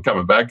this now and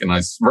coming back, and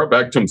I wrote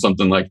back to him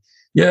something like,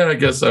 yeah, I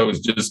guess I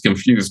was just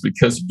confused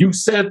because you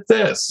said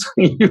this.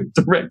 You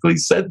directly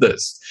said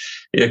this.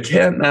 You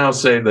can't now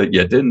say that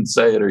you didn't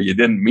say it or you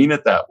didn't mean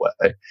it that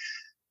way.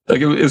 Like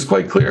it was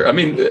quite clear. I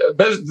mean,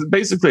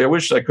 basically, I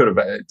wish I could have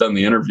done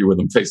the interview with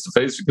him face to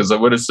face, because I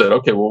would have said,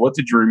 okay, well, what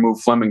did you remove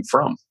Fleming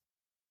from?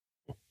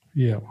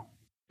 Yeah.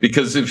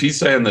 Because if he's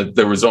saying that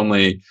there was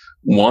only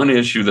one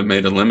issue that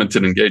made a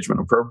limited engagement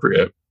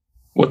appropriate,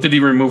 what did he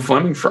remove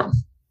Fleming from?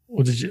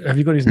 Well, have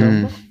you got his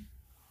number?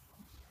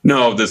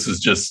 No, this is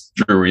just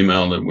through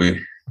email that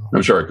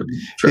I'm sure I could.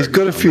 He's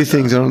got a few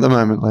things on at the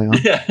moment, Leon.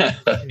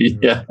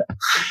 Yeah.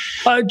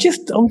 I'm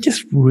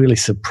just really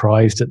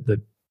surprised at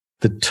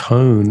the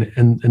tone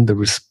and the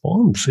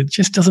response. It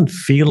just doesn't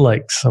feel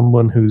like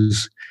someone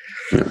who's,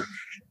 I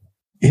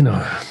don't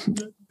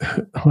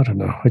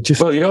know.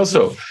 Well, he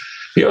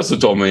also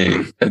told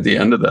me at the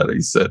end of that, he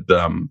said,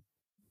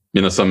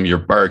 you're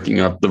barking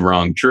up the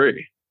wrong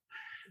tree.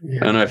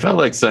 Yeah. And I felt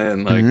like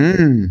saying, like,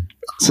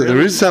 so really?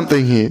 There is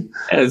something here.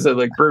 And I said,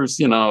 like, Bruce,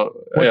 I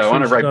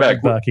want to write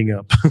back. Barking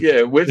up.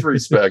 Yeah, with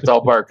respect,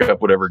 I'll bark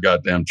up whatever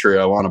goddamn tree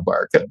I want to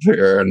bark up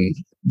here. And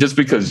just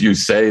because you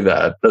say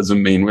that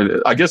doesn't mean,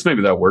 I guess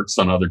maybe that works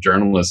on other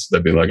journalists.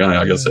 They'd be like,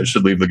 I guess I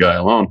should leave the guy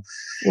alone.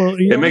 Well,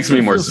 it makes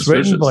me more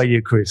suspicious. By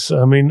you, Chris.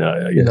 I mean,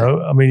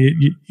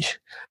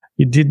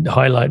 you did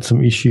highlight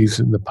some issues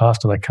in the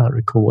past, and I can't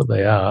recall what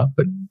they are,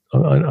 but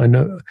I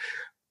know.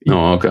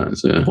 Oh, okay.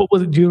 So, yeah. What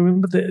was it? Do you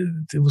remember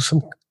there was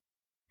some?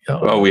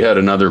 Oh, we had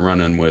another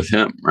run-in with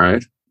him,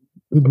 right?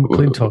 With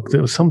McClintock,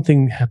 there was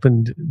something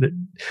happened that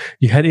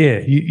you had. Yeah,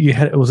 you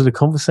had. Was it a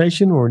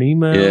conversation or an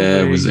email?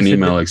 Yeah, it was an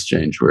email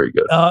exchange. Very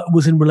good. It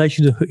was in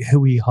relation to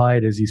who he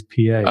hired as his PA.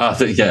 Yeah.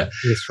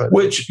 Yes, right.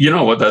 Which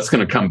that's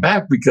going to come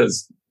back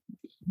because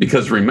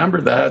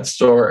remember that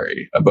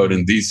story about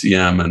in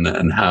DCM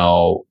and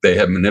how they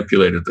had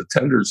manipulated the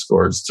tender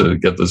scores to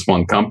get this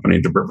one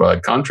company to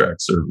provide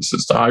contract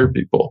services to hire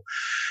people.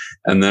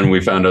 And then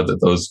we found out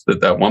that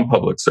that one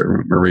public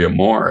servant, Maria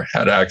Moore,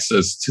 had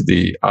access to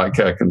the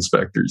ICAC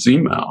inspector's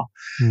email,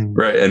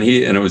 right? And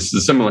it was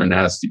a similar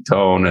nasty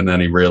tone. And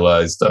then he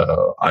realized,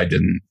 I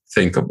didn't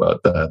think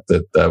about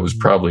that was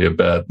probably a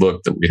bad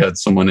look, that we had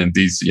someone in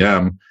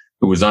DCM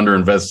who was under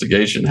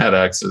investigation, had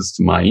access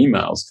to my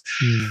emails.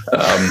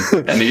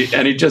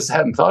 And he just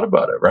hadn't thought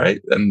about it,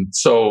 right? And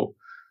so,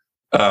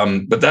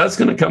 but that's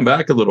going to come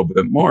back a little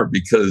bit more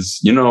because,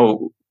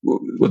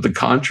 with the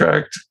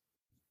contract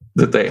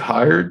that they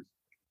hired,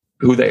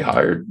 who they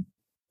hired.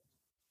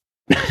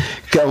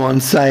 Go on,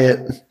 say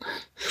it.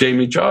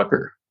 Jamie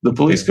Chalker, the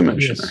police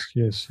commissioner.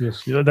 Yes.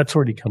 That's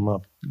already come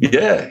up.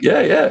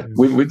 Yeah.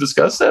 We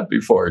discussed that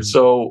before.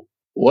 So,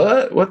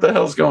 what the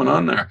hell's going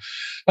on there?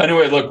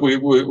 Anyway, look,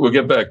 we'll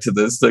get back to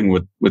this thing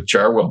with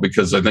Charwell,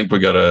 because I think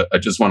I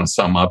just want to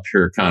sum up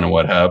here kind of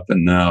what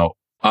happened. Now,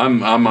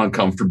 I'm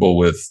uncomfortable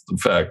with the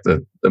fact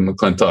that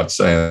McClintock's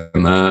saying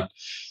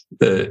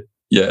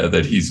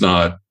that he's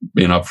not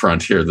being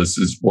upfront here. This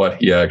is what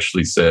he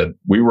actually said.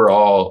 We were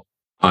all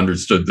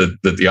understood that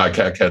the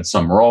ICAC had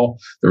some role.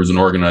 There was an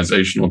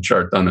organizational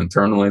chart done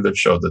internally that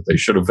showed that they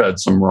should have had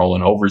some role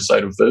in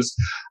oversight of this.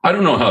 I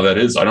don't know how that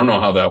is. I don't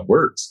know how that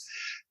works.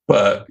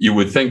 But you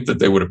would think that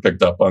they would have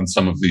picked up on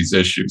some of these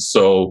issues.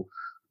 So,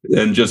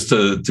 and just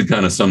to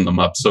kind of sum them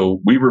up. So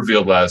we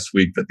revealed last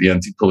week that the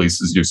NT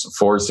Police's use of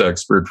force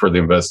expert for the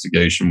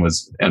investigation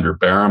was Andrew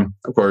Barham,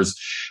 of course,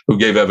 who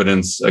gave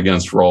evidence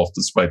against Rolfe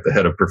despite the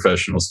head of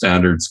Professional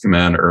Standards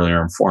Command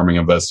earlier informing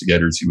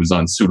investigators he was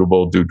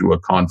unsuitable due to a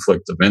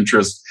conflict of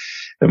interest.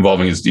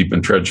 involving his deep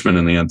entrenchment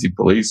in the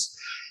anti-police.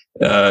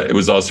 It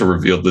was also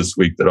revealed this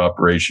week that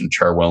Operation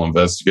Charwell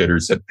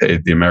investigators had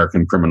paid the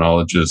American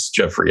criminologist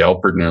Jeffrey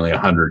Alpert nearly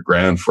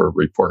 $100,000 for a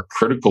report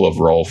critical of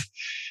Rolfe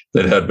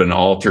that had been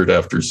altered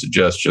after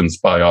suggestions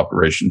by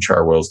Operation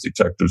Charwell's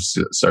detective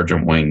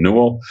Sergeant Wayne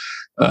Newell.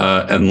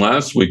 And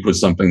last week was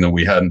something that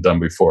we hadn't done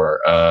before,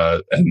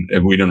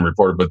 and we didn't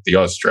report it, but the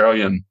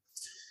Australian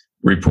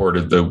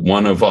reported that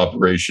one of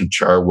Operation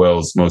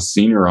Charwell's most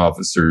senior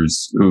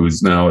officers, who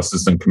is now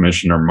Assistant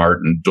Commissioner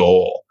Martin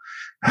Dole,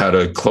 had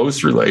a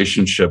close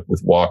relationship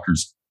with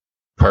Walker's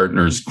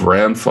partner's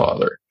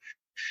grandfather.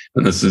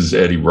 And this is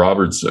Eddie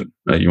Robertson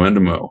at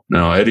Yuendamu.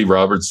 Now, Eddie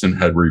Robertson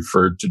had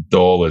referred to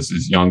Dole as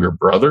his younger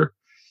brother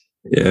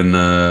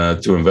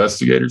to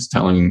investigators,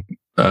 telling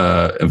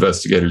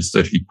investigators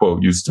that he,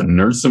 quote, used to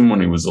nurse him when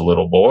he was a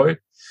little boy.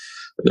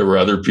 There were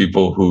other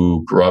people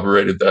who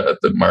corroborated that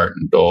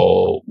Martin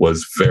Dole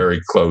was very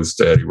close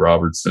to Eddie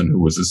Robertson,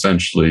 who was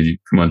essentially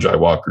Kumanjai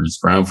Walker's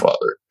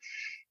grandfather,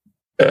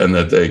 and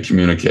that they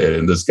communicated.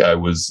 And this guy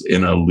was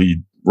in a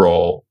lead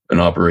role in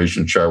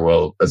Operation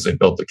Charwell as they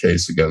built the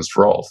case against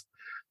Rolfe.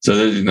 So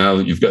now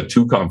you've got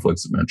two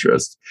conflicts of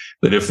interest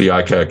that if the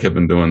ICAC had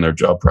been doing their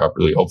job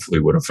properly, hopefully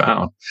would have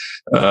found.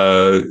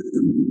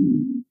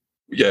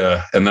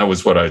 Yeah, and that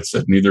was what I'd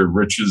said. Neither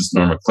Riches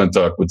nor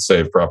McClintock would say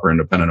if proper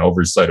independent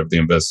oversight of the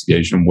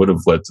investigation would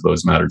have led to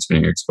those matters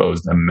being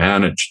exposed and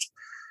managed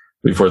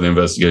before the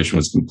investigation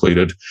was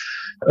completed.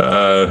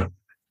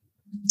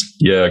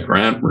 Yeah,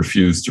 Grant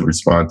refused to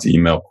respond to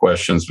email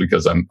questions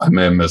because I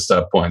may have missed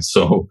that point.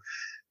 So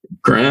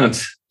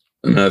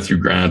Matthew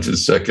Grant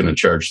is second in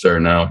charge there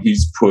now.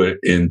 He's put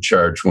in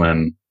charge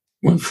when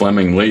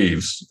Fleming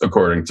leaves,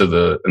 according to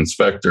the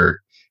inspector.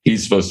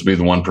 He's supposed to be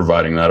the one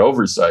providing that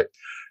oversight.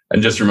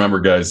 And just remember,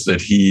 guys,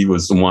 that he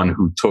was the one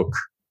who took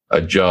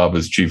a job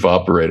as chief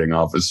operating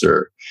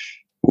officer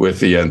with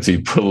the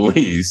NT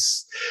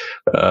Police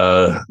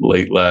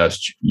late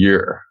last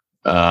year.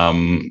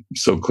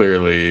 So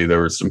clearly there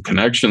were some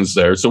connections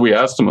there. So we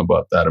asked him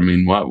about that. I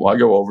mean, why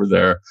go over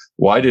there?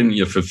 Why didn't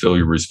you fulfill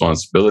your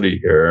responsibility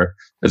here,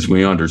 as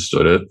we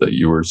understood it, that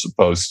you were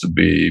supposed to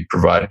be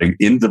providing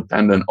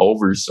independent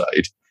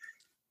oversight?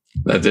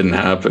 That didn't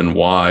happen.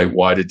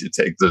 Why did you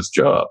take this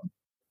job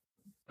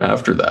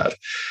after that?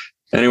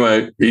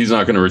 Anyway, he's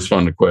not going to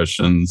respond to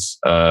questions.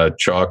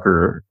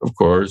 Chalker, of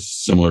course,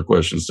 similar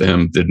questions to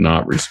him, did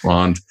not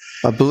respond.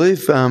 I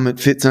believe it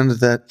fits under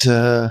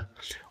that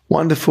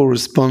wonderful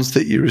response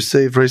that you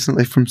received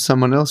recently from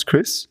someone else,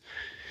 Chris.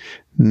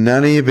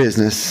 None of your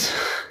business.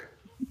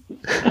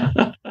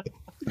 Yeah,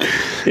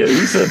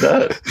 who said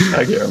that?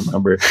 I can't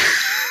remember.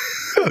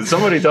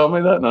 Somebody told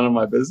me that. None of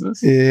my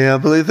business. Yeah, I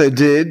believe they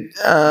did.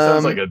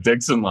 Sounds like a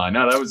Dixon line.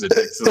 No, that was a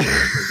Dixon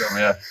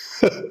line.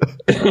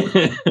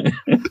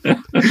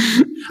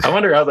 I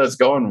wonder how that's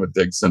going with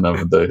Dixon up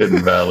at the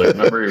Hidden Valley.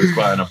 Remember, he was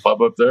buying a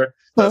pub up there.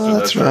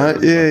 That's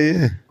right.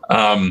 Yeah.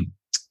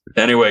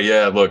 Anyway,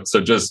 yeah. Look,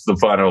 so just the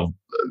final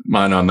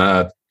line on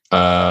that.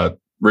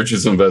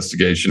 Rich's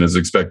investigation is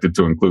expected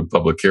to include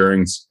public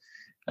hearings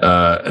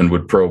and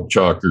would probe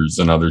Chalker's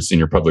and other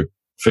senior public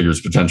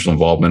figures' potential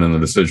involvement in the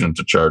decision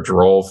to charge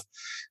Rolfe,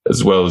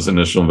 as well as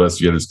initial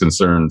investigators'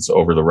 concerns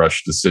over the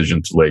rushed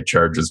decision to lay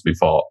charges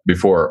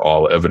before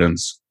all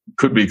evidence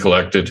could be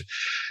collected.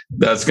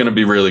 That's going to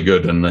be really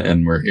good.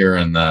 And we're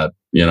hearing that,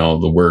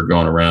 the word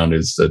going around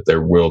is that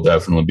there will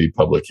definitely be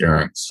public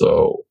hearings.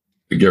 So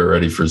get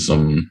ready for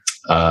some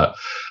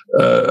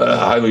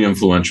highly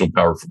influential,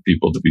 powerful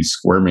people to be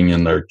squirming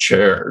in their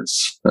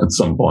chairs at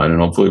some point. And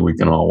hopefully we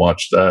can all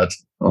watch that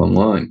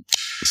online.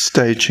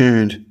 Stay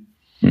tuned.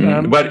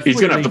 But he's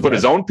going to have to put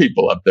his own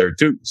people up there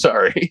too.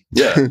 Sorry.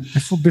 Yeah.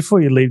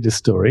 Before you leave this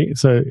story,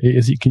 so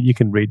you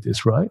can read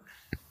this, right?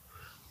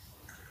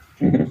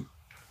 Mm-hmm.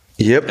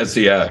 Yep. That's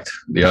the Act,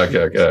 the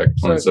ICAC Act,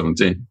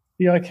 2017.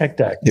 The ICAC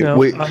Act. Yeah,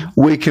 now,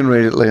 we can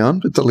read it, Leon,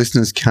 but the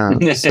listeners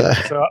can't. So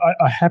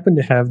I happen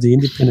to have the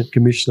Independent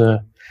Commissioner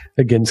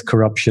Against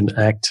Corruption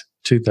Act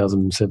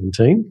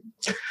 2017.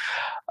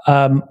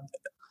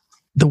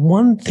 The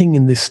one thing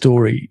in this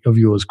story of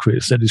yours,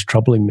 Chris, that is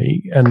troubling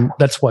me, and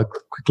that's why I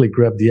quickly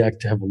grabbed the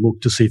Act to have a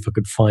look to see if I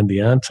could find the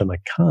answer, and I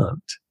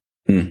can't,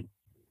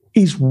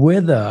 is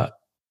whether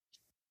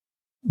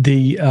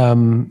the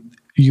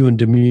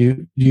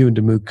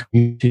Yuendamu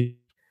community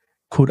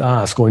could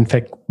ask, or in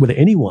fact, whether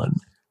anyone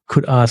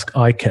could ask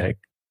ICAC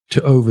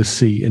to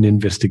oversee an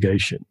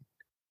investigation.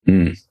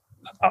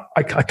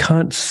 I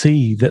can't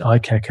see that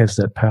ICAC has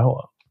that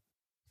power.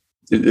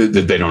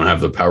 That they don't have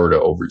the power to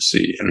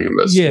oversee any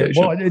investigation.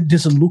 Yeah, well, it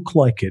doesn't look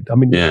like it. I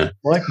mean, it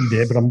might be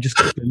there, but I'm just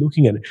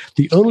looking at it.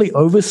 The only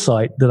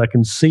oversight that I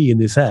can see in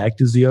this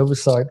act is the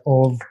oversight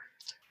of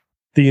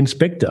the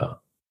inspector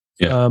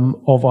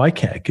of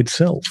ICAC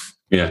itself.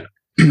 Yeah.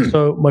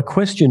 So my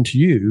question to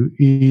you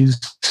is,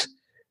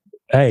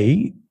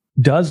 A,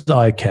 does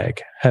ICAC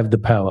have the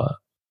power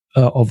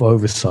of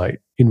oversight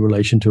in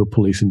relation to a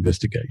police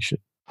investigation?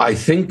 I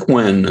think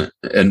now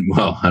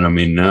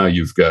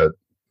you've got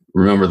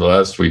remember the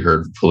last we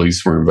heard,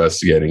 police were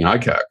investigating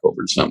ICAC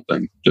over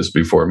something just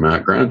before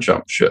Matt Grant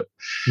jumped ship.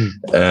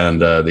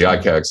 And the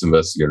ICAC's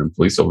investigating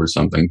police over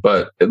something.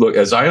 But look,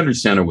 as I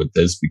understand it with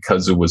this,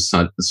 because it was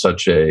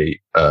such a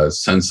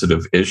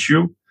sensitive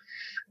issue,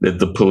 that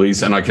the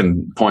police, and I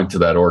can point to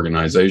that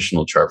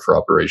organizational chart for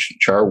Operation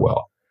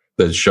Charwell,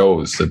 that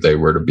shows that they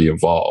were to be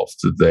involved,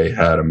 that they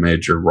had a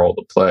major role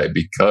to play,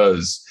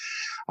 because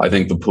I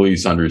think the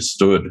police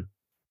understood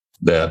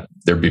that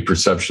there'd be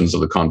perceptions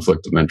of the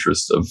conflict of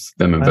interest of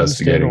them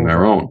investigating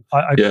their own.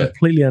 I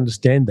completely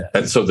understand that.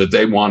 And so that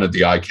they wanted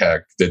the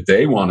ICAC,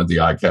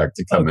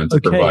 to come in to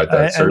provide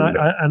that certainty.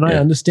 I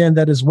understand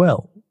that as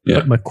well. Yeah.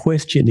 But my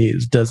question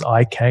is, does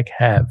ICAC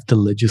have the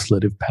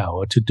legislative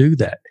power to do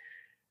that?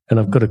 And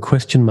I've got a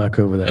question mark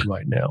over that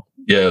right now.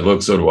 Yeah,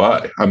 look, so do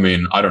I. I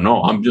mean, I don't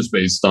know. I'm just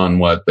based on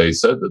what they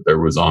said, that there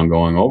was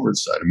ongoing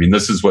oversight. I mean,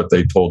 this is what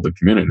they told the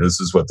community. This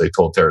is what they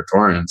told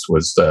Territorians,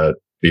 was that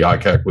the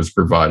ICAC was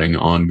providing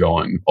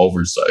ongoing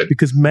oversight.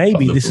 Because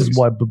maybe this is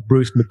why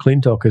Bruce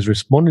McClintock has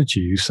responded to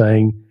you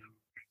saying,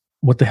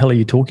 what the hell are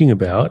you talking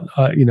about?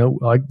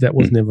 That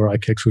was never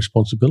ICAC's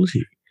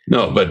responsibility.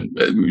 No, but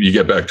you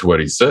get back to what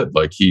he said.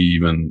 Like,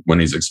 when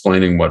he's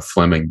explaining what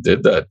Fleming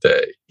did that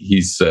day,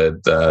 he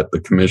said that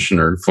the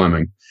Commissioner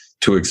Fleming,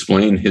 to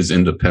explain his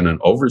independent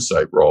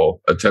oversight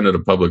role, attended a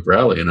public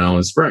rally in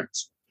Alice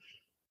Springs.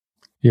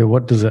 Yeah,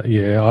 what does that?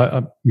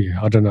 Yeah,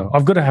 I don't know.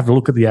 I've got to have a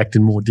look at the act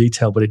in more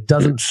detail, but it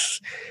doesn't.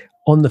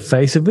 On the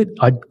face of it,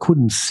 I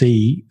couldn't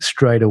see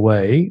straight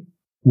away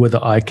whether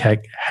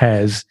ICAC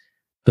has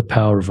the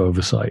power of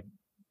oversight.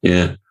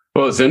 Yeah,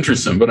 well, it's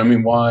interesting, but I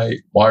mean, why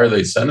are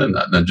they sending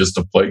that? And then just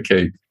to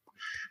placate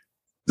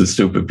the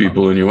stupid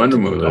people in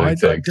Uendamu, I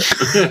think,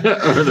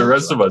 or the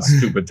rest of us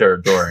stupid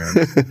Territorians.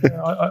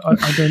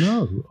 I don't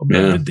know.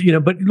 Yeah.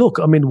 But look,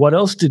 I mean, what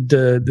else did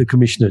the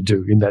commissioner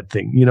do in that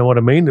thing? You know what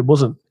I mean? It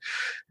wasn't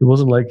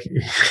like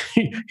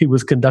he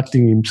was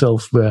conducting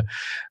himself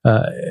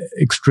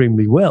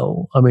extremely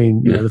well. I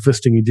mean, the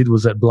first thing he did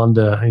was that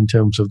blunder in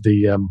terms of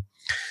the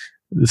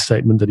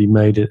statement that he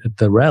made at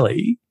the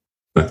rally.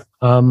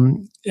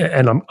 And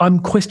I'm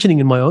questioning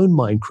in my own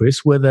mind,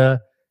 Chris,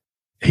 whether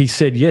he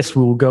said, yes,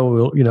 we'll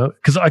go,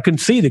 because I can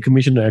see the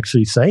commissioner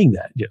actually saying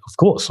that. Yeah, of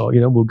course. So,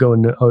 we'll go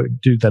and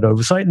do that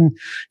oversight. And,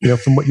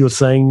 from what you're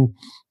saying,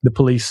 the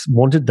police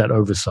wanted that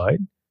oversight.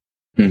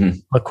 Mm-hmm.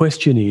 My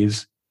question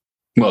is,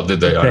 well, did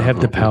they have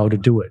the power to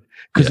do it?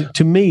 Because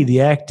to me,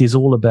 the act is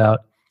all about,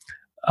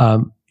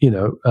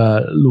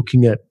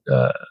 looking at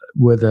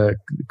whether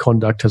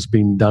conduct has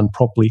been done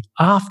properly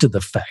after the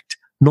fact,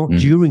 not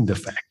during the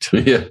fact.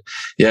 Yeah.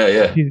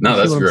 No,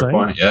 that's a great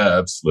point. Yeah,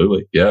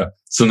 absolutely. Yeah.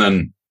 So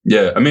then,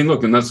 I mean,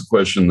 look, and that's a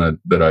question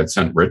that I'd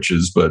sent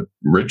Riches, but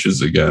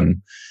Riches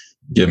again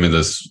gave me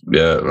this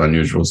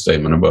unusual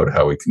statement about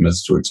how he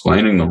commits to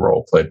explaining the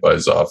role played by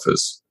his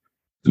office.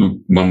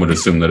 One would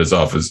assume that his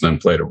office then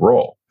played a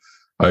role.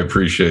 I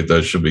appreciate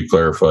that should be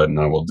clarified, and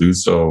I will do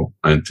so.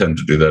 I intend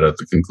to do that at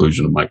the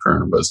conclusion of my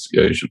current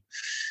investigation.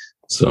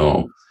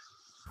 So,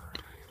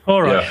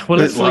 all right. Well,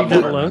 let's leave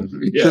that alone.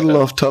 A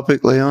little off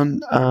topic,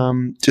 Leon.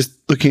 Just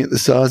looking at the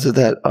size of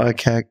that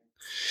ICAC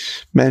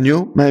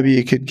manual, maybe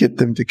you could get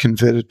them to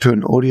convert it to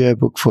an audio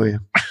book for you.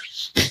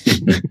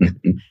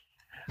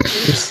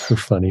 It's so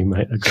funny,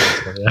 mate. I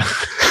gotta tell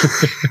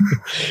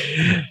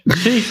you.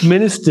 Chief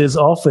Minister's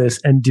Office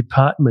and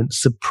Department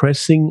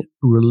suppressing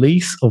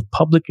release of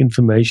public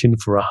information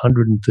for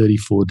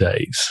 134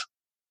 days.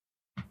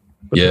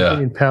 But they've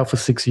been in power for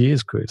 6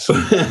 years, Chris.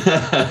 They've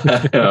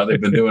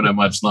been doing it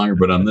much longer,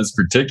 but on this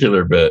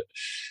particular bit,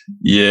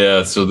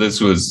 so this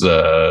was,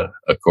 of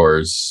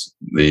course,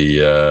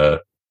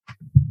 the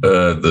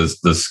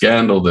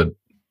scandal that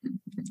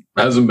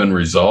hasn't been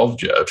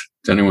resolved yet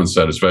to anyone's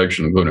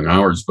satisfaction, including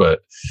ours. But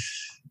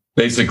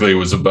basically, it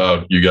was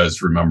about, you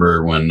guys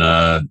remember when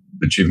the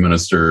chief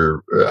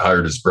minister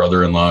hired his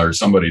brother-in-law, or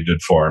somebody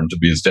did for him, to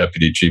be his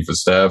deputy chief of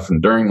staff.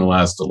 And during the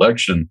last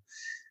election,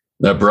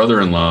 that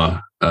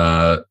brother-in-law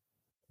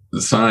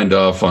signed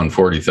off on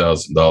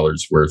 $40,000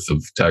 worth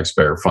of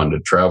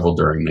taxpayer-funded travel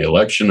during the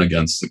election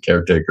against the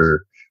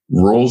caretaker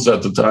rules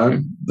at the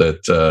time,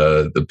 that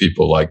the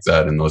people like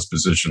that in those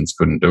positions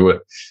couldn't do it.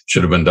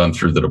 Should have been done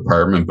through the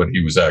department, but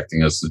he was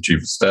acting as the chief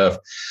of staff.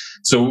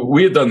 So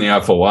we had done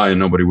the FOI, and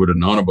nobody would have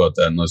known about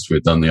that unless we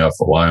had done the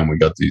FOI, and we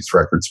got these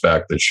records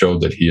back that showed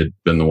that he had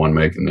been the one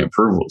making the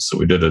approvals. So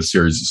we did a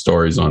series of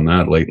stories on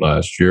that late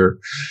last year.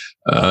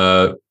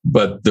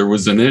 But there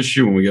was an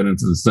issue when we got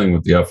into this thing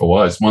with the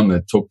FOIs, one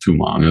that took too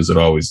long, as it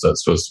always does.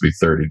 It's supposed to be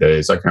 30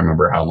 days. I can't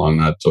remember how long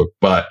that took,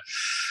 but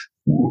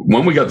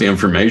when we got the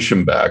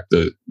information back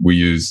that we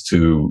used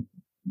to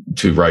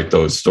write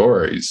those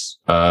stories,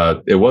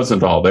 it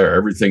wasn't all there.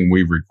 Everything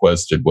we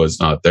requested was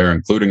not there,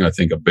 including, I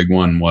think, a big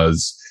one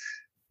was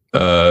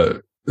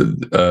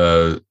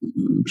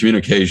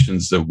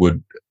communications that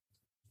would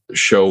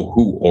show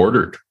who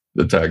ordered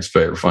the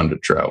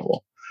taxpayer-funded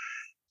travel.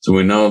 So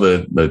we know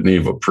that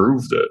Niamh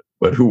approved it,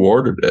 but who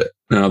ordered it?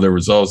 Now, there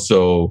was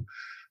also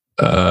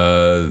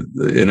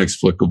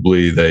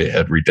Inexplicably, they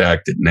had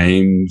redacted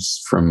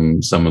names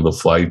from some of the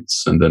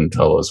flights and didn't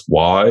tell us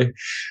why.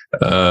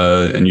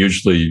 And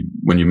usually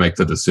when you make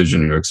the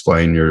decision, you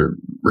explain your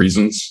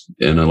reasons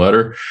in a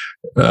letter.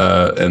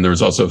 And there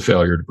was also a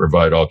failure to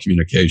provide all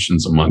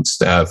communications among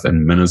staff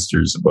and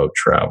ministers about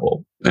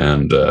travel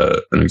and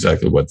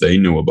exactly what they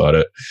knew about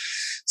it.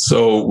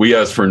 So we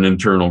asked for an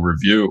internal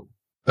review.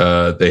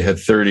 They had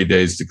 30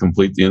 days to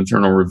complete the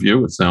internal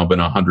review. It's now been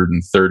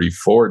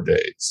 134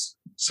 days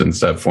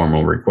since that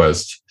formal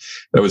request.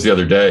 That was the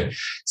other day.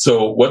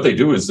 So what they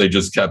do is they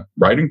just kept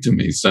writing to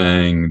me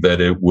saying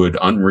that it would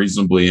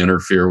unreasonably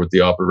interfere with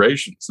the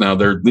operations. Now,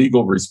 their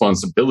legal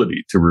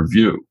responsibility to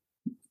review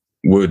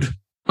would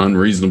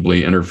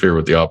unreasonably interfere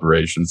with the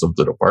operations of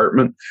the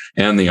department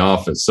and the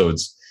office. So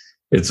it's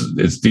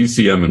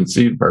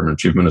DCM&C, Department of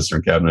Chief Minister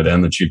and Cabinet,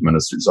 and the Chief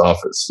Minister's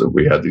office that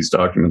we had these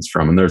documents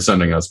from, and they're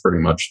sending us pretty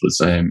much the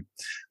same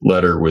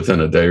letter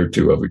within a day or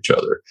two of each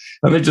other.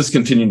 And they just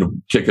continue to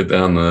kick it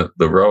down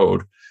the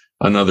road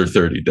another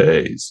 30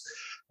 days.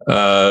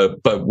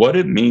 But what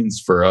it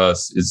means for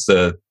us is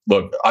that,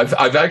 look,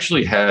 I've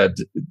actually had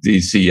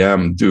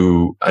DCM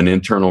do an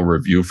internal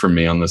review for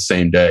me on the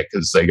same day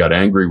because they got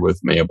angry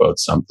with me about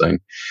something.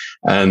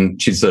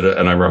 And she said,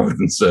 and I wrote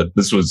and said,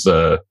 this was,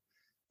 the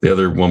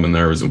other woman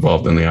there was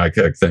involved in the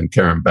ICAC thing,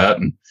 Karen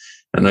Batten.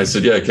 And I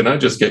said, yeah, can I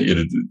just get you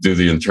to do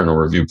the internal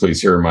review, please?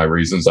 Here are my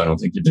reasons. I don't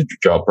think you did your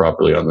job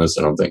properly on this.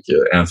 I don't think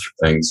you answered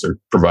things or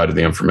provided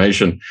the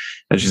information.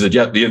 And she said,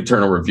 yeah, the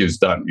internal review is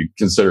done. You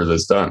consider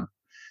this done.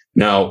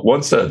 Now,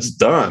 once that's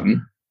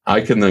done,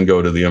 I can then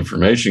go to the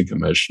information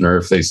commissioner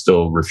if they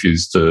still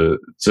refuse to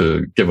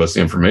give us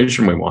the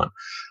information we want.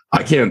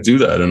 I can't do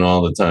that. And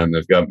all the time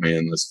they've got me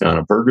in this kind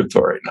of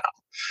purgatory now.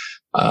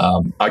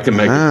 I can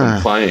make a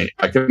complaint.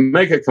 I can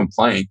make a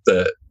complaint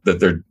that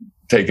they're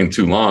taking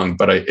too long,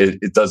 but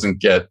it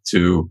doesn't get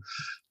to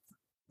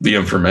the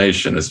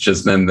information. It's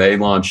just then they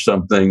launch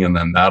something and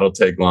then that'll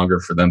take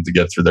longer for them to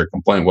get through their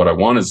complaint. What I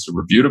want is the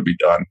review to be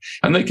done,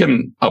 and they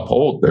can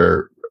uphold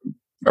their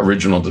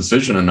original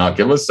decision and not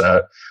give us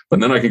that. But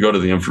then I can go to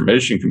the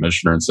information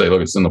commissioner and say,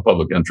 look, it's in the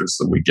public interest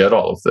that we get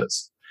all of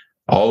this.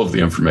 All of the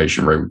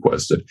information we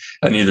requested,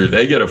 and either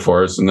they get it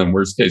for us, and then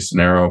worst case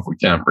scenario, if we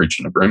can't reach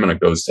an agreement,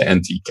 it goes to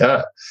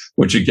NTCAT,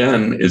 which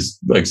again is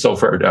like so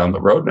far down the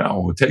road now.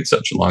 It would take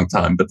such a long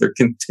time, but they're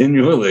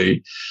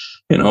continually,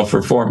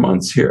 for 4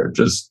 months here,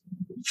 just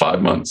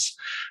 5 months,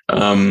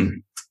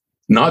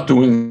 not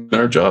doing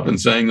their job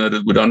and saying that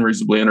it would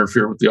unreasonably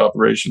interfere with the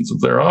operations of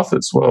their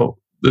office. Well,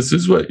 this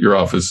is what your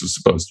office is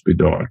supposed to be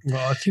doing.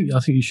 Well, I think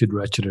you should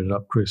ratchet it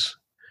up, Chris.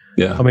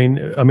 Yeah, I mean,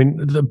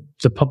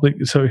 the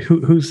public. So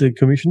who's the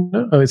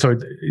commissioner? Oh, sorry,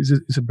 is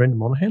it Brendan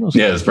Monahan or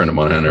something? Yeah, it's Brendan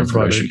Monahan,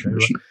 information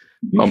commissioner.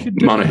 Right.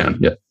 Monahan,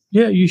 yeah.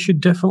 Yeah, you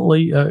should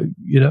definitely,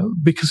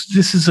 because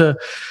this is an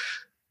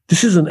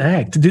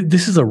act.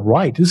 This is a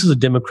right. This is a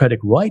democratic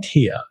right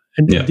here,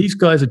 and these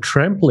guys are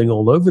trampling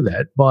all over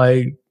that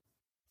by,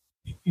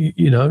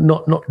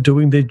 not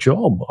doing their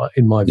job.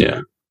 In my view.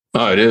 Yeah.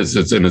 Oh, it is.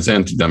 It's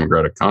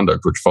anti-democratic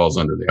conduct, which falls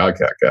under the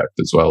ICAC Act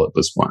as well at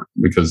this point,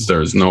 because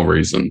there's no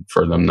reason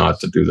for them not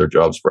to do their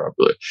jobs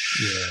properly.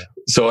 Yeah.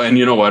 So, and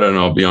you know what? And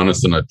I'll be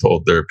honest, and I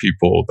told their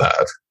people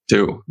that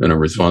too, in a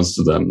response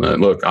to them, that,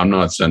 look, I'm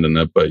not sending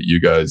it, but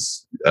you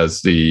guys,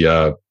 as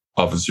the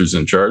officers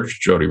in charge,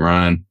 Jody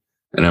Ryan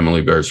and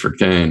Emily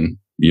Beresford-Kane,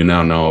 you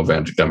now know of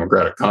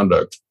anti-democratic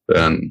conduct.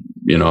 And,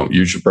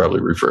 you should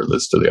probably refer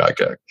this to the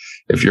ICAC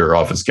if your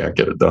office can't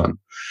get it done.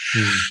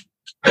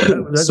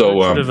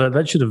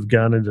 That should have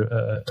garnered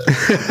a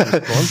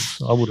response,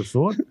 I would have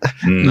thought.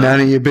 None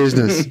of your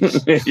business.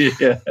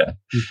 Yeah.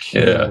 You're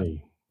kidding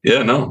me.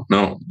 Yeah, no.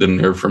 Didn't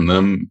hear from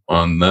them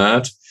on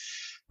that.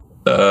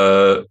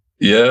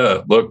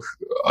 Look,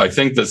 I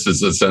think this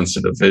is a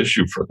sensitive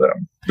issue for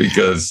them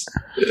because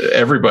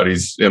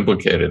everybody's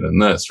implicated in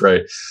this,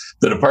 right?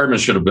 The department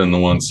should have been the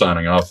one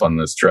signing off on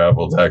this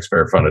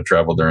taxpayer-funded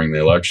travel during the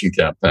election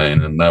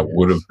campaign, and that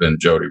would have been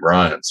Jody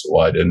Ryan. So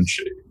why didn't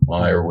she?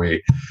 Why are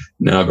we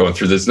now going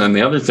through this? And then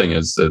the other thing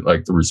is that,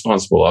 like, the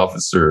responsible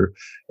officer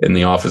in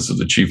the Office of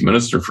the Chief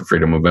Minister for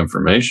Freedom of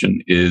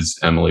Information is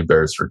Emily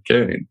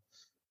Beresford-Kane,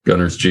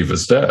 Gunner's Chief of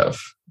Staff,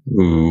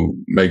 who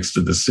makes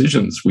the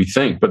decisions, we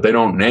think, but they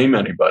don't name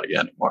anybody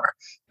anymore.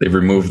 They've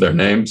removed their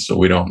names, so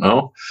we don't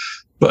know.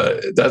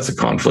 But that's a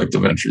conflict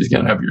of interest. You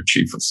can't have your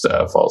Chief of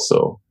Staff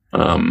also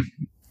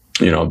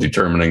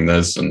determining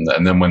this. And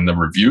then when the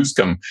reviews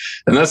come,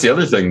 and that's the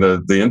other thing,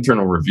 the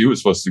internal review is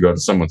supposed to go to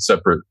someone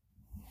separate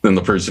than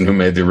the person who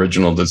made the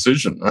original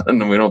decision.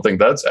 And we don't think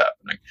that's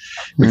happening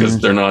because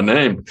they're not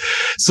named.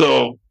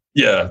 So,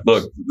 yeah,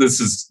 look,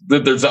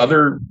 there's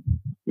other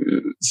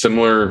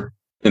similar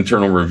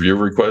internal review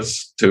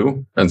requests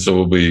too. And so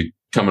we'll be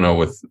coming out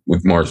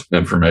with more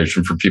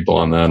information for people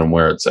on that and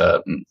where it's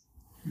at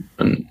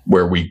and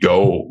where we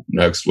go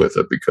next with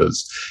it,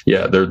 because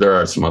there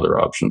are some other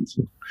options.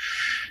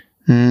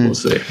 We'll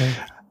see.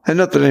 And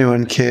not that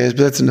anyone cares,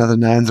 but that's another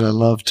name that I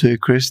love too,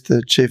 Chris,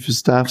 the Chief of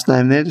Staff's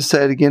name there. Just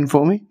say it again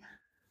for me.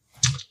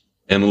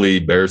 Emily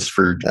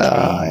Beresford.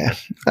 Yeah.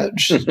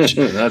 That's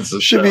a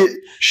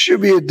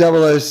should be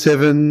a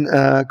 007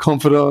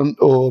 confidant,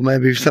 or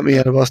maybe something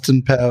out of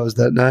Austin Powers.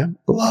 That name,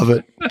 love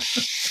it.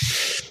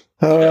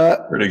 All right,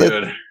 pretty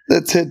good.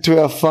 Let's head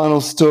to our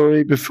final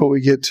story before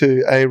we get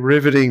to a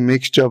riveting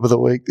mixed job of the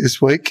week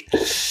this week.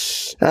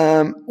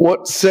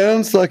 What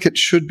sounds like it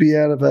should be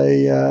out of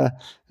a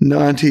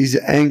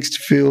 90s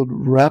angst-filled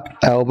rap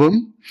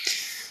album,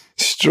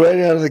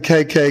 straight out of the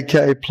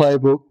KKK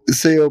playbook,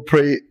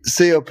 the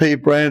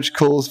CLP branch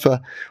calls for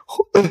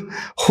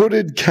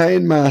hooded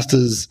cane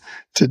masters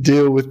to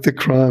deal with the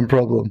crime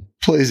problem.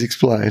 Please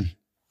explain.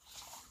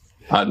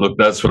 Look,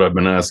 that's what I've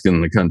been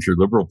asking the Country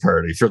Liberal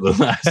Party for the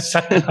last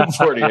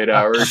 48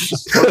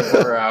 hours,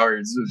 24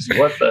 hours.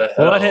 What the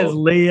hell? What has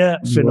Leah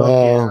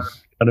Finocchio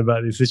done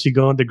about this? Is she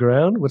gone to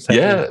ground? What's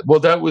happening? Yeah, well,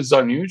 that was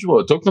unusual.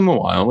 It took them a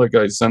while. Like,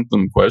 I sent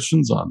them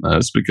questions on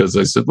this because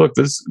I said, look,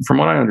 this, from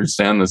what I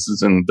understand, this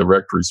is in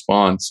direct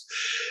response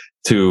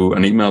to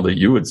an email that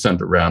you had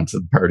sent around to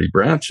the party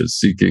branches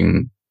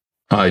seeking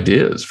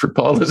ideas for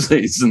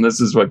policies, and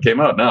this is what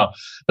came out. Now,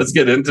 let's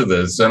get into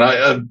this.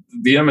 And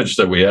the image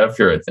that we have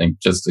here, I think,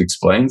 just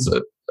explains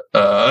it.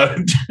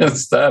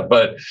 Just that.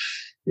 But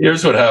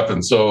here's what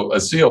happened. So a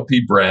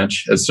CLP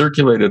branch has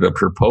circulated a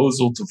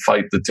proposal to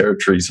fight the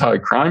territory's high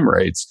crime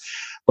rates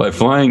by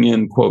flying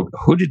in, quote,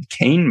 hooded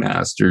cane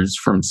masters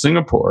from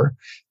Singapore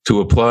to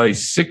apply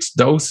 6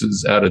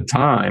 doses at a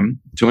time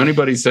to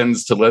anybody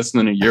sentenced to less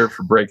than a year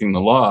for breaking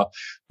the law.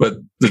 But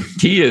the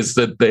key is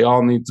that they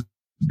all need to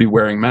be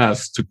wearing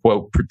masks to,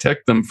 quote,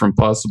 protect them from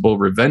possible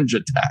revenge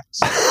attacks.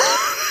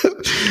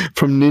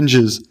 From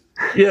ninjas.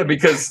 Yeah,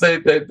 because they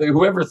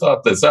whoever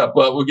thought this up,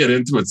 well, we'll get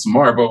into it some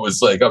more, but it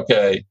was like,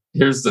 okay,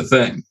 here's the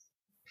thing.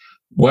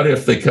 What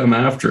if they come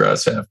after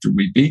us after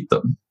we beat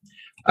them?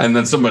 And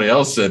then somebody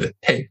else said,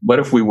 hey, what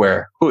if we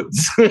wear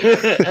hoods?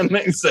 And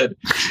they said,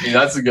 hey,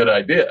 that's a good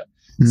idea.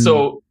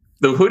 So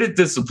the hooded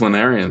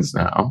disciplinarians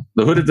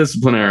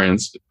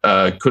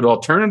could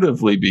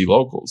alternatively be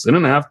locals. They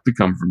didn't have to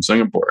come from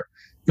Singapore.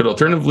 Could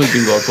alternatively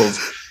be locals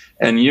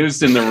and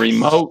used in the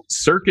remote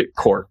circuit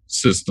court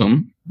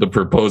system, the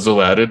proposal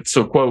added.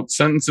 So, quote,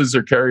 sentences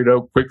are carried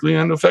out quickly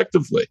and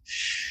effectively.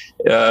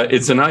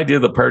 It's an idea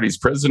the party's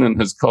president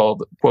has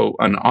called, quote,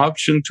 an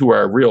option to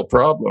our real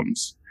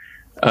problems.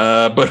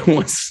 But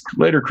was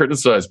later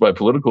criticized by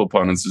political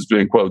opponents as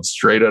being, quote,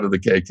 straight out of the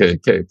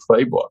KKK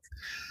playbook.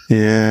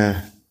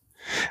 Yeah.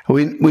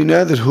 We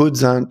know that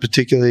hoods aren't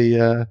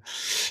particularly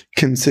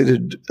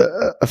considered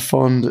a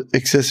fond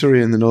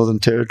accessory in the Northern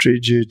Territory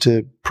due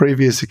to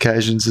previous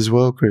occasions as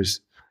well, Chris.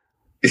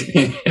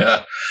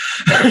 Yeah.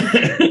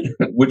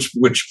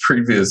 Which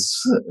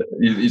previous?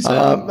 You said?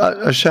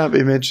 I shan't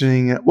be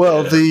mentioning.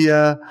 Well,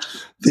 the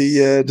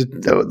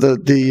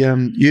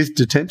youth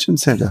detention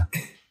centre.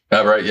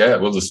 Right. Yeah.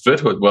 Well, the spit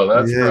hood. Well,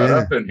 that's brought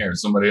up in here.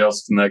 Somebody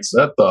else connects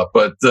that thought,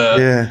 but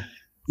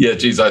yeah,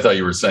 geez, I thought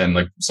you were saying,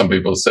 like, some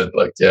people said,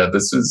 like, yeah,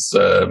 this is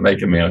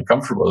making me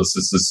uncomfortable. This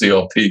is the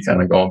CLP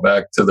kind of going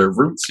back to their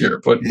roots here.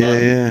 Back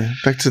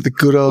to the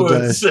good old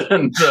days.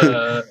 And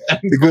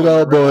the good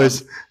old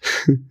boys.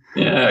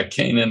 Yeah,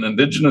 Canaan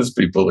Indigenous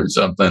people or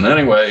something.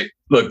 Anyway,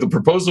 look, the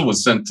proposal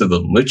was sent to the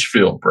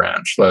Litchfield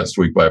branch last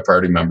week by a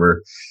party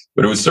member,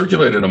 but it was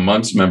circulated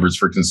amongst members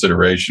for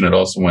consideration. It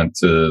also went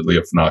to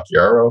Leah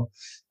Finocchio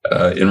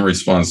in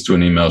response to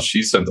an email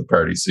she sent the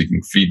party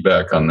seeking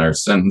feedback on their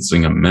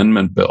sentencing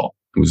amendment bill.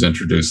 It was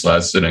introduced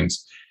last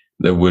sittings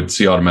that would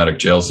see automatic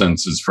jail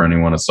sentences for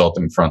anyone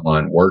assaulting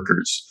frontline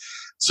workers.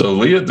 So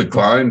Leah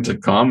declined to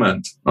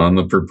comment on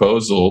the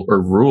proposal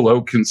or rule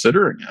out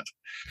considering it.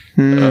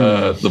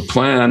 The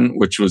plan,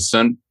 which was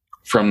sent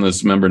from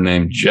this member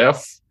named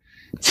Jeff,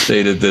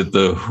 stated that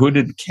the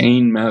Hooded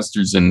Cane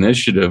Masters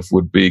Initiative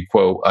would be,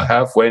 quote, a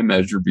halfway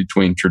measure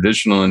between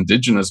traditional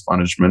Indigenous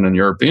punishment and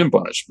European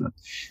punishment.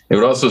 It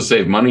would also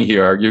save money, he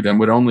argued, and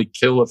would only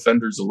kill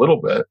offenders a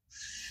little bit.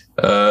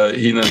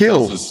 He then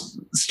tells his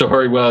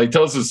story. Well, he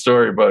tells a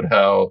story about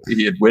how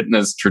he had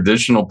witnessed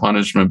traditional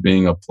punishment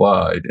being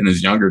applied in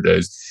his younger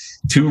days.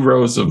 2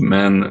 rows of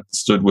men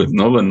stood with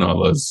nulla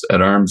nullas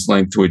at arm's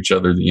length to each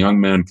other. The young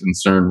man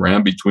concerned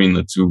ran between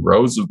the 2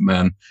 rows of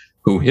men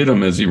who hit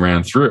him as he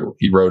ran through.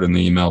 He wrote in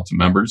the email to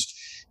members,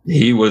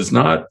 he was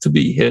not to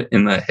be hit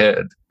in the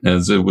head.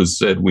 As it was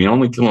said, we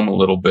only kill him a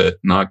little bit,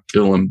 not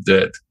kill him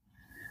dead.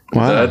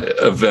 Wow. That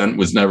event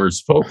was never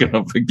spoken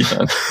of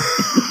again.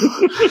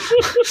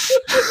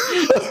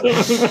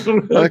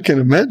 I can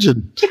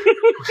imagine.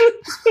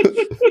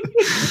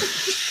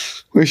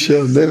 We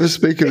shall never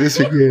speak of this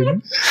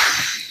again.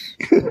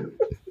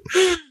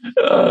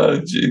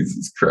 Oh,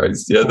 Jesus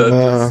Christ. Yeah,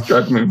 that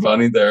struck me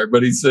funny there.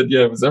 But he said,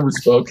 yeah, it was never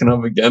spoken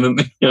of again. And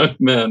the young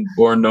man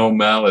bore no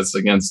malice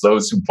against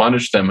those who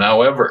punished him.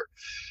 However,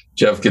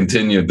 Jeff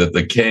continued that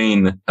the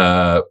cane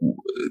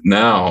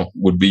now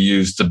would be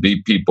used to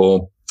beat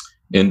people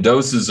in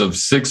doses of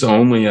 6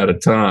 only at a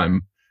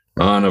time,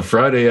 on a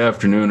Friday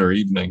afternoon or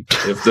evening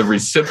if the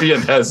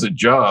recipient has a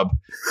job.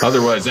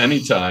 Otherwise,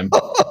 anytime.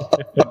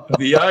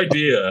 The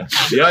idea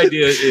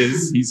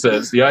is, he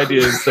says,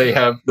 they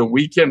have the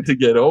weekend to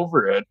get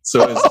over it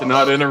so as to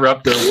not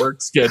interrupt their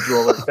work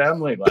schedule or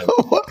family life.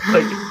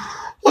 Like,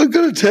 I've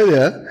got to tell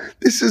you,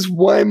 this is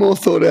way more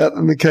thought out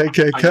than the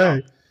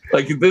KKK.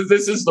 Like,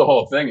 this is the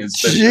whole thing. Is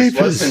that this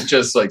wasn't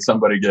just like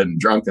somebody getting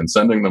drunk and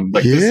sending them.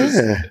 Like, this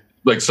is,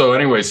 like, so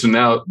anyway, so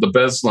now the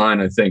best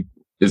line, I think,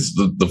 is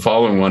the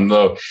following one,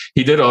 though.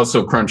 He did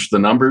also crunch the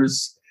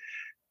numbers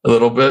a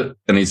little bit,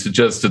 and he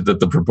suggested that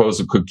the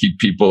proposal could keep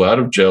people out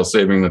of jail,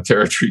 saving the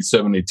territory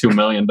 $72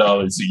 million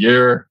a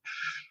year.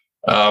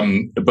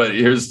 But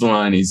here's the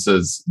line. He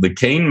says, the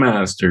cane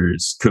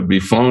masters could be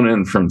flown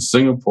in from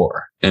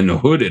Singapore and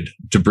hooded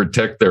to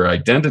protect their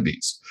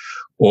identities,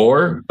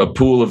 or a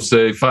pool of,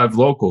 say, 5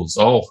 locals,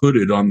 all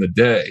hooded on the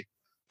day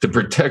to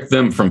protect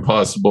them from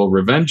possible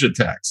revenge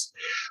attacks.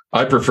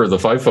 I prefer the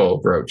FIFO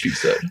approach, he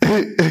said.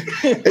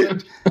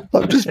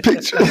 I'm just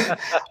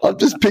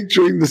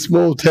picturing the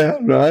small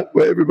town, right,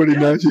 where everybody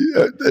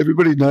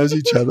knows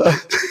each other.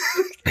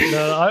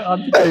 No,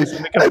 I'm Hey,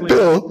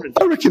 Bill,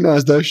 I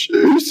recognise those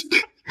shoes.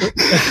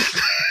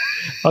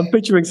 I'm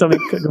picturing something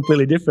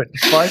completely different.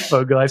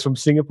 FIFO guys from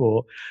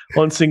Singapore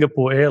on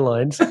Singapore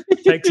Airlines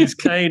takes his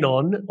cane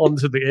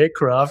onto the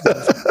aircraft,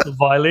 the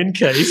violin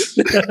case,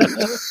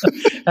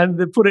 and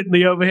they put it in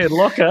the overhead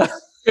locker.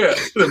 Yeah,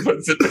 then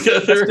puts it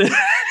together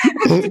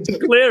to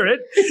clear it.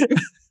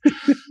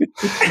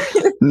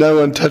 No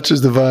one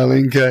touches the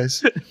violin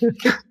case.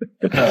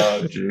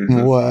 Oh, Jesus.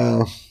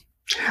 Wow.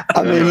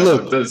 I mean,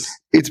 look,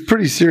 it's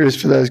pretty serious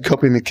for those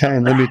copying the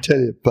cane, let me tell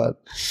you.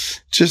 But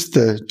just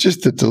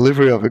the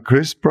delivery of it,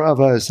 Chris,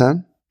 bravo,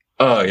 son.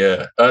 Oh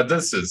yeah,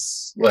 this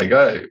is like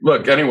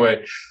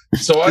anyway.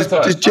 So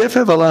Does Jeff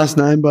have a last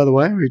name, by the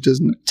way, or he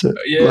doesn't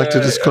like to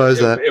disclose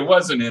that? It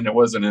wasn't in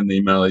the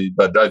email,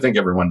 but I think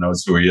everyone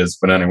knows who he is.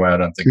 But anyway, I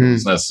don't think it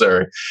was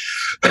necessary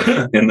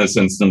in this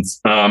instance.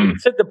 He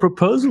said the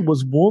proposal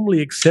was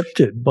warmly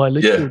accepted by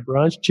Lichfield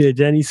Branch Chair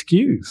Danny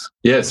Skews.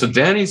 Yeah, so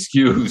Danny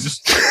Skews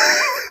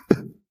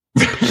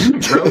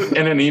wrote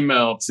in an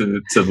email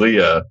to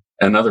Leah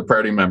and other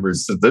party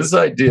members that this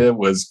idea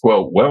was,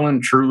 quote, well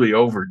and truly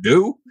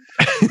overdue.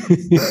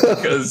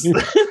 Because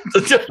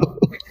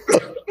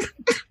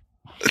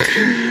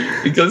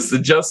the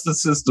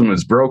justice system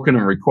is broken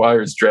and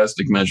requires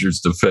drastic measures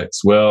to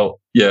fix.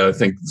 Well, yeah, I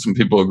think some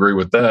people agree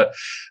with that.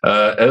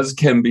 As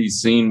can be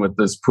seen with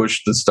this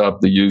push to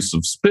stop the use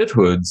of spit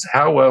hoods,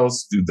 how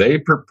else do they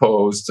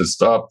propose to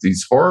stop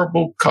these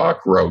horrible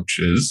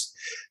cockroaches?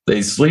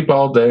 They sleep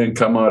all day and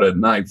come out at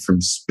night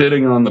from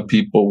spitting on the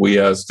people we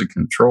ask to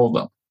control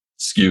them,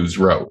 Skews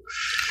wrote.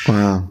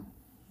 Wow.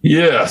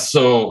 Yeah,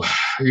 so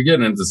you're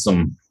getting into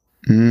some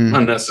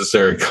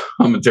unnecessary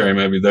commentary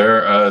maybe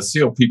there.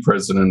 COP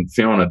President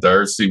Fiona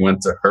Darcy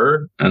went to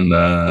her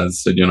and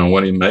said,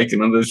 what are you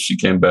making of this? She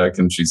came back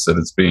and she said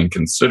it's being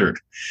considered.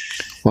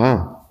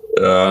 Wow.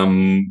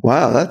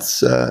 Wow,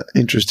 that's an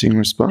interesting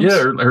response.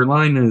 Yeah, her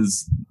line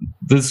is,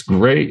 this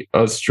great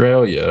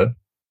Australia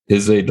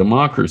is a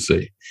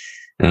democracy,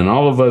 and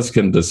all of us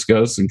can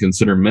discuss and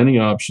consider many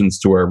options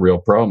to our real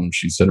problems,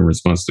 she said in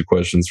response to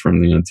questions from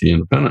the NT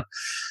Independent.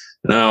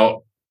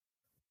 Now,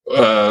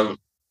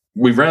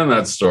 we ran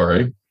that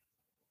story.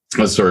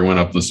 The story went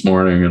up this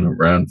morning and it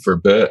ran for a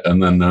bit.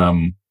 And then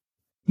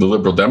the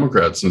Liberal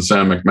Democrats and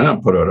Sam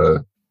McMahon put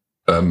out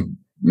a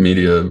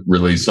media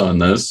release on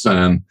this.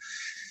 And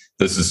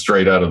this is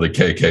straight out of the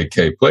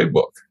KKK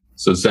playbook.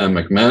 So Sam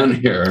McMahon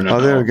here now,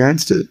 they're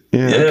against it.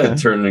 Yeah,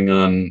 turning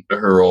on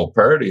her old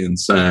party and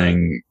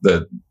saying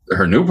that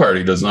her new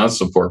party does not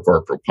support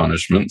corporal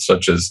punishment,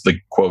 such as the,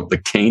 quote, the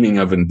caning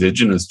of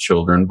Indigenous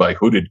children by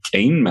hooded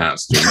cane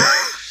masters,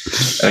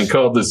 and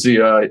called the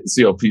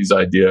CLP's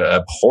idea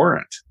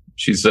abhorrent.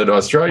 She said,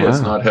 Australia has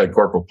not had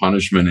corporal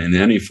punishment in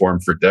any form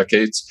for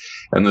decades,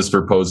 and this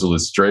proposal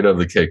is straight out of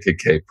the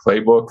KKK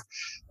playbook.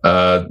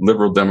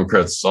 Liberal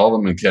Democrat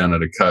Solomon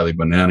candidate Kylie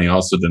Bonanni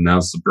also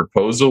denounced the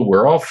proposal.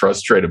 We're all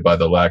frustrated by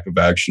the lack of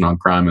action on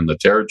crime in the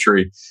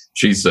territory,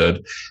 she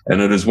said,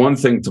 and it is one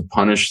thing to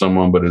punish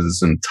someone, but it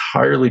is an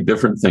entirely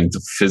different thing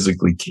to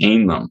physically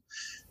cane them.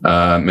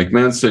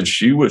 McMahon said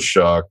she was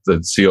shocked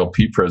that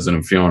CLP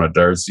President Fiona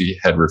Darcy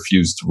had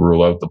refused to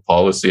rule out the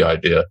policy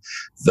idea.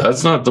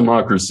 That's not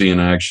democracy in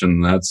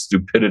action. That's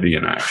stupidity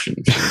in action.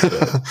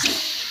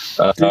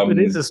 Stupid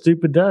is as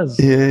stupid does.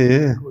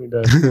 Yeah.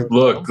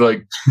 Look,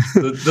 like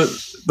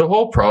the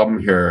whole problem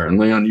here, and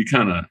Leon, you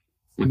kind of,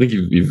 I think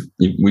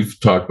we've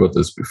talked about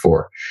this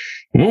before.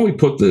 When we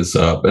put this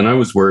up, and I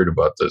was worried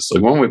about this,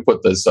 like when we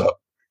put this up,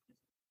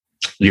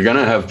 you're going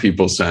to have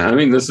people saying, I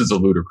mean, this is a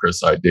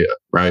ludicrous idea,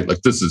 right?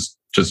 Like, this is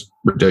just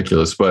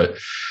ridiculous. But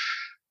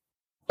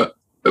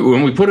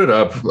when we put it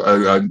up,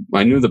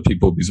 I knew that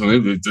people would be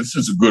saying, hey, this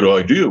is a good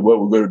idea.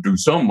 Well, we're going to do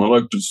something. I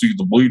like to see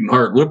the bleeding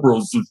heart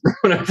liberals,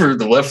 whenever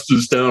the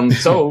leftists down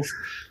south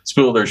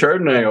spill their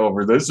Chardonnay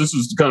over this. This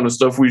is the kind of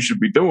stuff we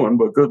should be doing,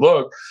 but good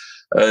luck.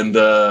 And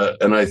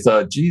I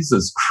thought,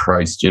 Jesus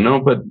Christ,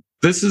 but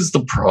this is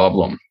the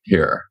problem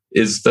here.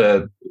 is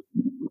that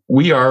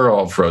we are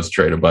all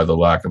frustrated by the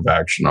lack of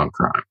action on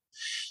crime.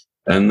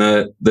 And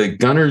the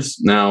gunners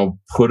now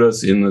put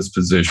us in this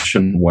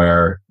position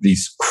where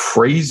these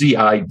crazy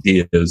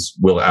ideas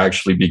will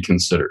actually be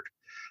considered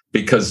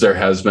because there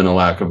has been a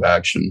lack of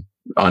action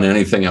on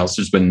anything else.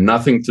 There's been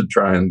nothing to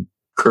try and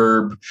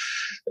curb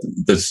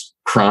this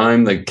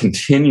crime that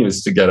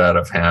continues to get out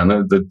of hand.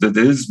 That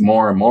is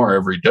more and more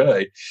every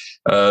day.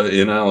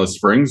 In Alice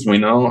Springs, we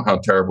know how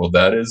terrible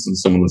that is. And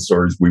some of the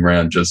stories we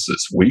ran just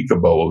this week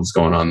about what was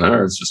going on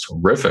there is just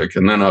horrific.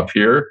 And then up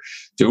here,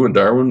 too, in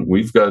Darwin,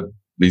 we've got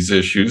these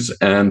issues.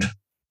 And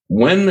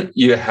when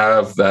you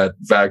have that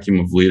vacuum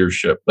of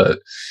leadership, that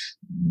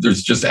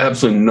there's just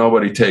absolutely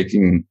nobody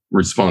taking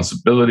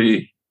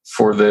responsibility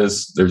for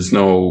this, there's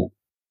no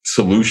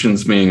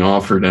solutions being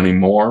offered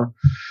anymore,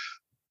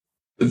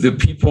 the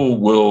people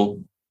will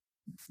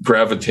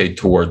gravitate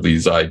toward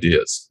these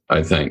ideas,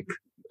 I think.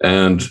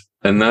 And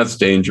that's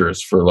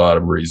dangerous for a lot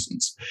of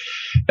reasons.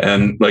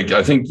 And like,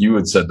 I think you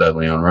had said that,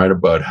 Leon, right?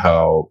 About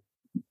how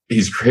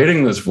he's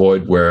creating this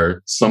void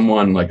where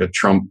someone like a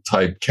Trump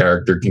type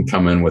character can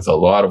come in with a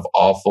lot of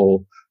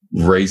awful,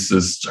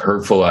 racist,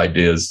 hurtful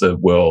ideas that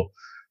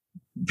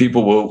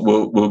people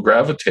will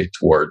gravitate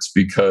towards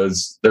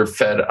because they're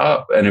fed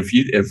up. And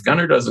if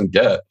Gunner doesn't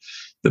get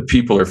that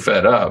people are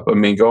fed up, I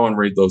mean, go and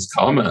read those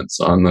comments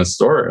on the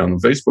story on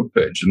the Facebook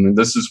page. And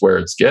this is where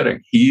it's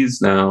getting.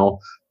 He's now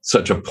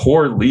such a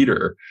poor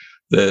leader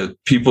that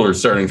people are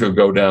starting to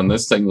go down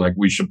this thing like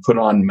we should put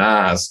on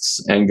masks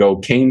and go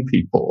cane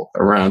people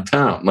around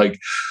town. Like,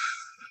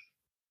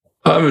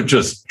 I'm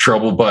just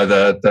troubled by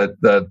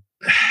that.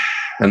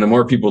 And the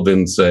more people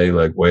didn't say,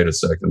 like, wait a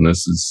second,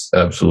 this is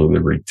absolutely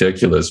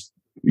ridiculous.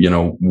 You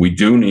know, we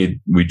do need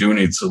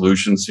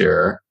solutions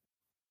here,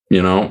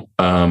 you know,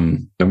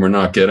 and we're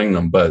not getting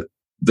them. But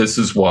this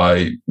is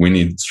why we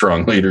need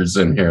strong leaders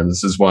in here.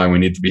 This is why we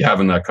need to be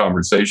having that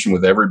conversation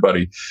with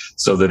everybody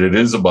so that it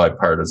is a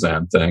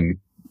bipartisan thing,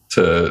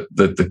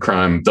 that the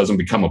crime doesn't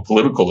become a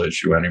political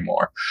issue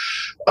anymore.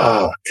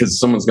 Because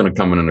someone's going to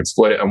come in and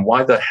exploit it. And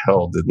why the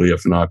hell did Leah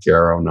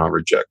Finocchiaro not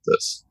reject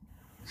this?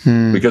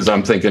 Because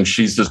I'm thinking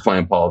she's just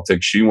playing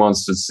politics. She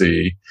wants to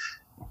see,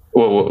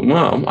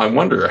 well, I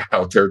wonder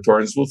how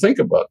Territorians will think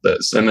about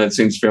this. And it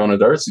seems Fiona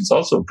Darcy's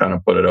also kind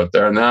of put it out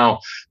there.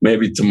 Now,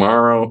 maybe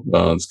tomorrow,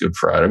 it's Good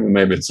Friday,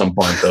 maybe at some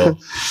point they'll,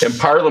 in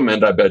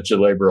Parliament, I bet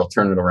you Labour will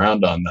turn it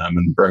around on them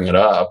and bring it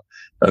up.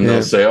 And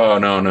they'll say, oh,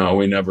 no,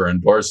 we never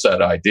endorsed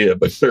that idea.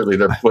 But clearly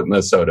they're putting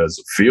this out as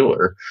a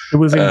feeler. It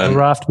was in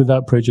draft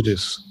without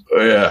prejudice.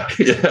 Yeah,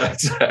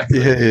 exactly.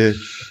 Yeah.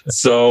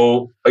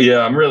 So,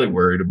 I'm really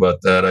worried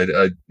about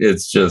that.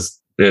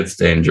 It's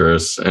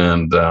dangerous.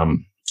 And, God,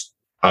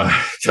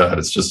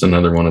 it's just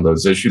another one of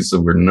those issues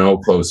that we're no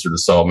closer to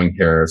solving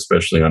here,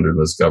 especially under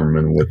this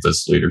government with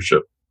this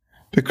leadership.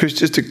 But Chris,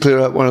 just to clear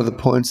up one of the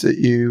points that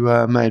you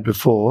made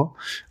before,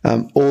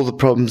 all the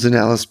problems in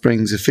Alice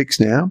Springs are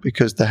fixed now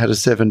because they had a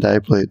 7-day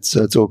blitz,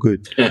 so it's all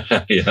good. Yeah,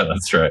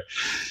 that's right.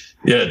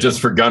 Yeah, just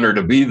for Gunner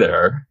to be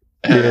there.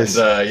 And, yes.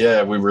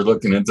 We were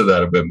looking into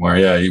that a bit more.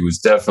 Yeah, he was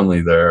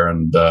definitely there.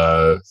 And,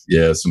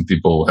 some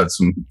people had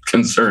some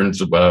concerns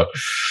about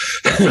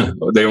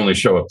they only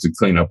show up to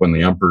clean up when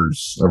the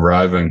emperor's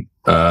arriving.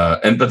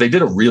 But they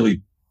did a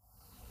really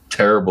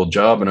terrible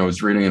job. And I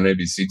was reading on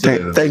ABC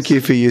today. Thank you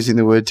for using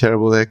the word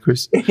terrible there,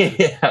 Chris.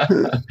 Yeah.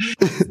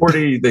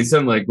 40, they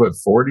sent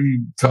 40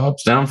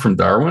 cops down from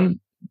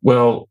Darwin.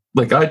 Well,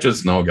 I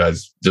just know,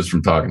 guys, just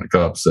from talking to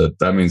cops,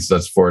 that means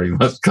that's 40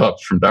 less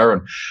cops from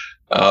Darwin.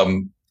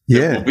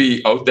 We'll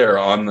be out there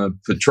on the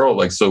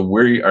patrol. So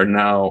we are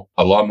now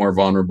a lot more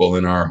vulnerable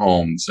in our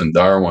homes in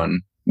Darwin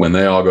when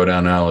they all go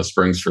down to Alice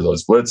Springs for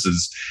those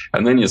blitzes.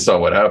 And then you saw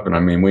what happened. I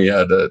mean,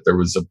 there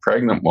was a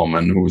pregnant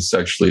woman who was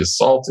sexually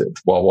assaulted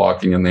while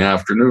walking in the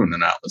afternoon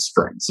in Alice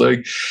Springs.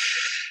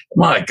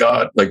 My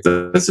God,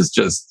 this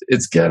is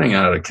it's getting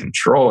out of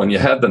control. And you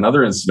had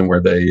another incident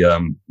where they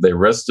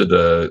arrested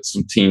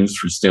some teens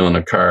for stealing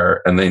a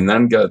car, and they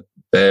then got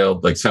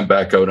bailed, sent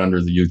back out under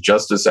the Youth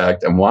Justice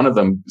Act. And one of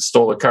them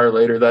stole a car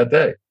later that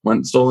day, went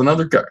and stole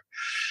another car.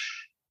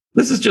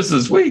 This is just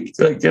this week,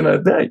 in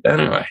a day.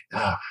 Anyway,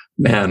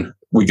 man,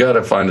 we got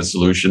to find a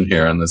solution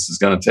here. And this is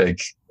going to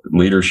take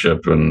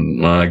leadership. And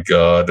my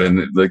God,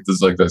 and like I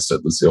said,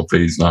 the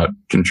CLP is not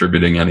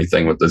contributing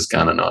anything with this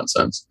kind of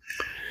nonsense.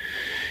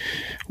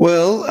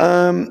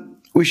 Well,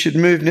 we should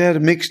move now to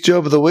Mick's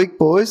Job of the Week,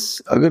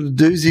 boys. I've got a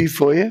doozy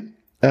for you.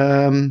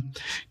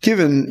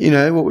 Given,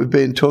 what we've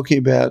been talking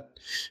about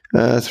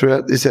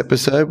throughout this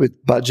episode with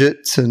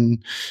budgets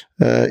and,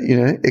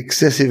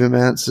 excessive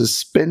amounts of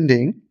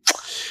spending,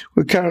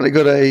 we've currently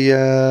got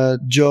a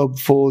job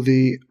for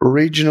the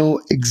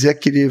Regional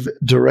Executive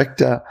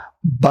Director,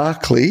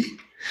 Barclay,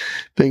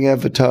 being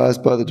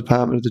advertised by the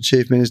Department of the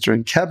Chief Minister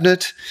and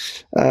Cabinet,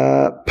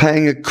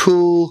 paying a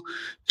cool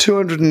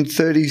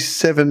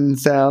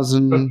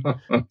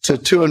 $237,000 to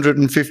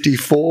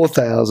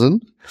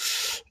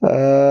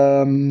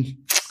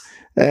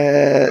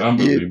 $254,000.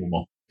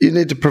 Unbelievable. you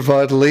need to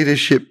provide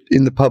leadership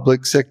in the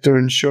public sector,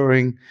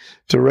 ensuring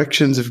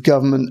directions of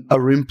government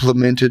are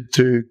implemented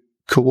through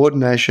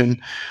coordination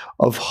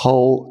of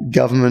whole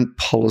government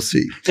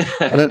policy.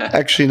 I don't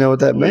actually know what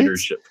that means.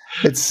 Leadership.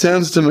 It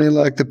sounds to me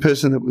like the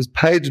person that was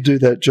paid to do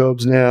that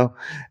job's now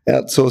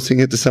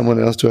outsourcing it to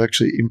someone else to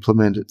actually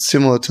implement it,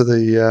 similar to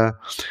the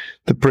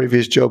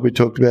previous job we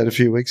talked about a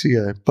few weeks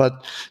ago. But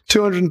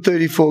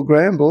 234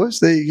 grand, boys.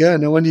 There you go.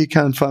 No wonder you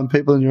can't find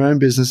people in your own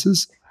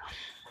businesses.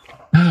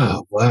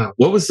 Oh wow!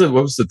 What was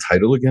the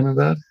title again of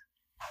that?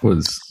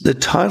 The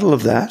title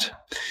of that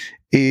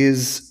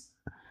is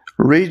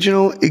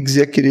Regional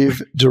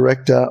Executive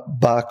Director,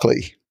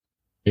 Barkly.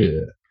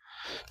 Yeah.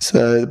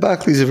 So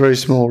Barkly's a very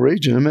small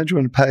region. Imagine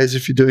what it pays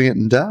if you're doing it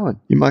in Darwin.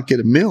 You might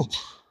get a mil.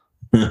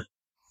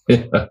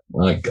 Yeah.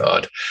 My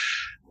God.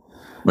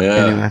 Yeah.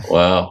 Anyway.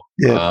 Wow.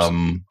 Yeah.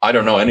 I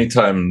don't know.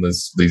 Anytime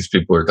these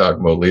people are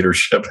talking about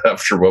leadership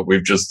after what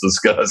we've just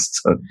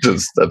discussed,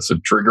 that's a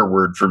trigger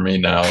word for me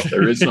now.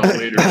 There is no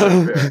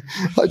leadership there.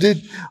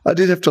 I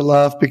did have to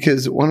laugh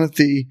because one of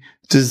the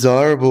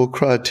desirable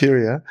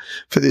criteria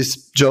for this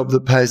job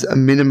that pays a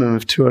minimum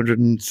of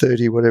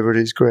 230 whatever it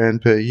is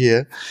grand per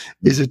year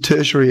is a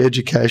tertiary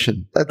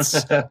education.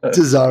 That's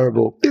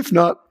desirable. If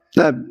not,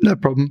 no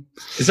problem.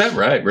 Is that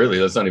right? Really?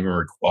 That's not even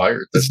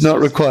required. It's not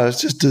required.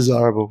 It's just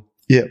desirable.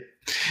 Yeah.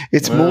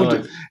 It's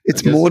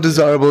more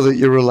desirable that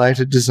you're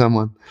related to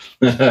someone.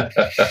 Yeah,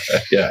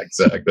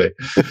 exactly.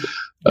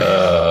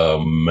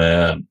 Oh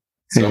man.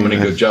 So many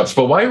good jobs.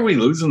 But why are we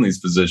losing these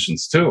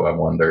positions too? I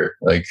wonder.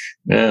 Like,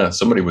 yeah,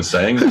 somebody was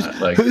saying that.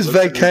 Like, who's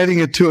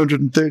vacating a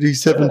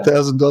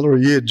 $237,000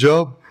 a year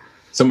job?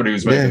 Somebody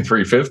who's making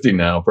 $350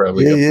 now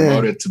probably got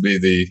promoted to be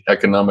the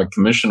economic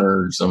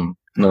commissioner or some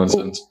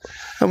nonsense.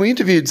 And we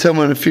interviewed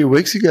someone a few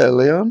weeks ago,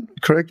 Leon.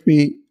 Correct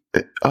me.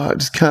 I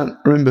just can't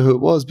remember who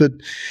it was, but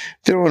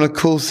they were on a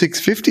cool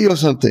 650 or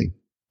something.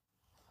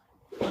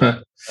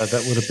 That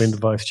would have been the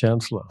Vice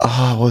Chancellor.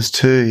 Oh, it was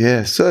too,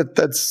 yeah. So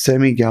that's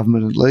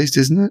semi-government at least,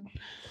 isn't it?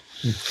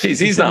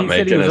 He's not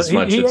making as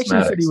much as He actually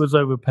Maddox. said he was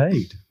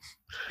overpaid.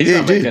 He's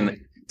not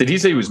making. Did he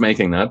say he was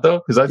making that though?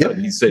 Because I thought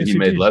he said he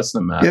made did. less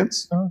than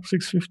Maddox. Oh,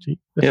 650.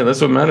 Yeah,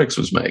 that's what Maddox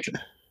was making,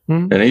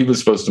 Hmm. and he was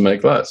supposed to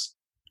make less.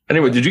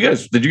 Anyway, did you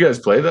guys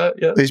play that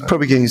yet? He's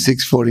probably getting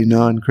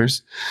 649,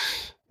 Chris.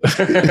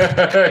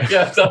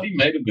 Yeah, I thought he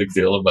made a big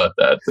deal about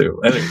that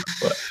too. Anyway,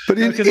 But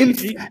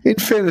in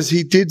fairness,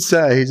 he did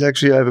say he's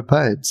actually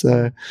overpaid.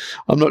 So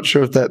I'm not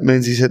sure if that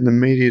means he's had an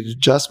immediate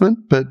adjustment.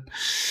 But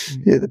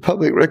yeah, the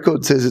public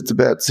record says it's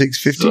about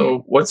 650.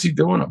 so what's he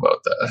doing about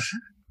that?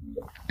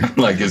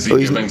 Like, is he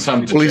giving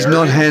some to Well, he's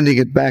not charity? handing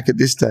it back at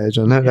this stage.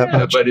 I know that Yeah,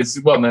 much.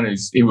 but then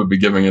he would be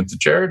giving it to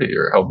charity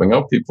or helping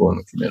out people in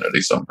the community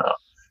somehow,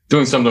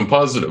 doing something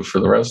positive for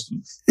the rest of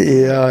us.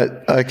 Yeah,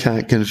 I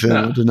can't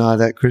confirm or deny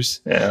that,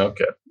 Chris. Yeah,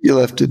 okay. You'll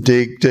have to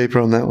dig deeper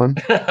on that one.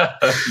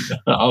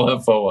 I'll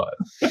have a while.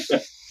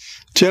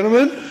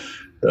 Gentlemen,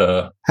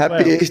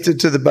 happy Well- Easter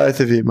to the both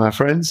of you, my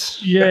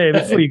friends. Yeah,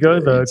 before you go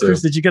though, Me too.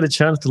 Chris, did you get a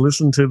chance to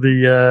listen to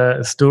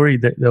the story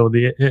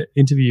the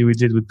interview we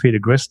did with Peter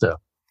Gresta?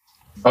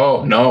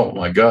 Oh no,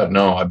 my God,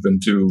 no! I've been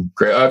too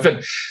great.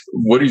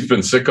 Woody's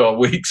been sick all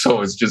week,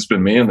 so it's just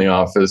been me in the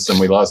office, and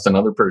we lost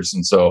another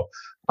person. So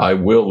I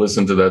will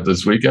listen to that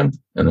this weekend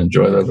and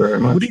enjoy that very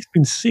much. Woody's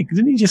been sick.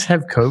 Didn't he just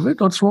have COVID?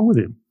 What's wrong with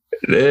him?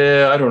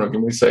 Yeah, I don't know.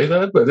 Can we say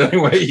that? But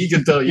anyway, he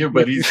can tell you.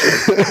 But he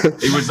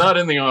was not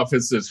in the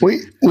office this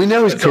week. we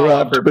know he's That's all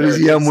I'm corrupt, but is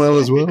he prepared to unwell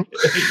say. as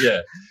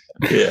well?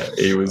 Yeah,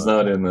 he was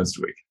not in this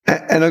week.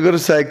 And I've got to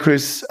say,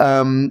 Chris,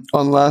 on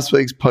last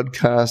week's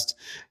podcast,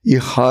 you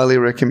highly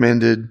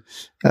recommended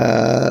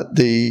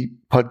the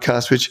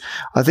podcast, which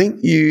I think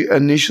you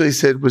initially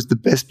said was the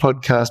best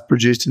podcast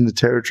produced in the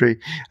territory,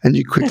 and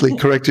you quickly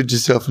corrected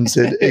yourself and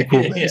said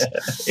equal best.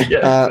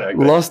 Yeah,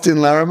 exactly. Lost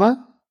in Larimer.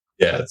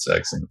 Yeah, it's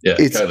excellent. Yeah,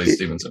 It's- Kylie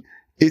Stevenson.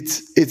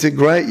 It's a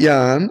great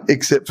yarn,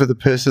 except for the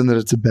person that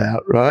it's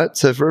about, right?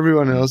 So for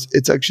everyone else,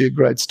 it's actually a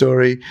great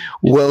story,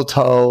 well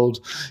told,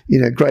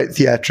 great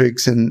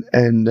theatrics,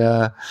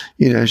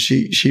 and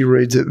she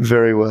reads it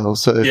very well.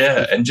 So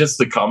Yeah, and just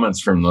the comments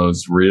from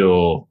those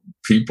real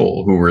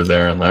people who were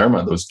there in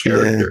Larimer, those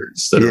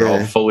characters that are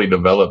all fully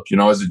developed.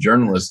 As a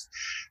journalist,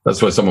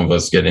 that's why some of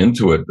us get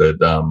into it,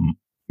 that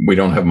we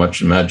don't have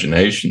much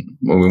imagination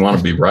when we want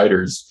to be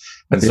writers.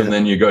 And so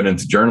then you go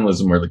into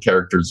journalism where the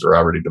characters are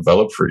already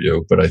developed for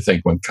you. But I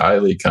think when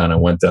Kylie kind of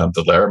went down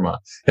to Larimer,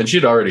 and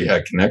she'd already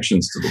had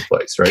connections to the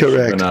place, right? She'd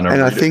correct. been on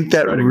And I think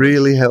that writing.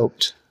 really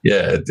helped.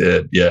 Yeah, it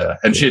did. Yeah.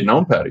 And she had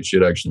known Patty. She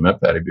had actually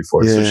met Patty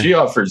before. So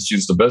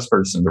she's the best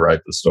person to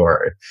write the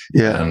story.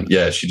 Yeah. And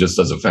yeah, she just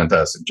does a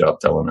fantastic job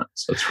telling it.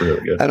 So it's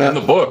really good. And And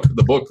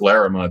the book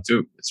Larimer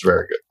too, It's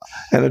very good.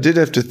 And I did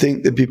have to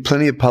think there'd be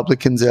plenty of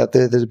publicans out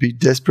there that'd be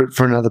desperate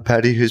for another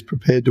Paddy who's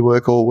prepared to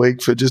work all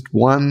week for just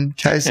one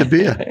case of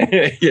beer.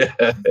 Yeah,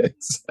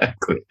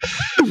 exactly.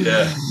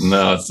 Yeah,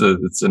 no,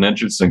 it's an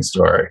interesting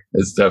story.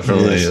 It's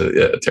definitely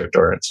a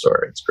Territorian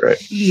story. It's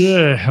great.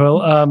 Yeah, well,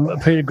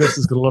 Peter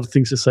Gresser's got a lot of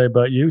things to say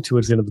about you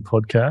towards the end of the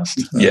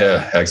podcast.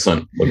 Yeah,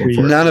 excellent.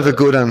 None of it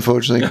good,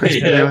 unfortunately, Chris.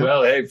 Yeah, anyway.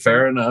 Well, hey,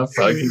 fair enough.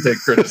 I can take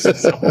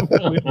criticism.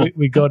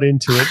 we got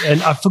into it.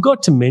 And I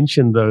forgot to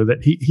mention, though,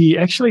 that he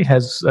actually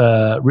has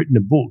written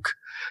a book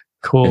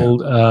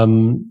called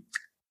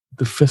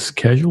The First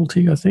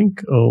Casualty, I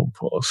think, or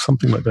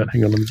something like that.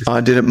 Hang on, let me just...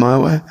 I did it my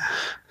way.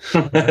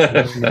 No.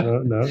 Let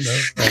me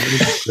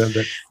just grab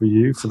that for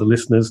you, for the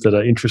listeners that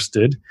are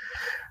interested.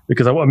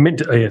 Because I meant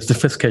to, it's The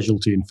First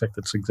Casualty. In fact,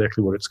 that's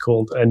exactly what it's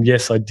called. And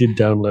yes, I did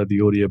download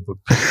the audiobook.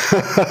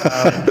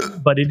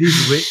 But it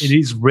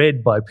is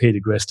read by Peter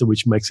Gresser,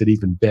 which makes it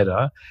even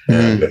better.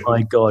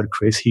 My God,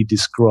 Chris, he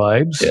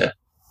describes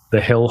the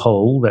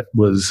hellhole that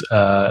was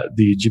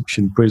the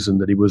Egyptian prison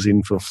that he was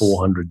in for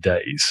 400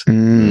 days.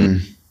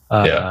 And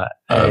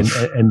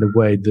the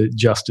way that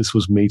justice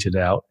was meted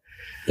out.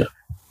 Yeah.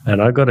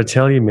 And I got to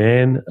tell you,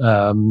 man,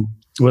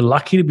 we're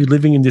lucky to be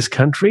living in this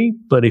country,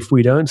 but if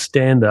we don't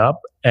stand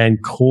up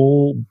and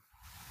call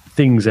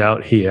things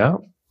out here,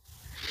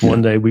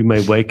 one day we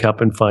may wake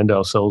up and find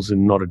ourselves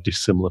in not a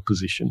dissimilar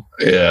position.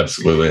 Yeah,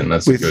 absolutely. And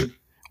that's good.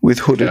 With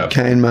hooded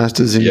cane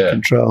masters in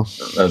control.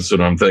 That's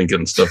what I'm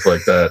thinking, stuff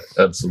like that.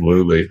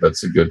 Absolutely.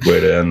 That's a good way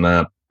to end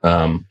that.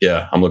 I'm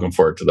looking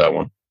forward to that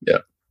one. Yeah.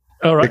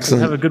 All right.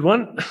 Excellent. Have a good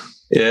one.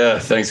 Yeah.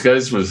 Thanks,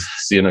 guys. We'll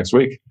see you next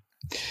week.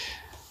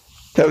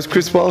 That was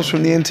Chris Walsh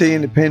from the NT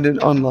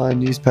Independent online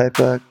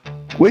newspaper.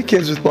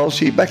 Weekends with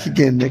Walshy back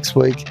again next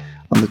week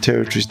on the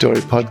Territory Story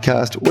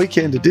podcast,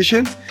 weekend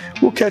edition.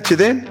 We'll catch you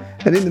then.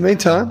 And in the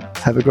meantime,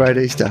 have a great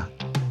Easter.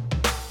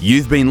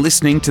 You've been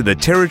listening to the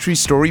Territory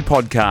Story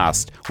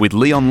podcast with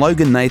Leon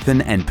Logan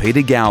Nathan and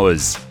Peter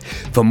Gowers.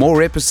 For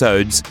more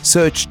episodes,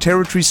 search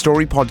Territory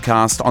Story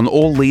podcast on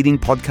all leading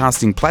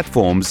podcasting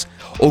platforms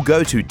or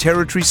go to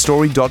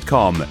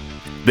territorystory.com.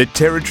 The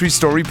Territory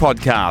Story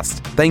podcast,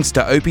 thanks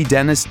to Opie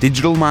Dennis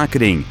Digital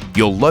Marketing,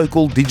 your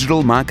local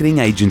digital marketing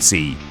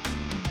agency.